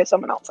to target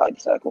someone outside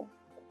the circle.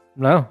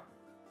 No.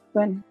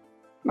 Then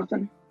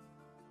nothing.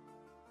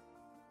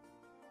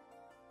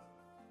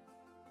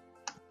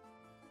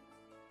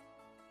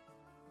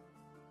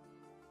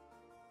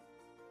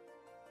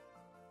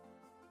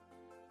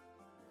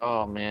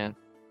 Oh man.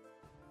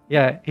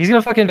 Yeah, he's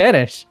gonna fucking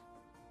vanish.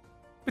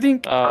 I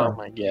think. Oh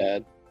my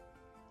god.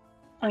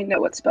 I know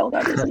what spell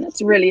that is, and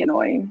it's really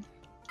annoying.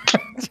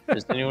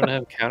 Does anyone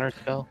have counter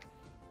spell?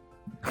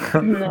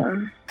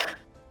 No.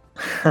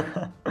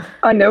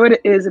 I know what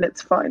it is, and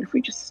it's fine if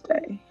we just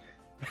stay.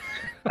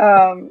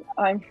 I'm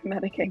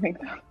medicating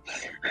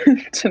though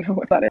to know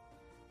what that is.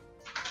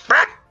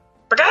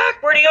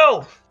 Where'd he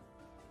go?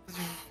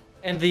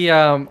 And the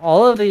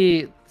all of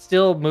the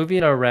still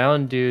moving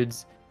around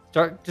dudes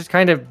start just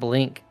kind of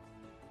blink.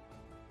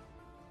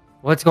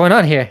 What's going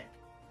on here?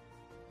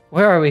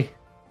 Where are we?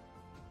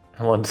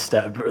 One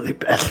stabbed really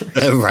bad.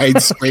 Right,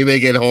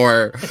 screaming in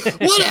horror.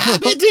 What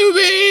happened to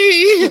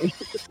me?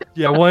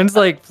 Yeah, one's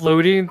like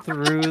floating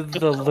through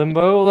the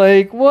limbo,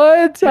 like,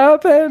 what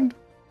happened?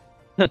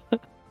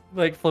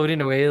 Like floating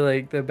away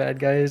like the bad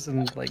guys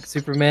and like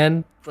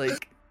Superman.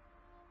 Like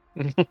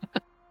It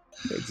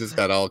just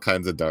got all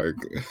kinds of dark.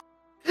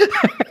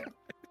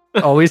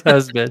 always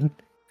has been.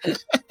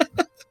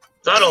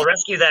 Zottle,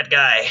 rescue that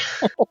guy.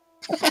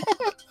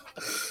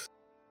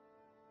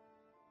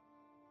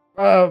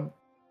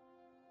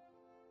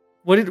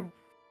 What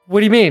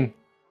do you mean?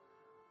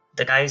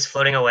 The guy's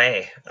floating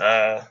away.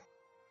 Go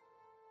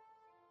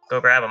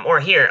grab him. Or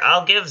here,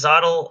 I'll give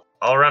Zottle.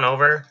 I'll run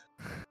over,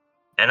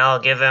 and I'll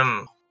give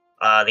him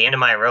the end of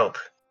my rope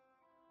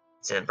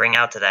to bring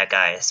out to that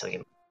guy so we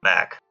can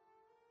back.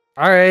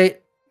 All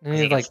right. And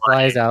He he can like fly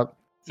flies it. out.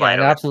 Fly Yeah, it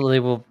and over. absolutely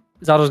will.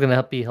 Zotto's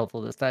gonna be helpful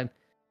this time,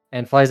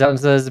 and flies out and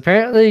says,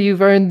 "Apparently,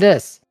 you've earned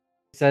this."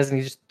 He says, and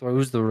he just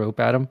throws the rope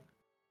at him.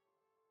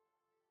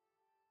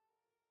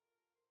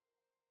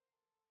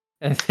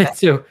 And then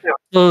so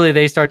slowly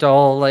they start to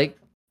all like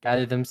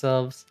gather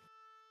themselves.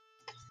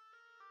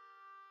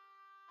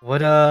 What's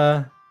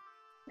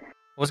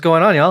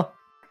going on, y'all?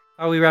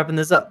 How are we wrapping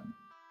this up?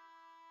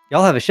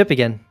 Y'all have a ship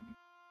again.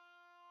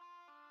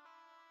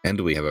 And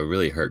we have a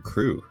really hurt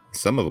crew.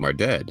 Some of them are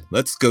dead.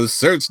 Let's go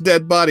search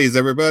dead bodies,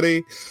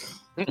 everybody.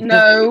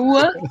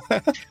 No. Yeah,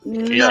 Hey,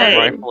 No.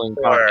 rifling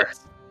or-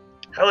 pockets.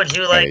 How would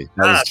you like Hey,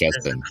 that was us as the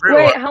Justin. crew?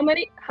 Wait,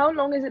 how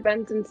long has it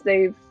been since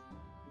they've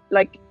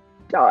like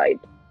died?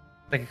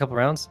 Like a couple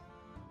rounds.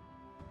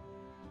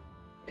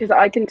 Because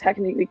I can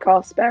technically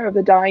cast Spare of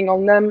the Dying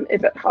on them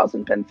if it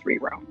hasn't been 3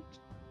 rounds.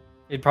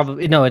 It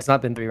probably no. It's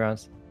not been 3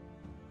 rounds.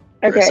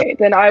 Okay,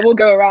 then I will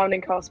go around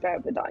and cast Spare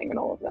of the Dying on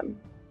all of them.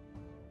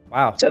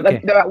 Wow. So okay.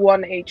 they're at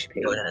 1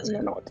 HP Go ahead. and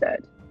they're not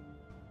dead.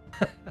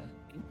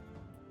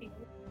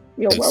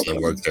 You're Excellent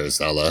welcome. work there,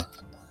 Sala.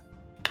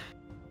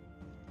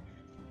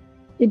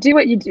 You do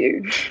what you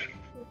do.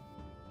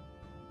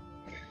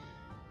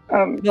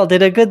 Y'all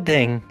did a good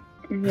thing.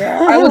 Yeah,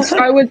 I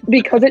would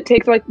because it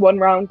takes like 1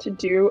 round to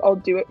do. I'll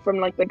do it from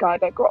like the guy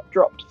that got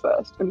dropped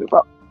first and move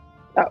up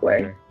that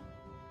way.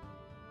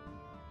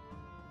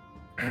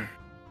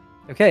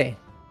 Okay.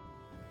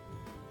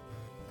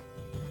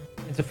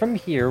 And so from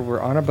here,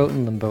 we're on a boat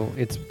in Limbo.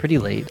 It's pretty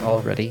late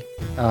already.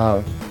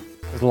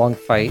 It's a long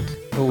fight,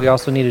 but we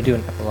also need to do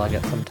an epilogue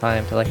at some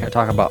time to like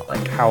talk about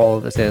like how all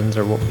of this ends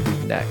or what we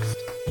do next.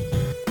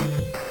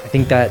 I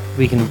think that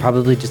we can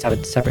probably just have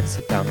a separate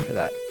sit down for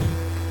that.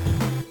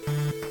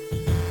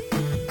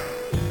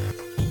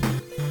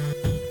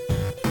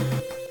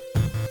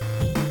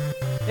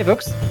 Hey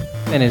folks,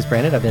 my name is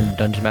Brandon. I've been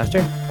Dungeon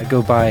Master. I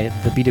go by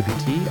the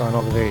BWT on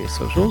all the various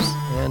socials,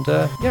 and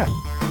yeah,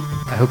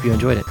 I hope you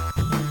enjoyed it.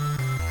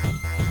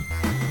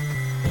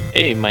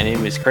 Hey, my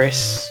name is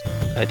Chris.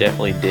 I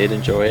definitely did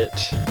enjoy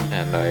it,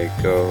 and I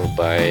go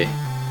by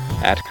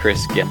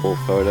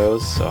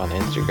 @ChrisGimblePhotos on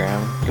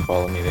Instagram. You can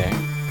follow me there,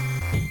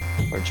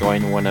 or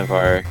join one of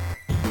our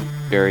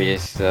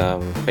various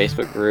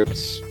Facebook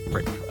groups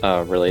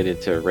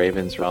related to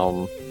Raven's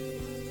Realm.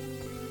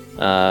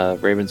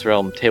 Raven's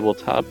Realm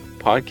Tabletop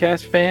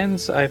Podcast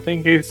Fans, I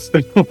think is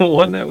the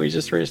one that we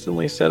just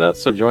recently set up.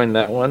 So join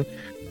that one,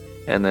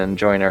 and then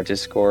join our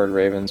Discord,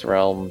 Raven's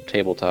Realm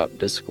Tabletop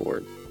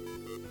Discord.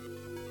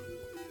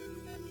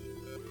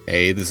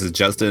 Hey, this is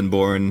Justin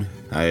Bourne.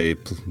 I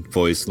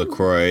voice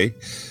LaCroix,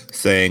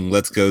 saying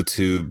let's go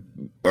to,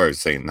 or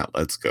saying not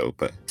let's go,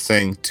 but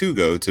saying to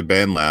go to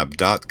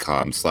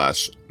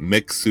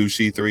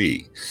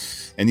bandlab.com/mixsushi3.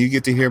 And you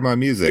get to hear my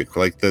music,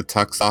 like the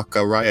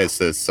Toxaka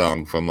Ryasis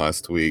song from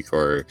last week,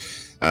 or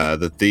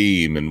the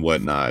theme and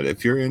whatnot.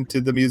 If you're into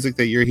the music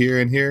that you're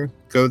hearing here,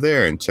 go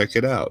there and check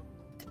it out.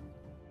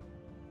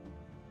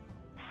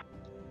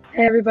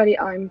 Hey everybody,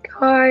 I'm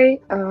Kai.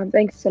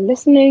 Thanks for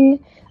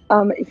listening.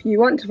 If you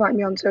want to find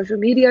me on social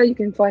media, you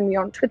can find me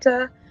on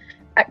Twitter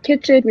at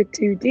Kitchid with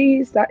 2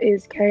 Ds. That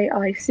is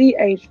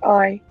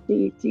KICHIDD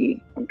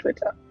on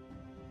Twitter.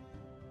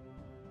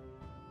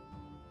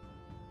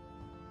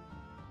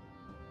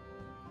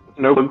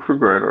 No bug for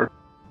Grador.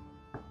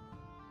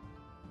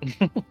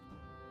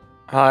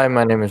 Hi,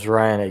 my name is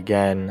Ryan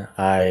again.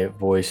 I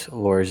voice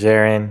Lord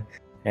Zarin,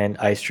 and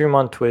I stream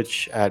on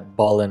Twitch at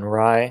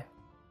BallinRye.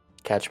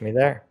 Catch me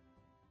there.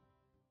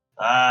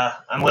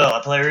 I'm Will. I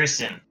play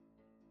Roostin.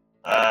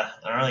 I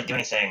don't really do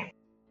anything.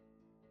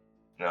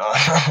 No.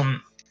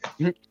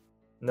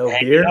 No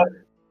Hang beer? out.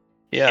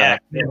 Yeah.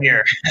 Yeah,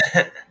 beer.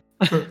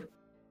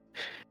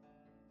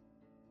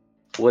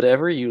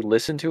 Whatever you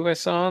listen to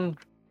us on,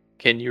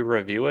 can you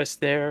review us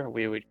there?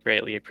 We would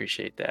greatly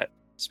appreciate that,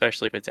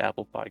 especially if it's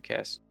Apple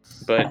Podcasts.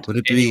 But Would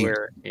it be-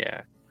 anywhere,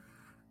 yeah.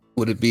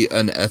 Would it be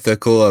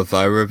unethical if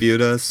I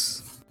reviewed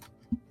us?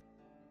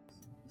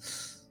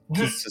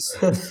 It's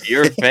just-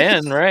 You're a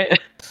fan, right?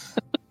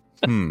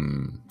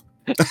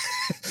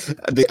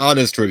 The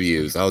honest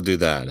reviews. I'll do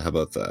that. How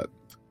about that?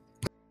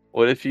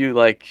 What if you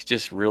like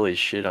just really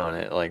shit on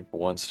it, like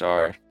 1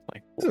 star?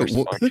 Like worst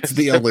Well, podcast it's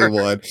the only ever?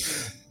 one.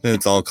 Then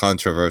it's all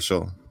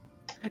controversial.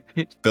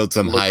 Build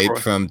some hype LaCroix.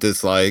 from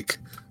dislike.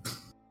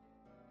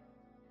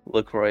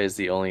 LaCroix is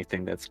the only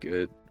thing that's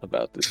good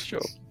about this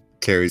show.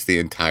 Carries the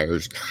entire.